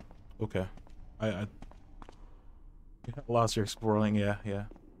 Okay. I lost your exploring. Yeah.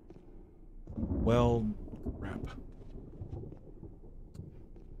 Well Crap.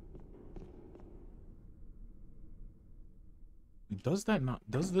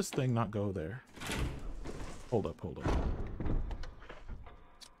 Does this thing not go there? Hold up, hold up.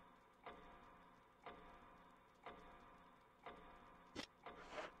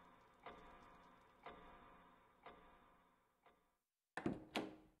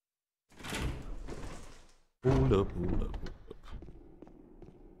 Hold up, hold up, hold up.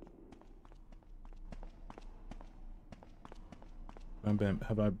 Bam, bam.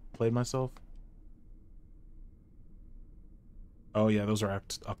 Have I played myself? Oh yeah, those are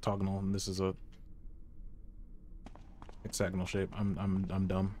octagonal, and this is a hexagonal shape. I'm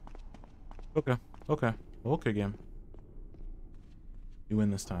dumb. Okay, okay, okay, game. You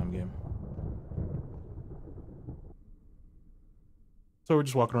win this time, game. So we're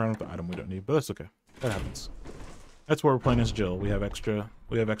just walking around with the item we don't need, but that's okay. That happens. That's why we're playing as Jill. We have extra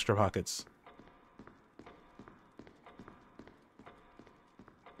pockets.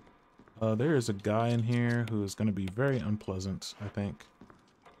 There is a guy in here who is going to be very unpleasant, I think.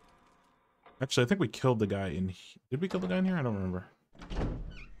 Actually, I think we killed the guy in here. Did we kill the guy in here? I don't remember.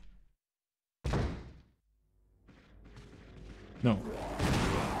 No.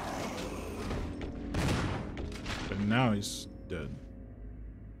 But now he's dead.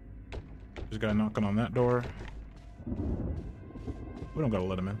 There's a guy knocking on that door. We don't gotta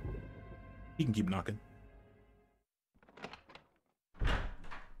let him in. He can keep knocking.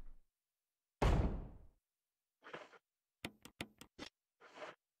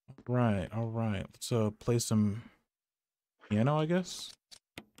 All right. Let's play some piano, I guess.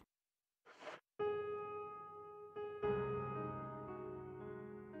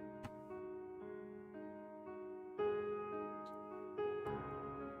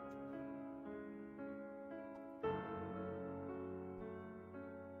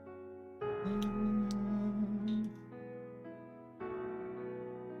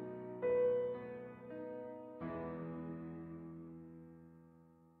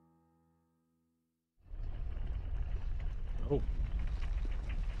 Oh.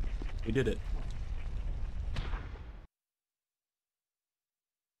 We did it.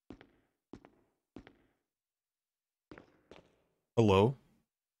 Hello?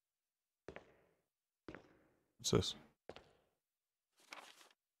 What's this?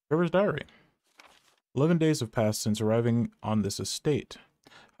 Trevor's diary. 11 days have passed since arriving on this estate.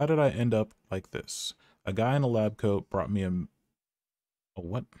 How did I end up like this? A guy in a lab coat brought me a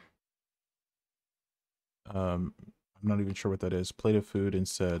what? I'm not even sure what that is. Plate of food and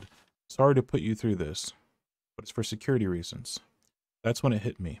said, "Sorry to put you through this, but it's for security reasons." That's when it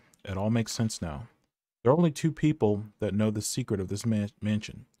hit me. It all makes sense now. There are only two people that know the secret of this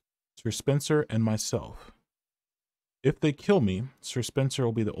mansion. Sir Spencer and myself. If they kill me, Sir Spencer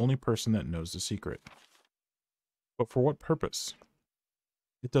will be the only person that knows the secret. But for what purpose?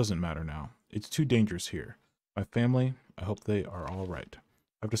 It doesn't matter now. It's too dangerous here. My family, I hope they are all right.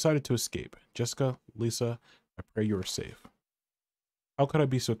 I've decided to escape. Jessica, Lisa, I pray you are safe. How could I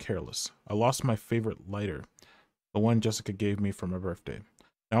be so careless? I lost my favorite lighter, the one Jessica gave me for my birthday.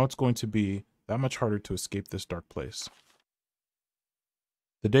 Now it's going to be that much harder to escape this dark place.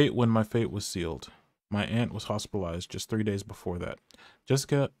 The date when my fate was sealed. My aunt was hospitalized just 3 days before that.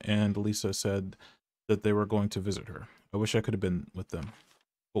 Jessica and Lisa said that they were going to visit her. I wish I could have been with them.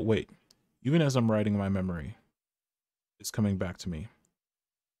 But wait, even as I'm writing, my memory is coming back to me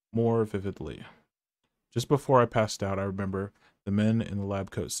more vividly. Just before I passed out, I remember the men in the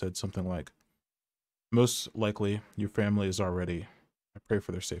lab coat said something like, "Most likely, your family is already. I pray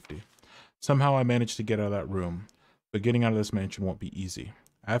for their safety." Somehow I managed to get out of that room, but getting out of this mansion won't be easy.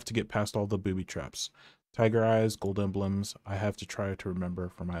 I have to get past all the booby traps. Tiger eyes, gold emblems. I have to try to remember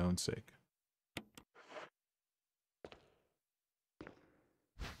for my own sake.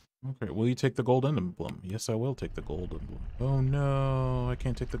 Okay, will you take the gold emblem? Yes, I will take the gold emblem. Oh no, I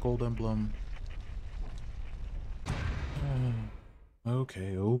can't take the gold emblem.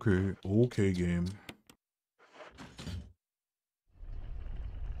 Okay, game.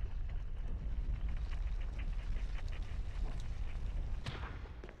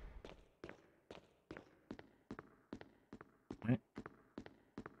 Right.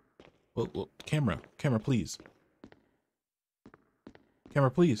 Well, camera, please.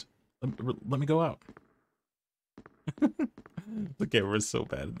 Camera, please. Let me go out. The camera is so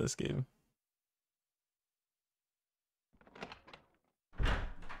bad in this game.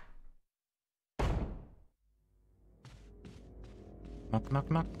 Knock,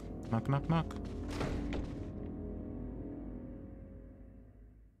 knock, knock. Knock, knock, knock.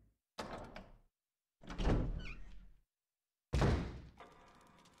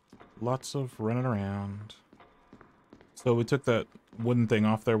 Lots of running around. So we took that wooden thing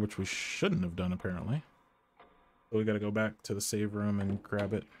off there, which we shouldn't have done, apparently. So we gotta go back to the save room and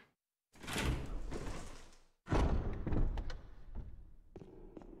grab it. I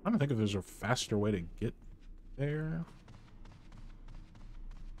don't think if there's a faster way to get there.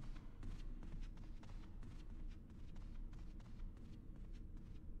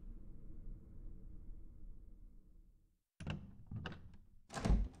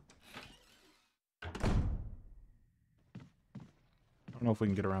 I don't know if we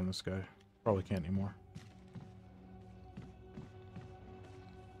can get around this guy. Probably can't anymore.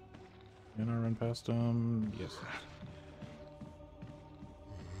 Can I run past him? Yes.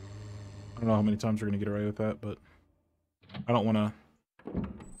 I don't know how many times we're going to get away with that, but I don't want to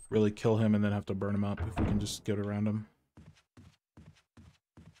really kill him and then have to burn him up if we can just get around him.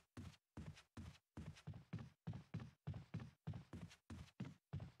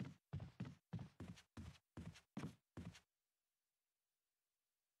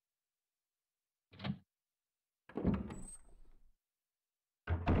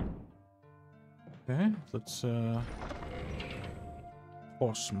 Okay, let's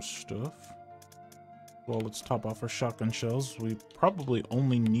toss some stuff. Well, let's top off our shotgun shells. We probably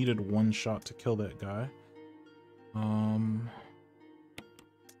only needed one shot to kill that guy.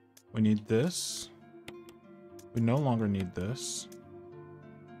 We need this. We no longer need this.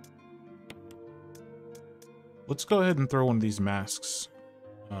 Let's go ahead and throw one of these masks.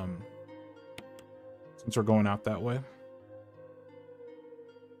 Since we're going out that way.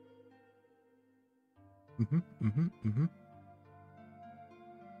 And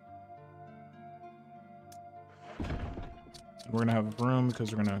we're gonna have room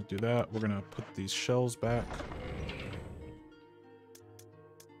because we're gonna do that. We're gonna put these shells back.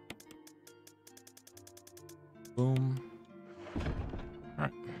 Boom.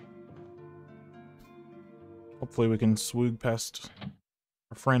 Alright. Hopefully we can swoog past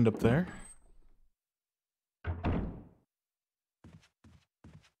our friend up there.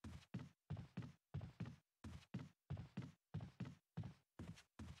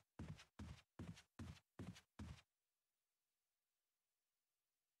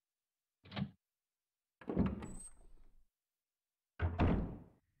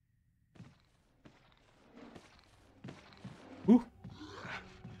 Ooh.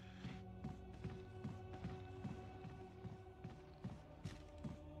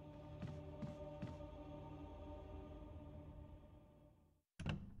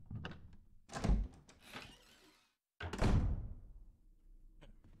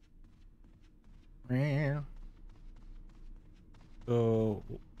 So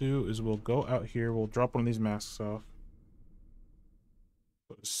what we'll do is we'll go out here, we'll drop one of these masks off.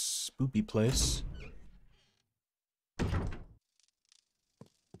 Go to spoopy place.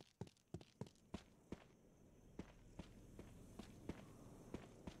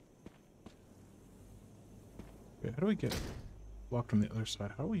 Okay, how do we get blocked on the other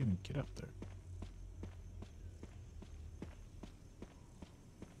side? How do we even get up there?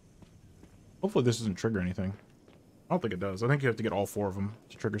 Hopefully this doesn't trigger anything. I don't think it does. I think you have to get all four of them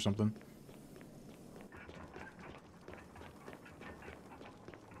to trigger something.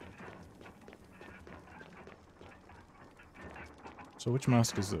 So which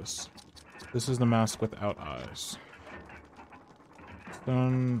mask is this? This is the mask without eyes.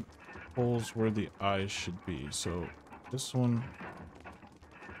 Stone holes where the eyes should be. So this one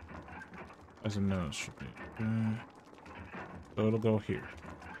as a nose should be. So it'll go here.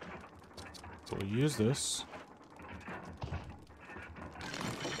 So we'll use this.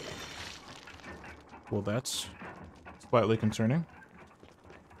 Well, that's slightly concerning.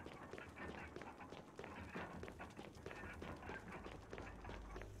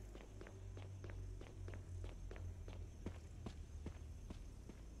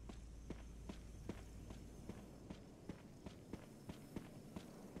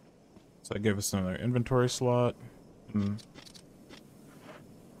 So that gave us another inventory slot. Yeah,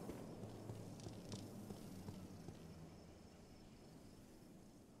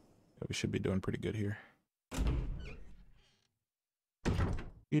 we should be doing pretty good here.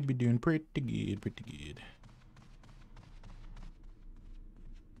 You'd be doing pretty good, pretty good.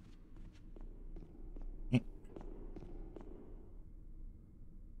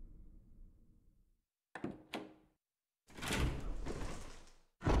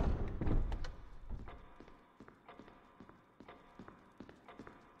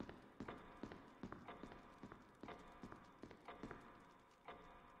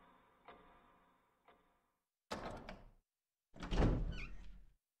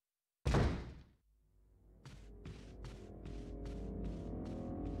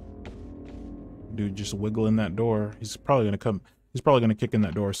 dude just wiggle in that door. He's probably gonna come. He's probably gonna kick in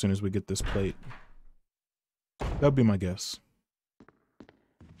that door as soon as we get this plate. That'd be my guess.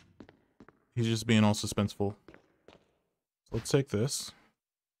 He's just being all suspenseful. So let's take this.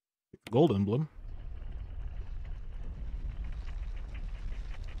 Gold emblem.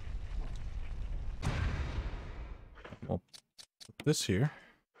 We'll put this here.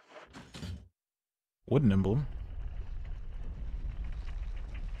 Wooden emblem.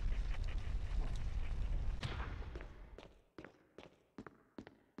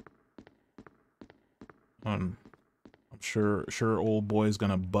 I'm sure old boy's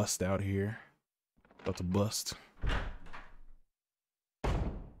gonna bust out here. About to bust.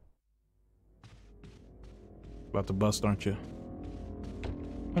 About to bust, aren't you?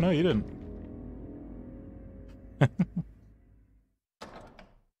 Oh no, you didn't.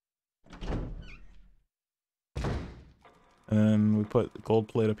 And we put the gold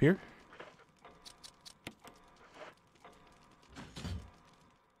plate up here.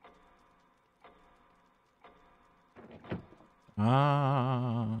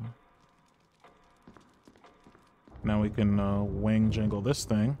 Now we can wing jangle this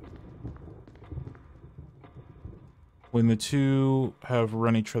thing. When the two have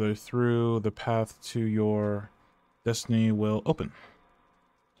run each other through, the path to your destiny will open.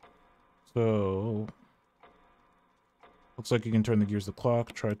 So, looks like you can turn the gears of the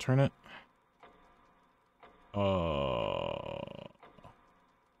clock. Try to turn it. I'll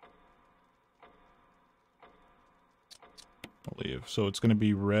leave. So it's going to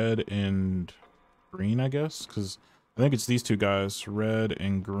be red and green, I guess, because I think it's these two guys, red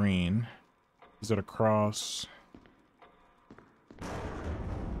and green. Is that a cross?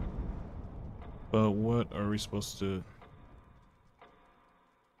 But what are we supposed to...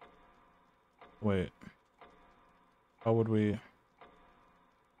 Wait. How would we...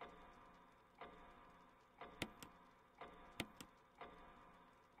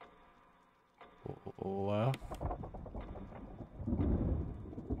 Left?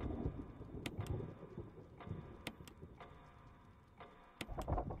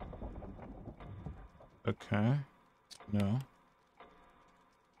 Okay. No.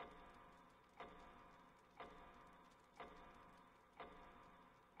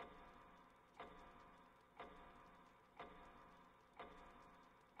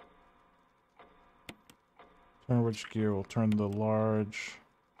 Turn which gear? We'll turn the large.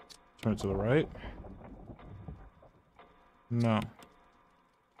 Turn it to the right. No.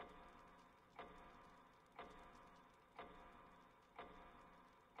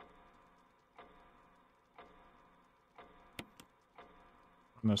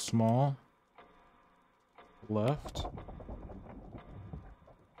 And the small. Left.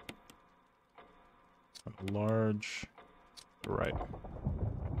 And the large. Right.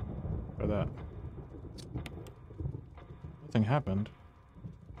 Try that. Nothing happened.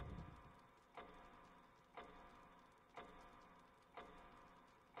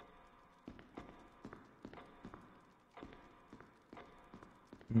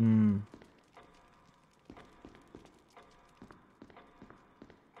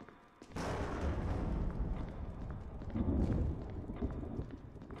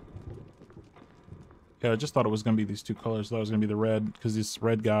 Yeah, I just thought it was going to be these two colors. I thought it was going to be the red, because this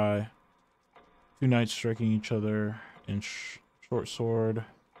red guy, two knights striking each other in short sword,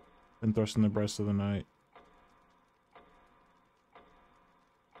 then thrusting the breast of the knight.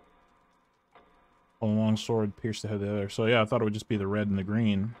 While the long sword pierced the head of the other. So yeah, I thought it would just be the red and the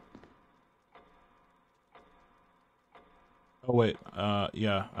green. Oh wait,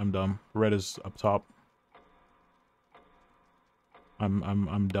 yeah, I'm dumb. Red is up top.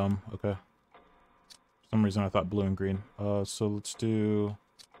 I'm dumb. Okay. For some reason I thought blue and green. So let's do.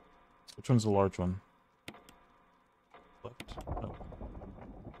 Which one's the large one? Left. No.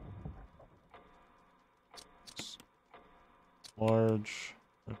 Large.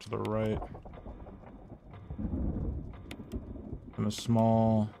 Go to the right. And a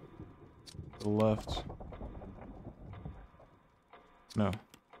small. To the left. No.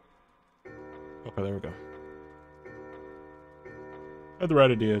 Okay, there we go. I had the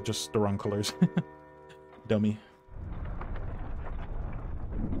right idea, just the wrong colors. Dummy.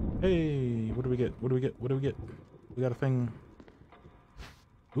 Hey, what do we get? What do we get? What do we get? We got a thing.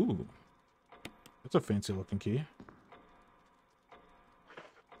 Ooh. That's a fancy looking key.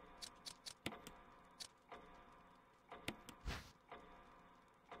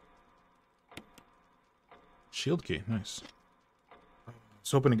 Shield key, nice. I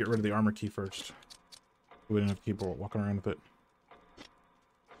was hoping to get rid of the armor key first. We didn't have to keep walking around with it.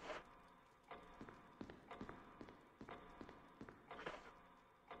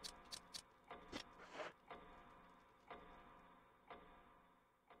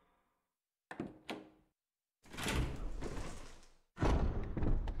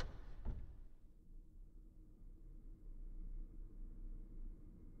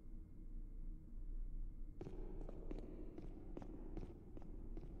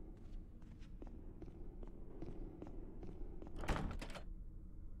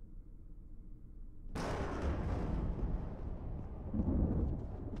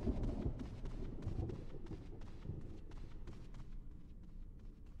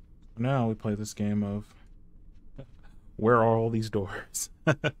 Now we play this game of where are all these doors?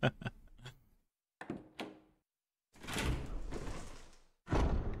 I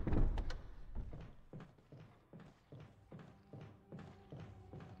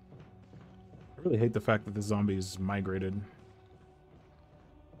really hate the fact that the zombies migrated.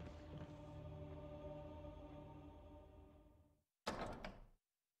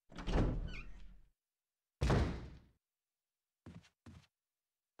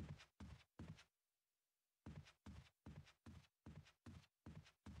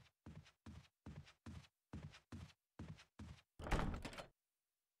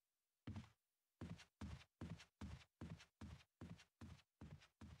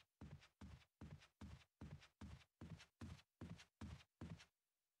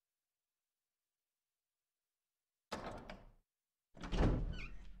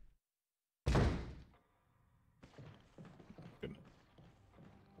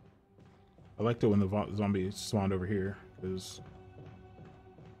 I liked it when the zombie spawned over here because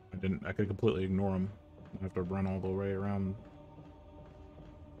I could completely ignore them. I have to run all the way around.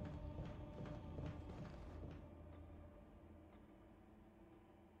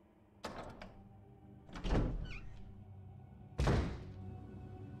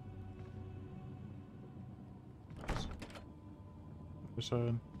 Other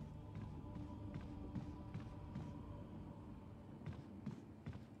side.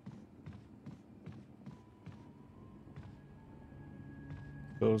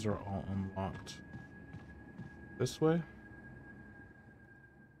 Those are all unlocked. This way?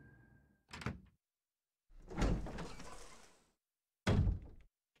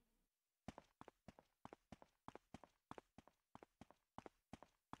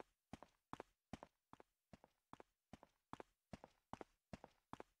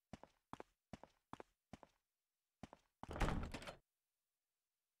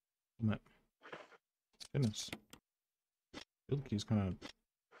 My goodness. Build key's kind of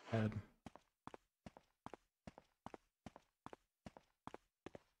bad.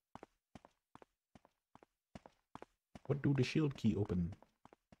 What do the shield key open?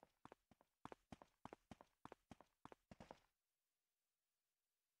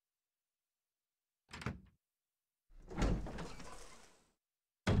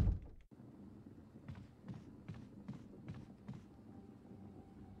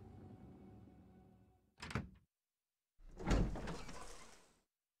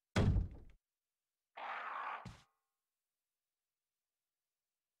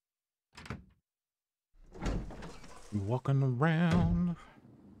 Walking around.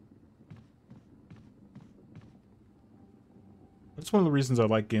 That's one of the reasons I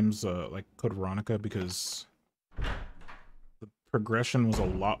like games like Code Veronica, because the progression was a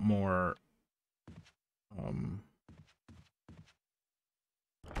lot more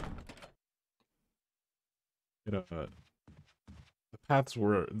the paths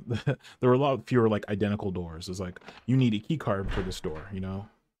were there were a lot fewer like identical doors. It's like you need a key card for this door, you know?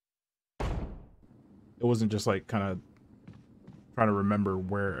 It wasn't just like kind of trying to remember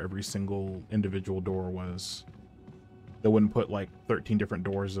where every single individual door was. They wouldn't put like 13 different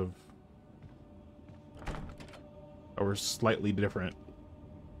doors of that were slightly different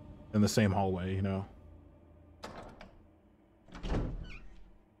in the same hallway, you know?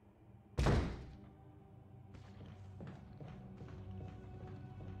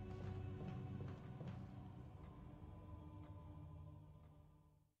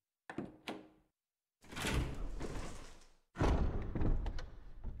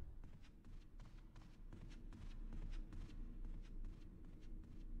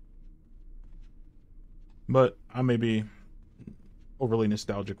 But I may be overly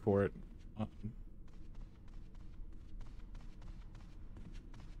nostalgic for it.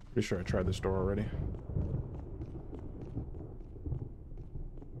 Pretty sure I tried this door already.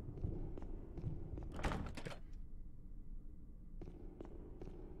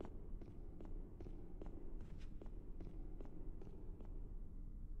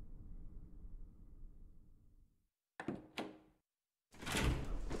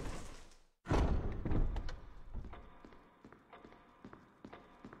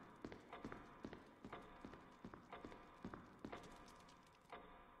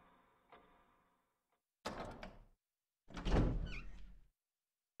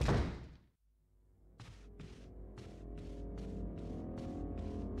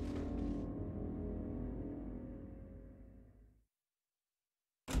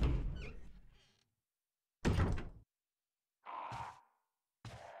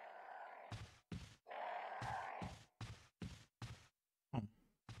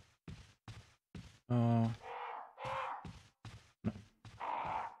 No.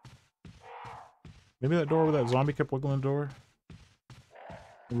 Maybe that door where that zombie kept wiggling the door.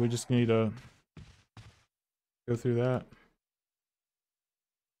 We just need to go through that.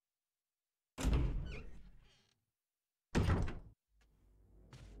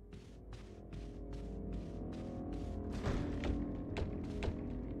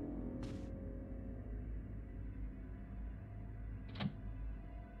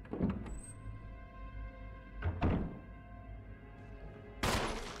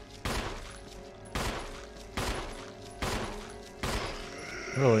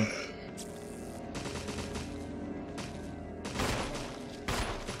 Really?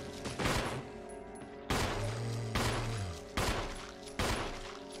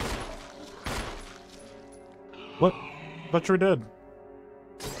 What? I thought you were dead.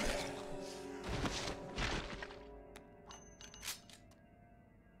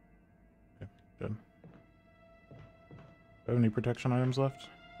 Okay, dead. Do I have any protection items left?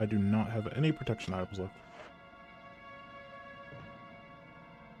 I do not have any protection items left.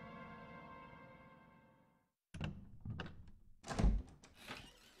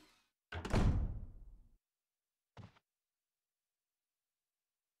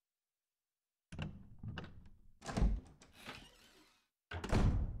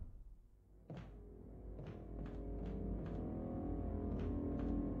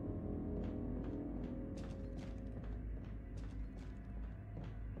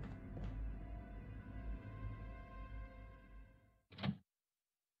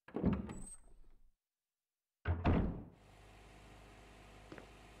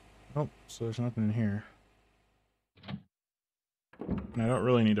 Oh, so there's nothing in here. And I don't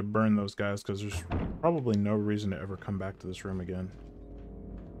really need to burn those guys because there's probably no reason to ever come back to this room again.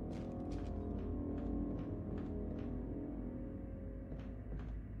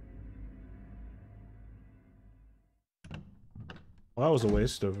 Well, that was a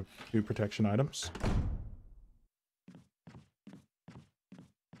waste of a few protection items.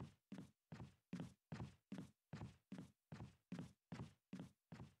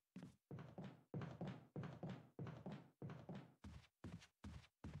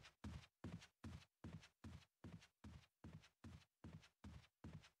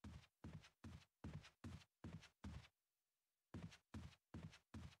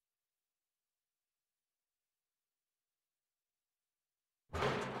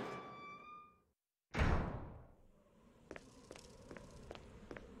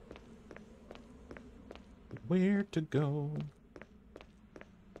 Where to go?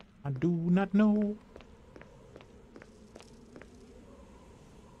 I do not know.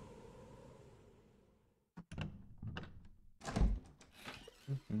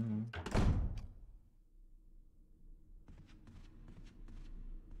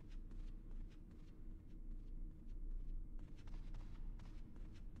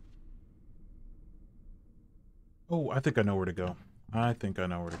 Oh, I think I know where to go. I think I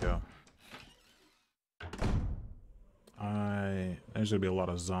know where to go. There's gonna be a lot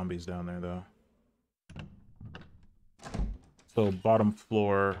of zombies down there though. So bottom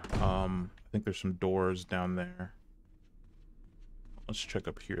floor, I think there's some doors down there. Let's check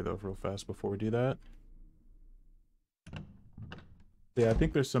up here though real fast before we do that. Yeah, I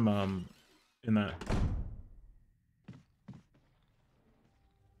think there's some in that.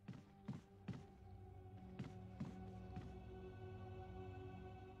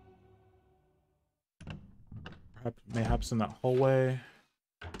 Mayhaps in that hallway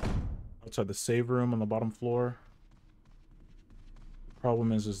outside the save room on the bottom floor. The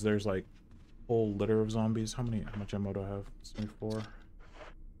problem is there's like a whole litter of zombies. How much ammo do I have? 74.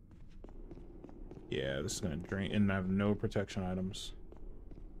 Yeah, this is gonna drain, and I have no protection items.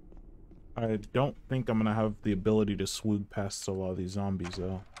 I don't think I'm gonna have the ability to swoop past a lot of these zombies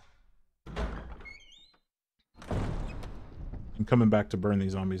though. And coming back to burn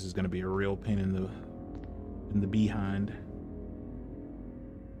these zombies is gonna be a real pain in the behind.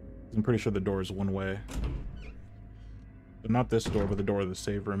 I'm pretty sure the door is one way. But not this door, but the door where the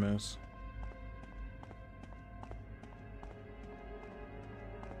save room is.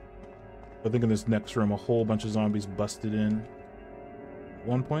 I think in this next room, a whole bunch of zombies busted in. At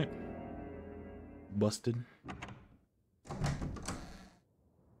one point. Busted.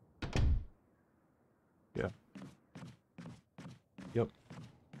 Yeah. Yep.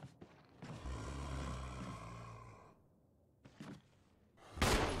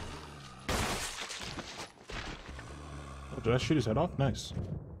 Did I shoot his head off? Nice.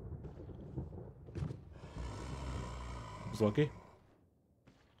 Was lucky.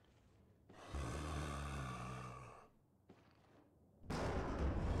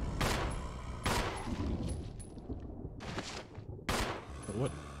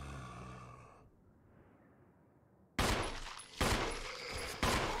 What?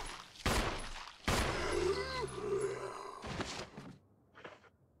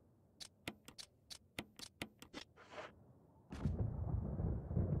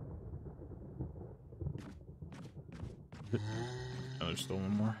 Oh, there's still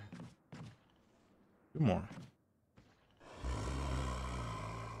one more. Two more.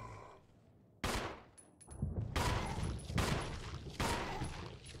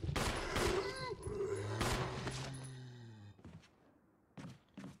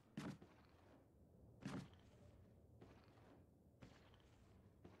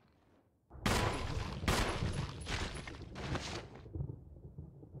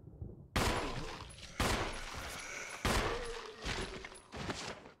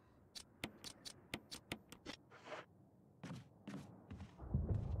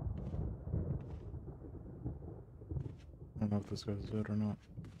 I don't know if this guy's dead or not.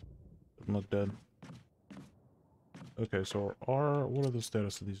 Doesn't look dead. Okay, so what are the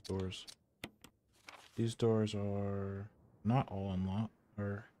status of these doors? These doors are not all unlocked,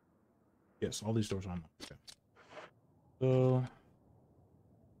 or yes, all these doors are unlocked. Okay. So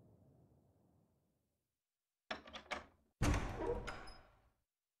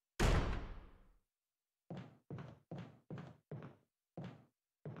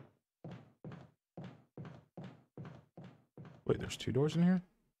wait, there's two doors in here?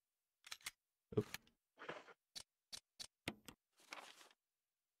 Oh.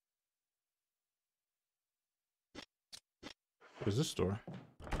 What is this door?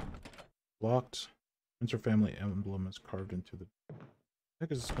 Locked. Spencer family emblem is carved into the... What the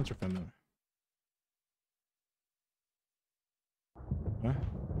heck is the Spencer family? Huh?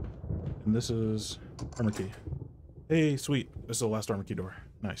 And this is armor key. Hey, sweet. This is the last armor key door.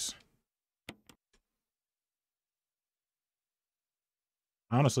 Nice.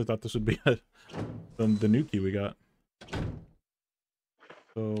 I honestly thought this would be the new key we got.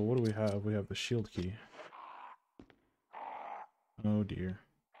 So what do we have? We have the shield key. Oh dear.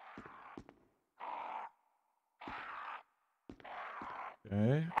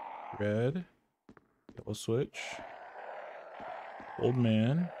 Okay. Red. Yellow switch. Old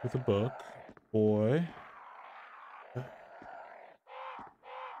man with a book. Boy.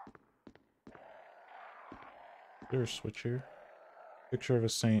 There's a switch here. Picture of a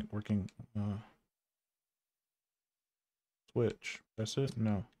saint working. Switch. Press it?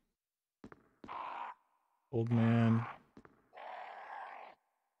 No. Old man.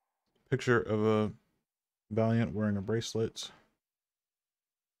 Picture of a Valiant wearing a bracelet.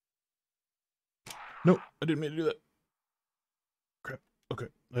 No, I didn't mean to do that. Crap. Okay,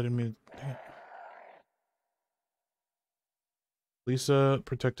 I didn't mean to. Dang it. Lisa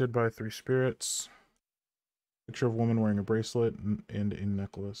protected by 3 spirits. Picture of woman wearing a bracelet and a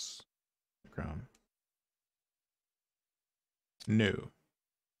necklace. Crown. No.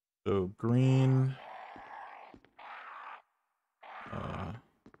 So green.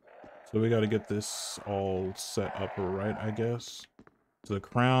 So we got to get this all set up right, I guess. So the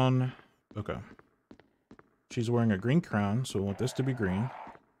crown. Okay. She's wearing a green crown, so we want this to be green.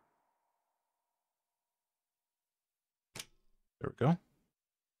 There we go.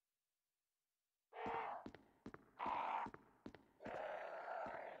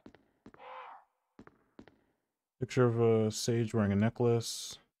 Picture of a sage wearing a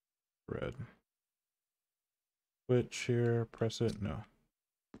necklace. Red. Switch here. Press it. No.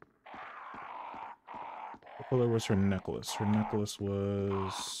 What color was her necklace? Her necklace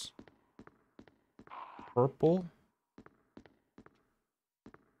was purple.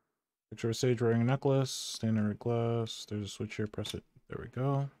 Picture of a sage wearing a necklace. Standard glass. There's a switch here. Press it. There we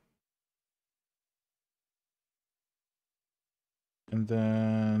go. And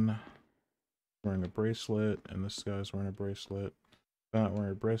then wearing a bracelet, and this guy's wearing a bracelet. Not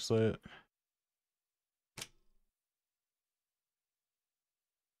wearing a bracelet.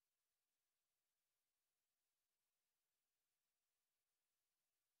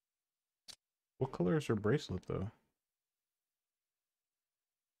 What color is her bracelet, though?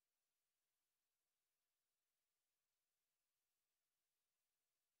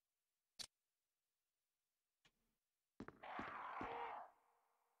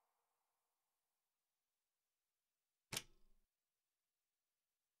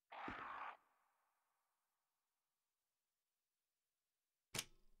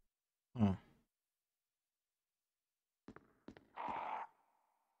 Oh.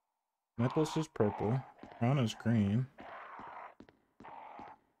 Necklace is purple. Crown is green.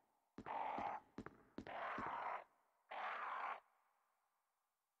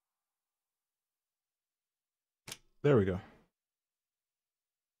 There we go.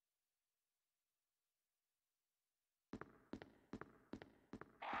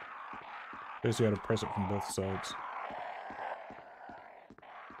 Basically, you gotta press it from both sides.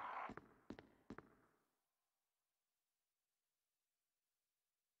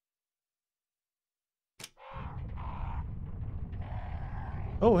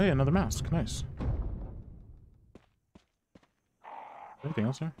 Oh, hey, another mask. Nice. Anything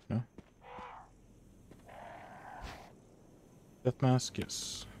else here? No. Death mask,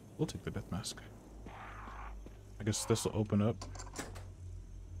 yes. We'll take the death mask. I guess this will open up.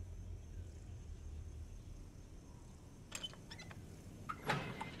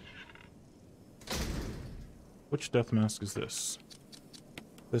 Which death mask is this?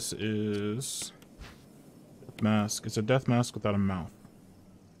 This is death mask. It's a death mask without a mouth.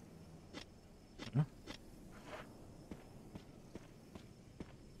 Yeah.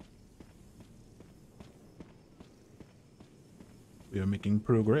 We are making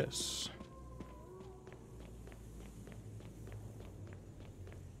progress.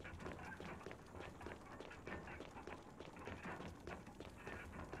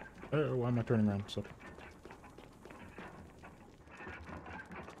 Why am I turning around? So.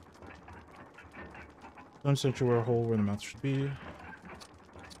 Don't sanctuary a hole where the mouth should be.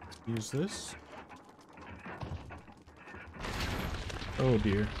 Use this. Oh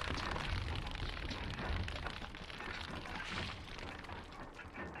dear.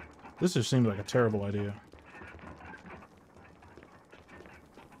 This just seems like a terrible idea.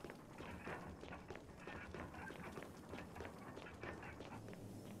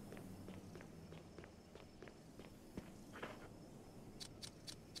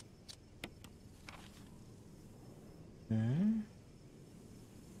 Okay.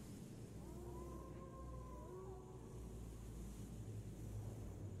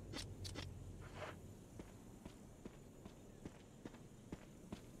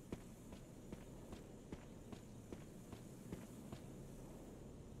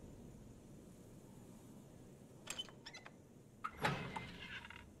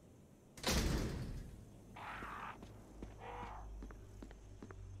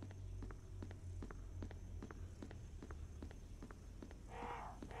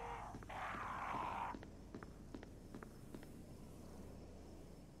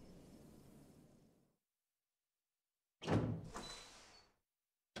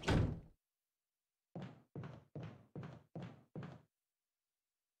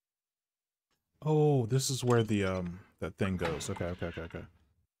 Oh, this is where the that thing goes. Okay.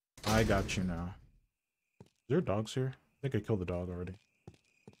 I got you now. Is there dogs here? I think I killed the dog already.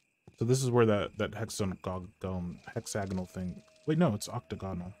 So this is where that hexagonal thing. Wait, no, it's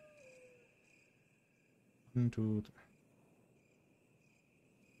octagonal. 1, 2, 3.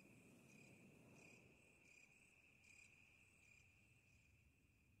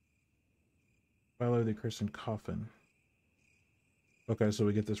 Violet the Christian coffin. Okay, so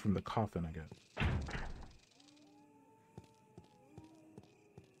we get this from the coffin, I guess.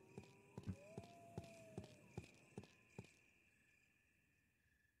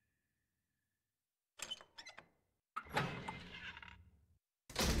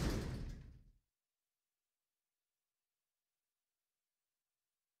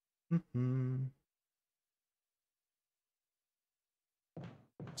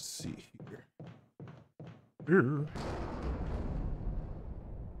 Let's see here. Here.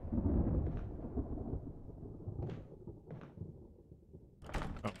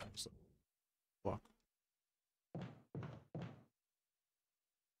 Oh, so block.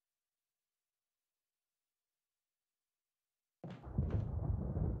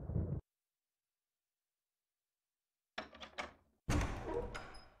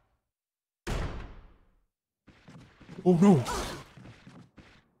 Oh no!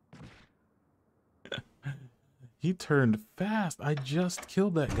 He turned fast. I just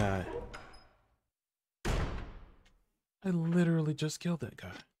killed that guy. I literally just killed that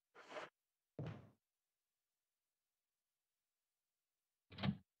guy.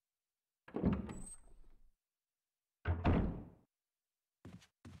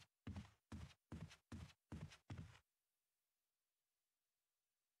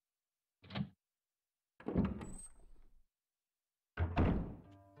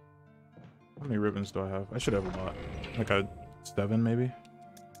 How many ribbons do I have? I should have a lot. Like a 7 maybe?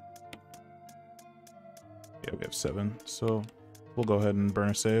 Yeah, we have 7. So we'll go ahead and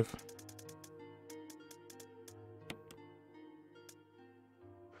burn a save.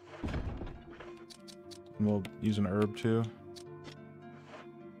 And we'll use an herb too.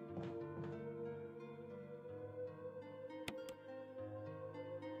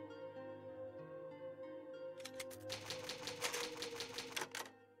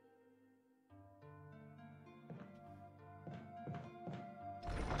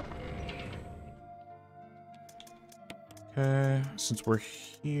 Okay, since we're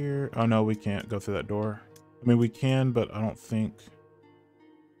here... Oh no, we can't go through that door. I mean, we can, but I don't think...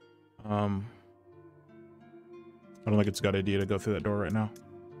 I don't think it's a good idea to go through that door right now.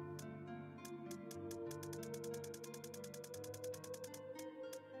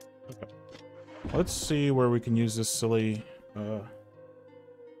 Let's see where we can use this silly key.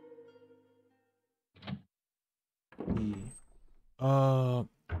 Do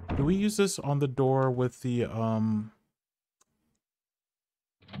we use this on the door with the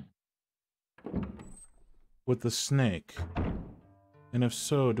snake? And if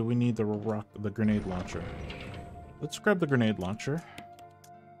so, do we need the grenade launcher? Let's grab the grenade launcher.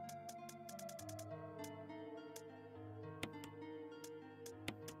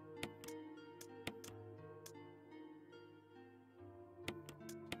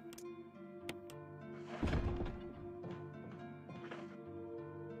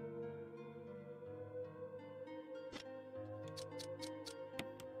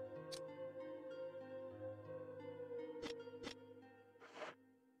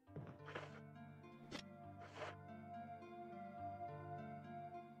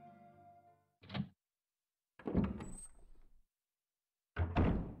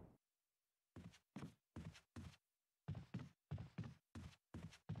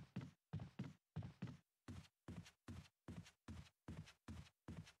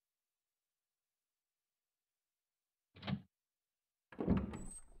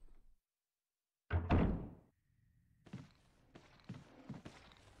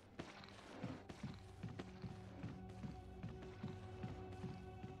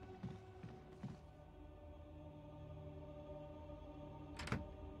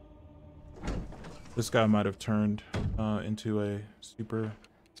 This guy might have turned into a super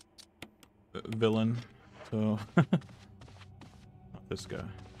villain, so not this guy.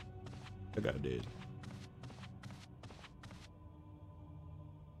 That guy did.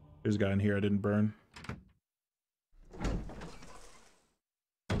 There's a guy in here I didn't burn.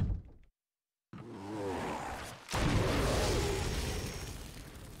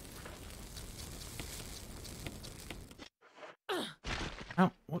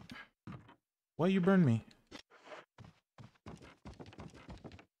 Ow, what? Why you burn me?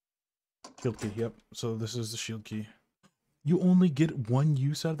 Shield key, yep. So this is the shield key. You only get one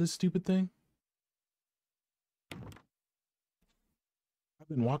use out of this stupid thing? I've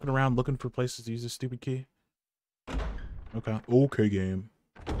been walking around looking for places to use this stupid key. Okay. Okay, game.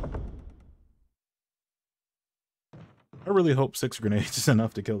 I really hope 6 grenades is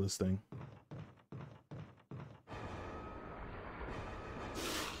enough to kill this thing.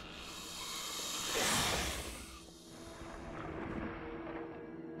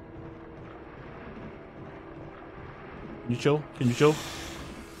 Can you chill? Can you chill?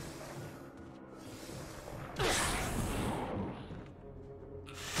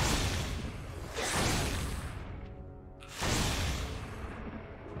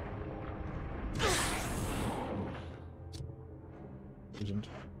 Agent.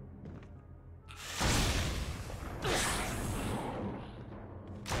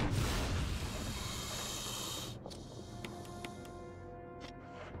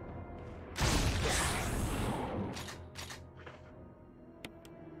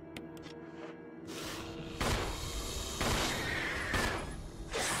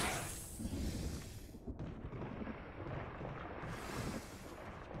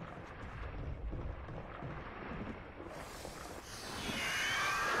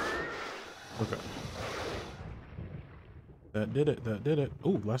 Okay. That did it. That did it.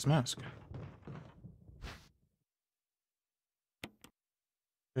 Oh, last mask.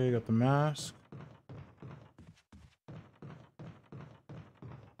 Okay, got the mask.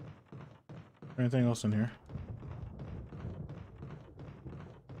 Anything else in here?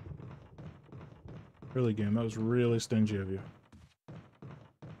 Really, game, that was really stingy of you.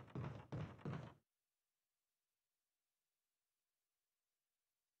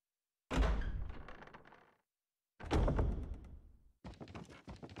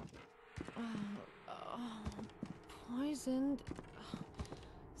 Poisoned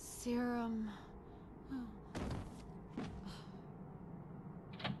serum.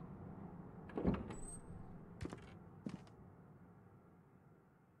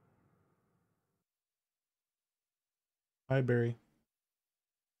 Hi, Barry.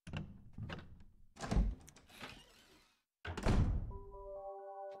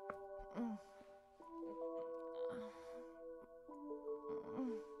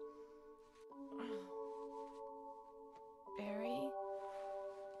 Barry?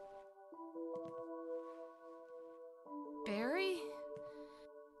 Barry?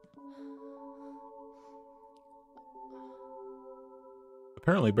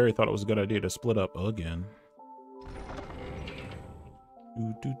 Apparently, Barry thought it was a good idea to split up again.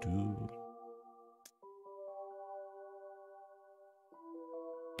 Do.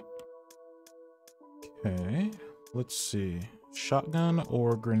 Okay, let's see. Shotgun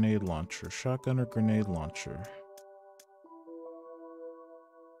or grenade launcher? Shotgun or grenade launcher?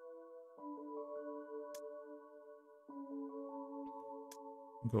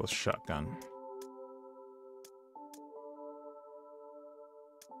 I'll go with shotgun.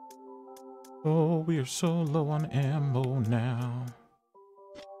 Oh, we are so low on ammo now.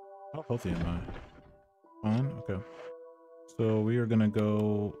 How healthy am I? Fine, okay. So we are gonna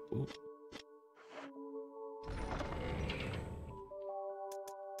go... Ooh.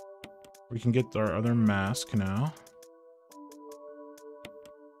 We can get our other mask now.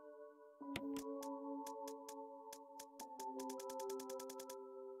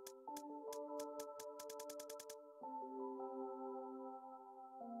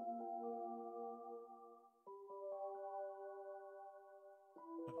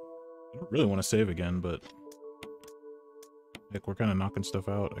 I don't really want to save again, but heck, we're kind of knocking stuff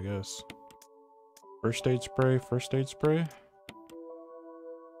out, I guess. First aid spray, first aid spray.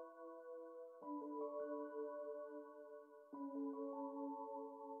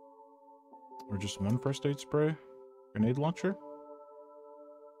 Or just one first aid spray? Grenade launcher?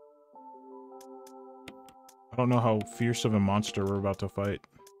 I don't know how fierce of a monster we're about to fight.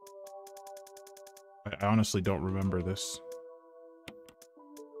 I honestly don't remember this.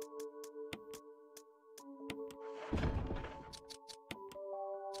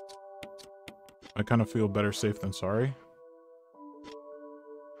 I kind of feel better safe than sorry.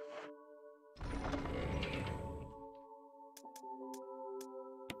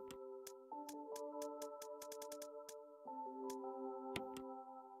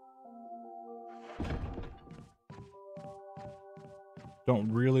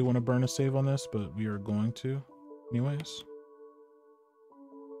 Don't really want to burn a save on this, but we are going to anyways.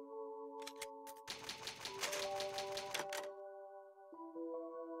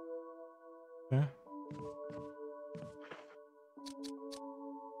 Okay.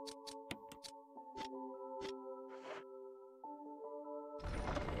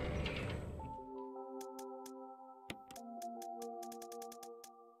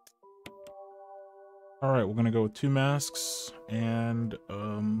 All right, we're gonna go with 2 masks and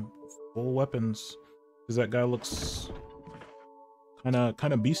full weapons, because that guy looks kind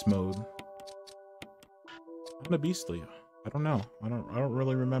of beast mode, kind of beastly. I don't know. I don't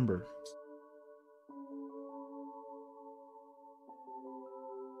really remember.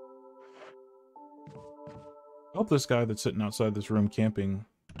 I hope this guy that's sitting outside this room camping.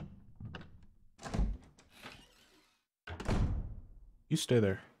 You stay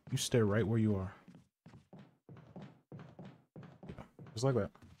there. You stay right where you are. Yeah, just like that.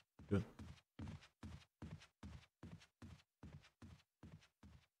 Good.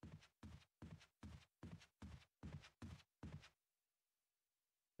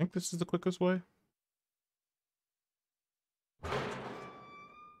 I think this is the quickest way.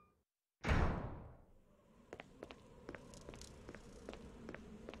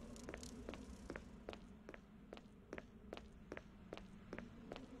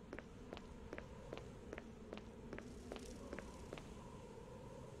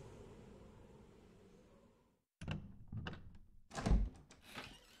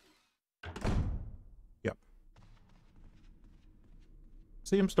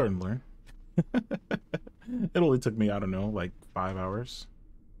 See, I'm starting to learn. It only took me, I don't know, like 5 hours.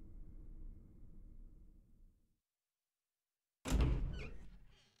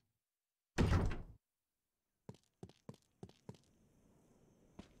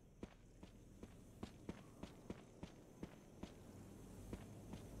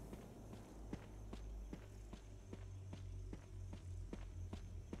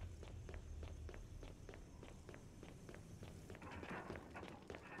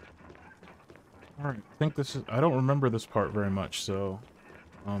 Alright, I think this is... I don't remember this part very much, so...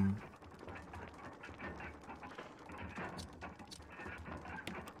 I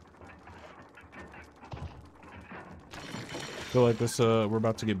feel like this, we're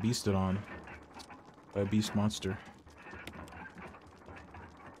about to get beasted on by a beast monster.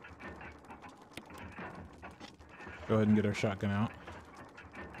 Go ahead and get our shotgun out.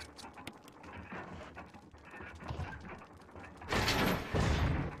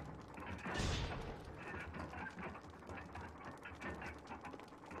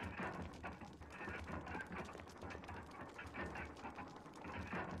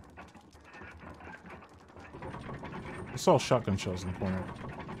 I saw shotgun shells in the corner.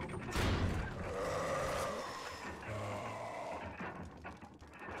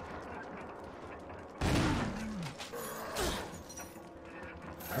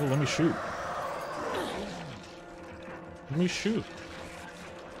 Oh, let me shoot. Let me shoot.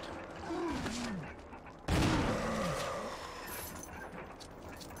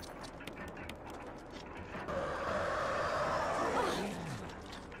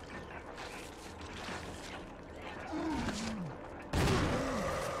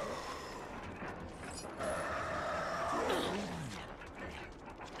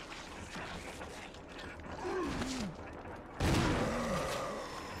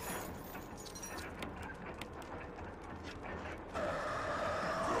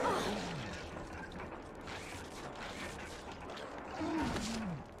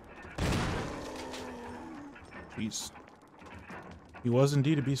 beast. He was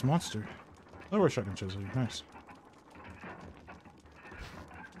indeed a beast monster. Lower shotgun chisel, nice.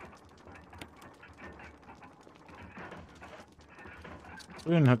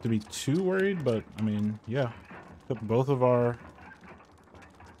 We didn't have to be too worried, but I mean, yeah. Took both of our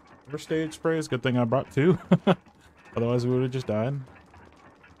first aid sprays. Good thing I brought two. Otherwise we would have just died.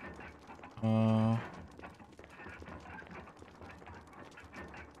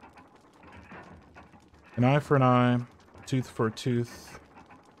 An eye for an eye, tooth for a tooth.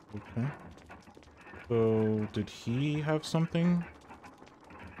 Okay. So, did he have something?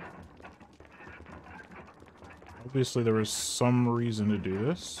 Obviously there was some reason to do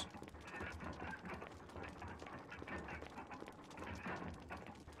this.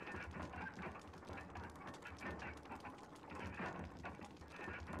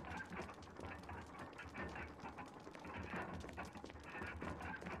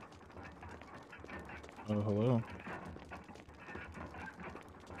 Oh, hello.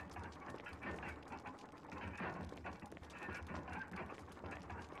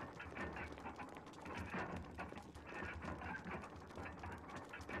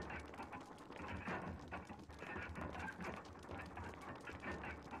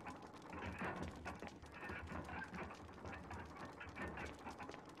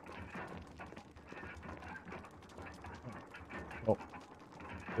 Oh,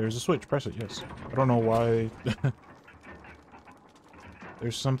 there's a switch. Press it, yes. I don't know why.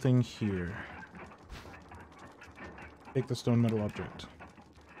 There's something here. Take the stone metal object.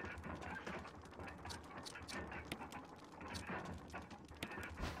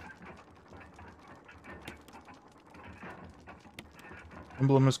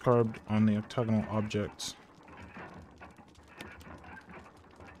 Emblem is carved on the octagonal object.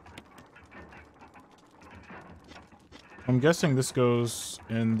 I'm guessing this goes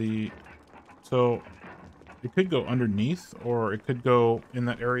in the... So, it could go underneath, or it could go in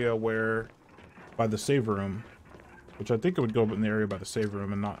the area where... by the save room. Which I think it would go in the area by the save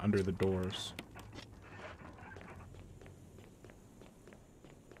room and not under the doors.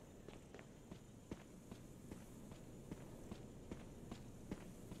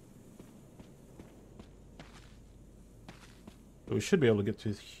 So we should be able to get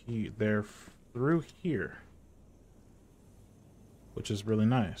to there through here. Which is really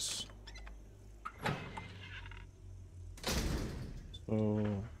nice. So...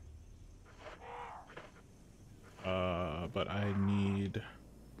 but I need...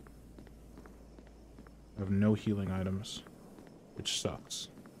 I have no healing items, which sucks.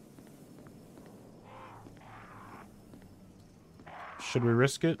 Should we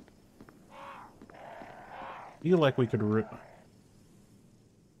risk it? Feel like we could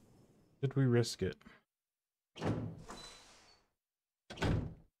Did we risk it?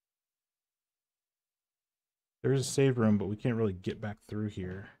 There's a save room, but we can't really get back through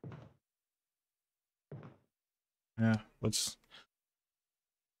here. Yeah, let's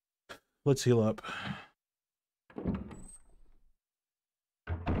heal up.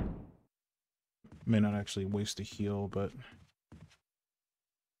 May not actually waste a heal, but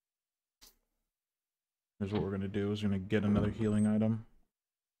here's what we're gonna do: is we're gonna get another healing item.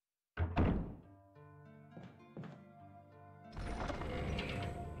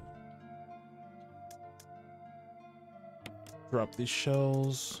 Drop these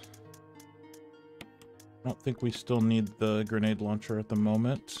shells. I don't think we still need the grenade launcher at the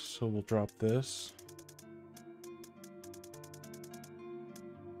moment, so we'll drop this.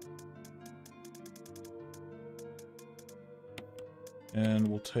 And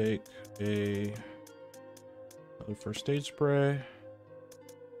we'll take another first aid spray.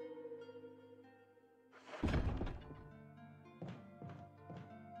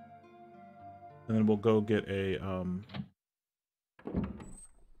 And then we'll go get a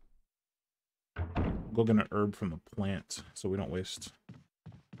go get an herb from the plant so we don't waste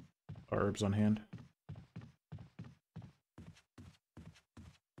our herbs on hand.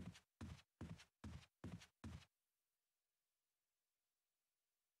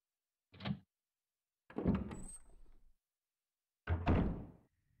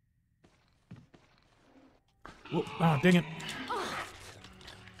 Whoa, oh, dang it.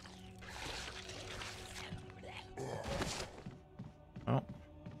 Oh.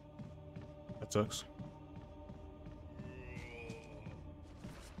 That sucks.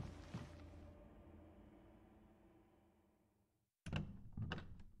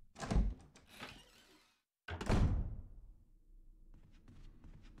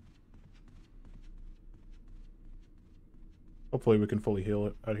 Hopefully we can fully heal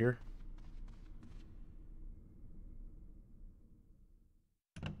it out here.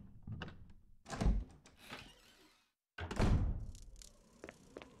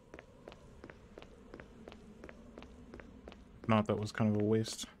 not, that was kind of a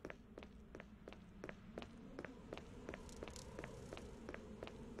waste.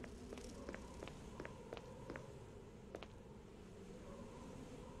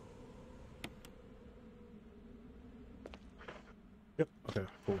 Yep, okay,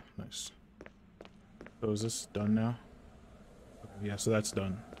 cool, nice. So is this done now? Okay, yeah, so that's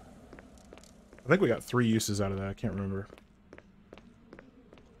done. I think we got 3 uses out of that, I can't remember.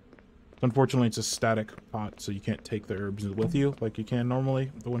 Unfortunately, it's a static pot, so you can't take the herbs with you like you can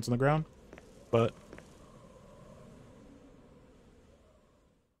normally, the ones on the ground. But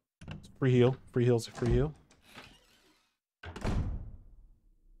it's free heal. Free heal's a free heal.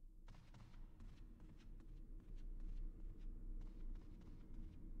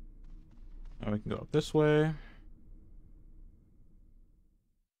 Now we can go up this way.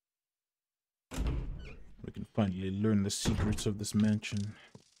 We can finally learn the secrets of this mansion.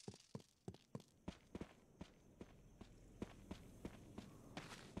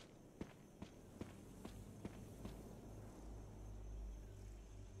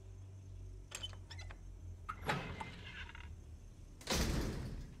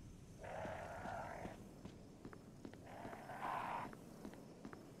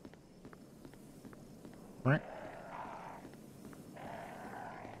 Right.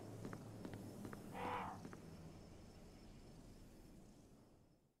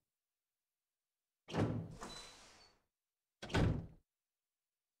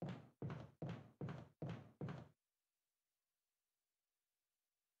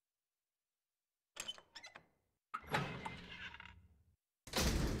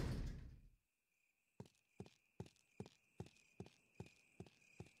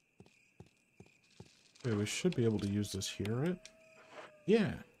 Okay, we should be able to use this here, right?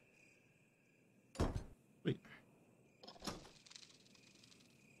 Yeah. Wait.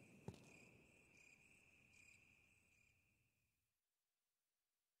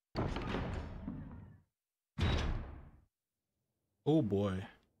 Oh boy.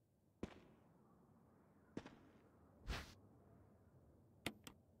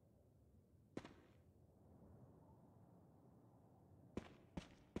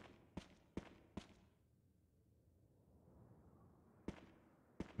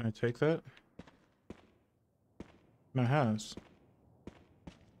 Can I take that? No, it has.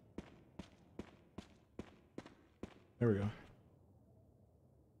 There we go.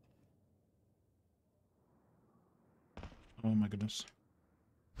 Oh my goodness.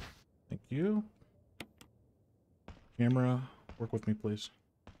 Thank you. Camera, work with me, please.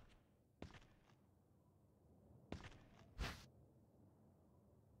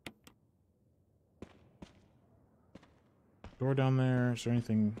 Door down there. Is there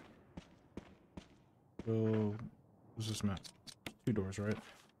anything? Oh, what's this map? 2 doors, right?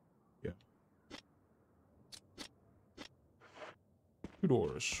 Yeah. 2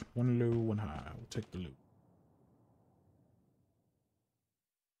 doors. 1 low, 1 high. We'll take the loot.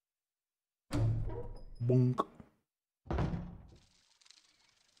 Bonk.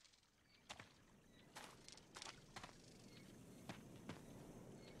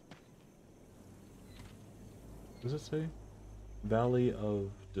 What does it say? Valley of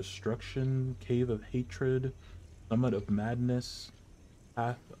Destruction, Cave of Hatred, Summit of Madness,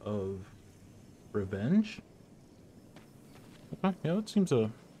 Path of Revenge? Okay, yeah, that seems like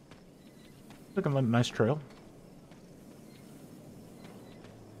a nice trail.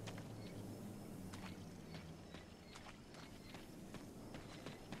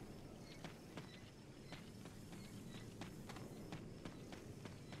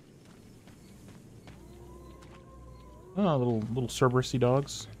 Oh, little Cerberus-y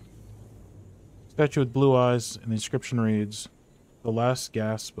dogs. Statue with blue eyes, and the inscription reads, "The last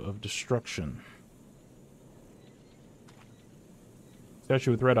gasp of destruction."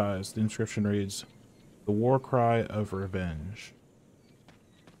 Statue with red eyes, the inscription reads, "The war cry of revenge."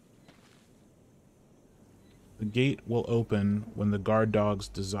 The gate will open when the guard dog's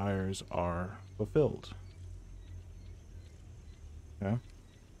desires are fulfilled. Okay.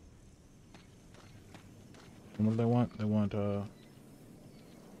 And what do they want? They want,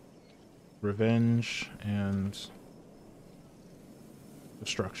 revenge and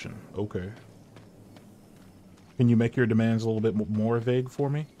destruction. Okay. Can you make your demands a little bit more vague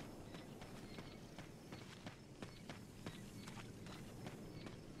for me?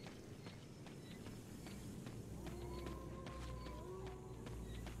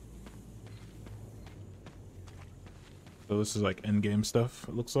 So this is like endgame stuff,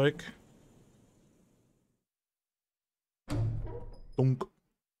 it looks like. Donk.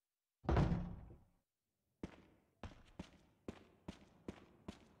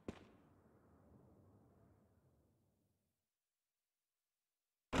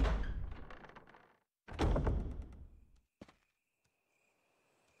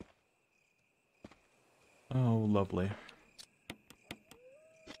 Oh, lovely.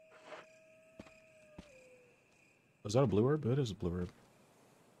 Is that a blue herb? It is a blue herb.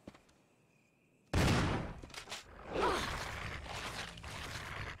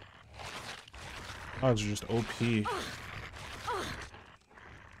 Odds are just OP.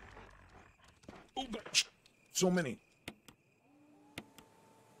 Oh gosh, so many.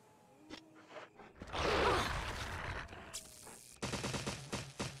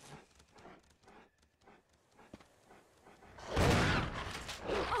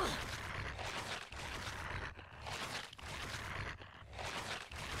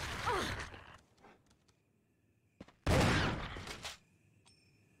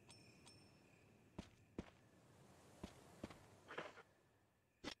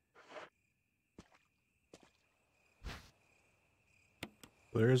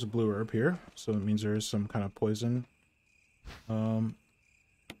 There is a blue herb here, so that means there is some kind of poison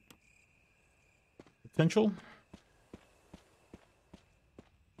potential.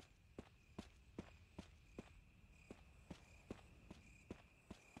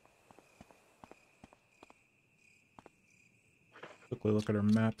 Quickly look at our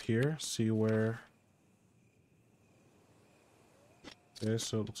map here, see where... Okay,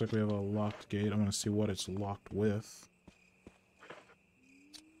 so it looks like we have a locked gate. I'm gonna see what it's locked with.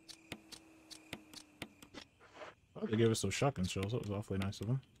 Oh, they gave us those shotgun shells. That was awfully nice of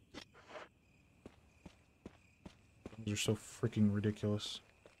them. Those are so freaking ridiculous.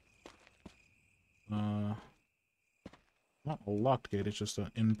 Not a locked gate, it's just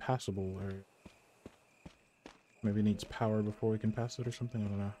an impassable area. Maybe it needs power before we can pass it or something, I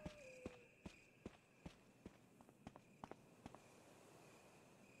don't know.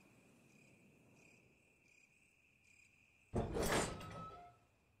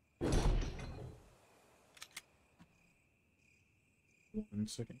 One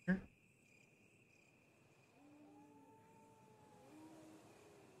second here.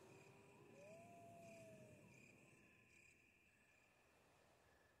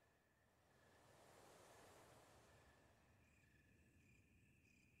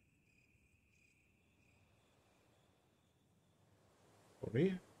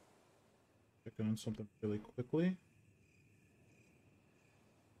 Check on something really quickly.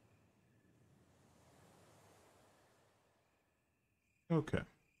 Okay.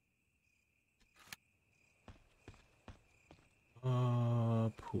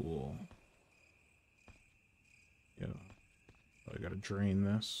 Pool. Yeah. I gotta drain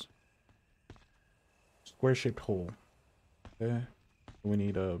this. Square-shaped hole. Okay. We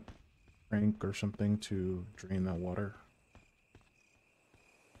need a crank or something to drain that water.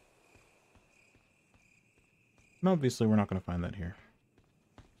 And obviously we're not gonna find that here.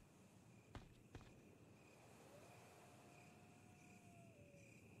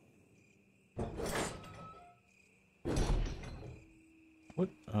 What?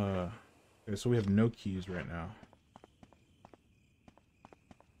 Okay, so we have no keys right now.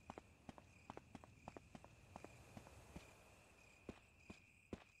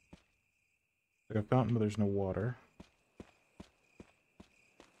 Like a fountain, but there's no water.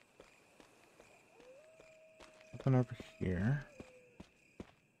 Nothing over here.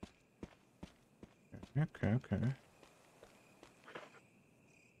 Okay.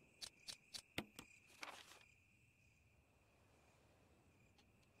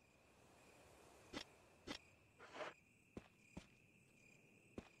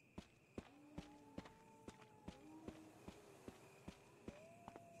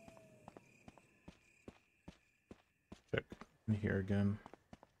 Check in here again.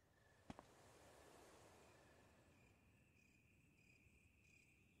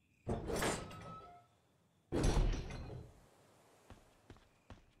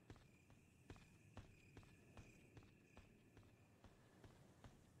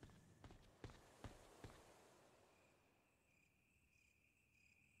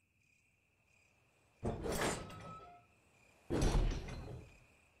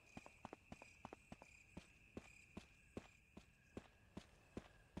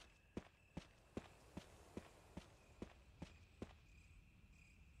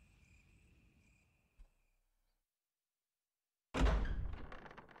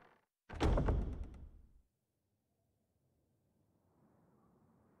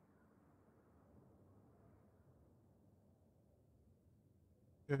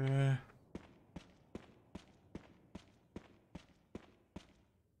 Okay.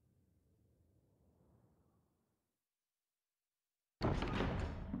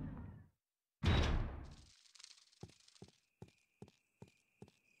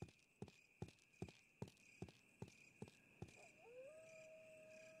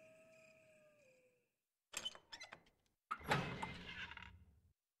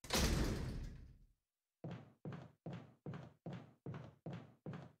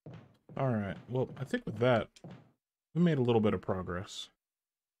 All right. Well, I think with that, we made a little bit of progress.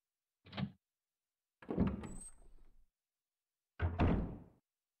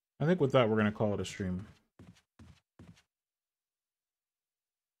 I think with that, we're going to call it a stream.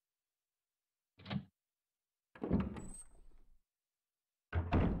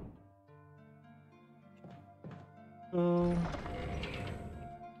 So,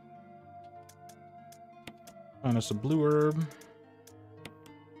 find us a blue herb.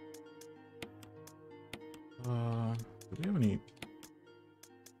 Do we have any?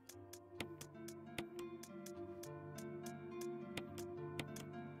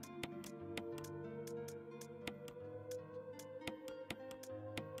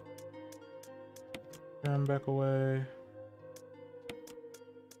 Turn back away.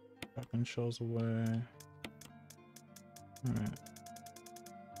 Shotgun shells away. Alright.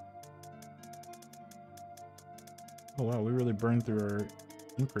 Oh wow, we really burned through our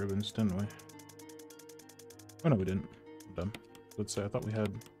ink ribbons, didn't we? Oh no, we didn't. I'm dumb. Let's say I thought we had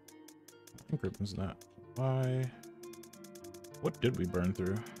ink ribbons in that. Why? What did we burn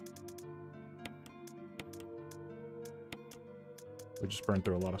through? We just burned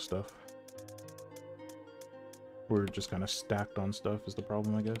through a lot of stuff. We're just kind of stacked on stuff is the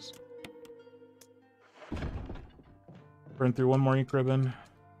problem, I guess. Burn through one more ink ribbon.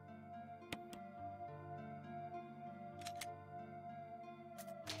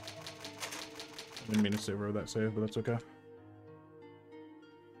 Didn't mean to save over that save, but that's okay.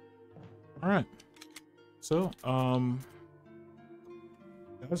 Alright. So,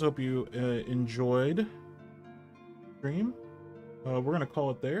 guys, hope you enjoyed the stream. We're gonna call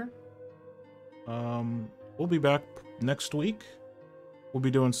it there. We'll be back next week. We'll be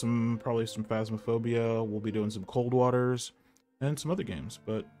doing probably some Phasmophobia. We'll be doing some Cold Waters and some other games.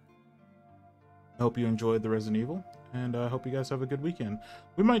 But I hope you enjoyed the Resident Evil, and I hope you guys have a good weekend.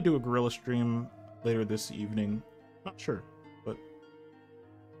 We might do a Guerrilla stream later this evening. Not sure, but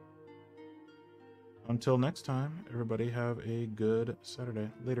until next time, everybody have a good Saturday.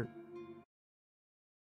 Later.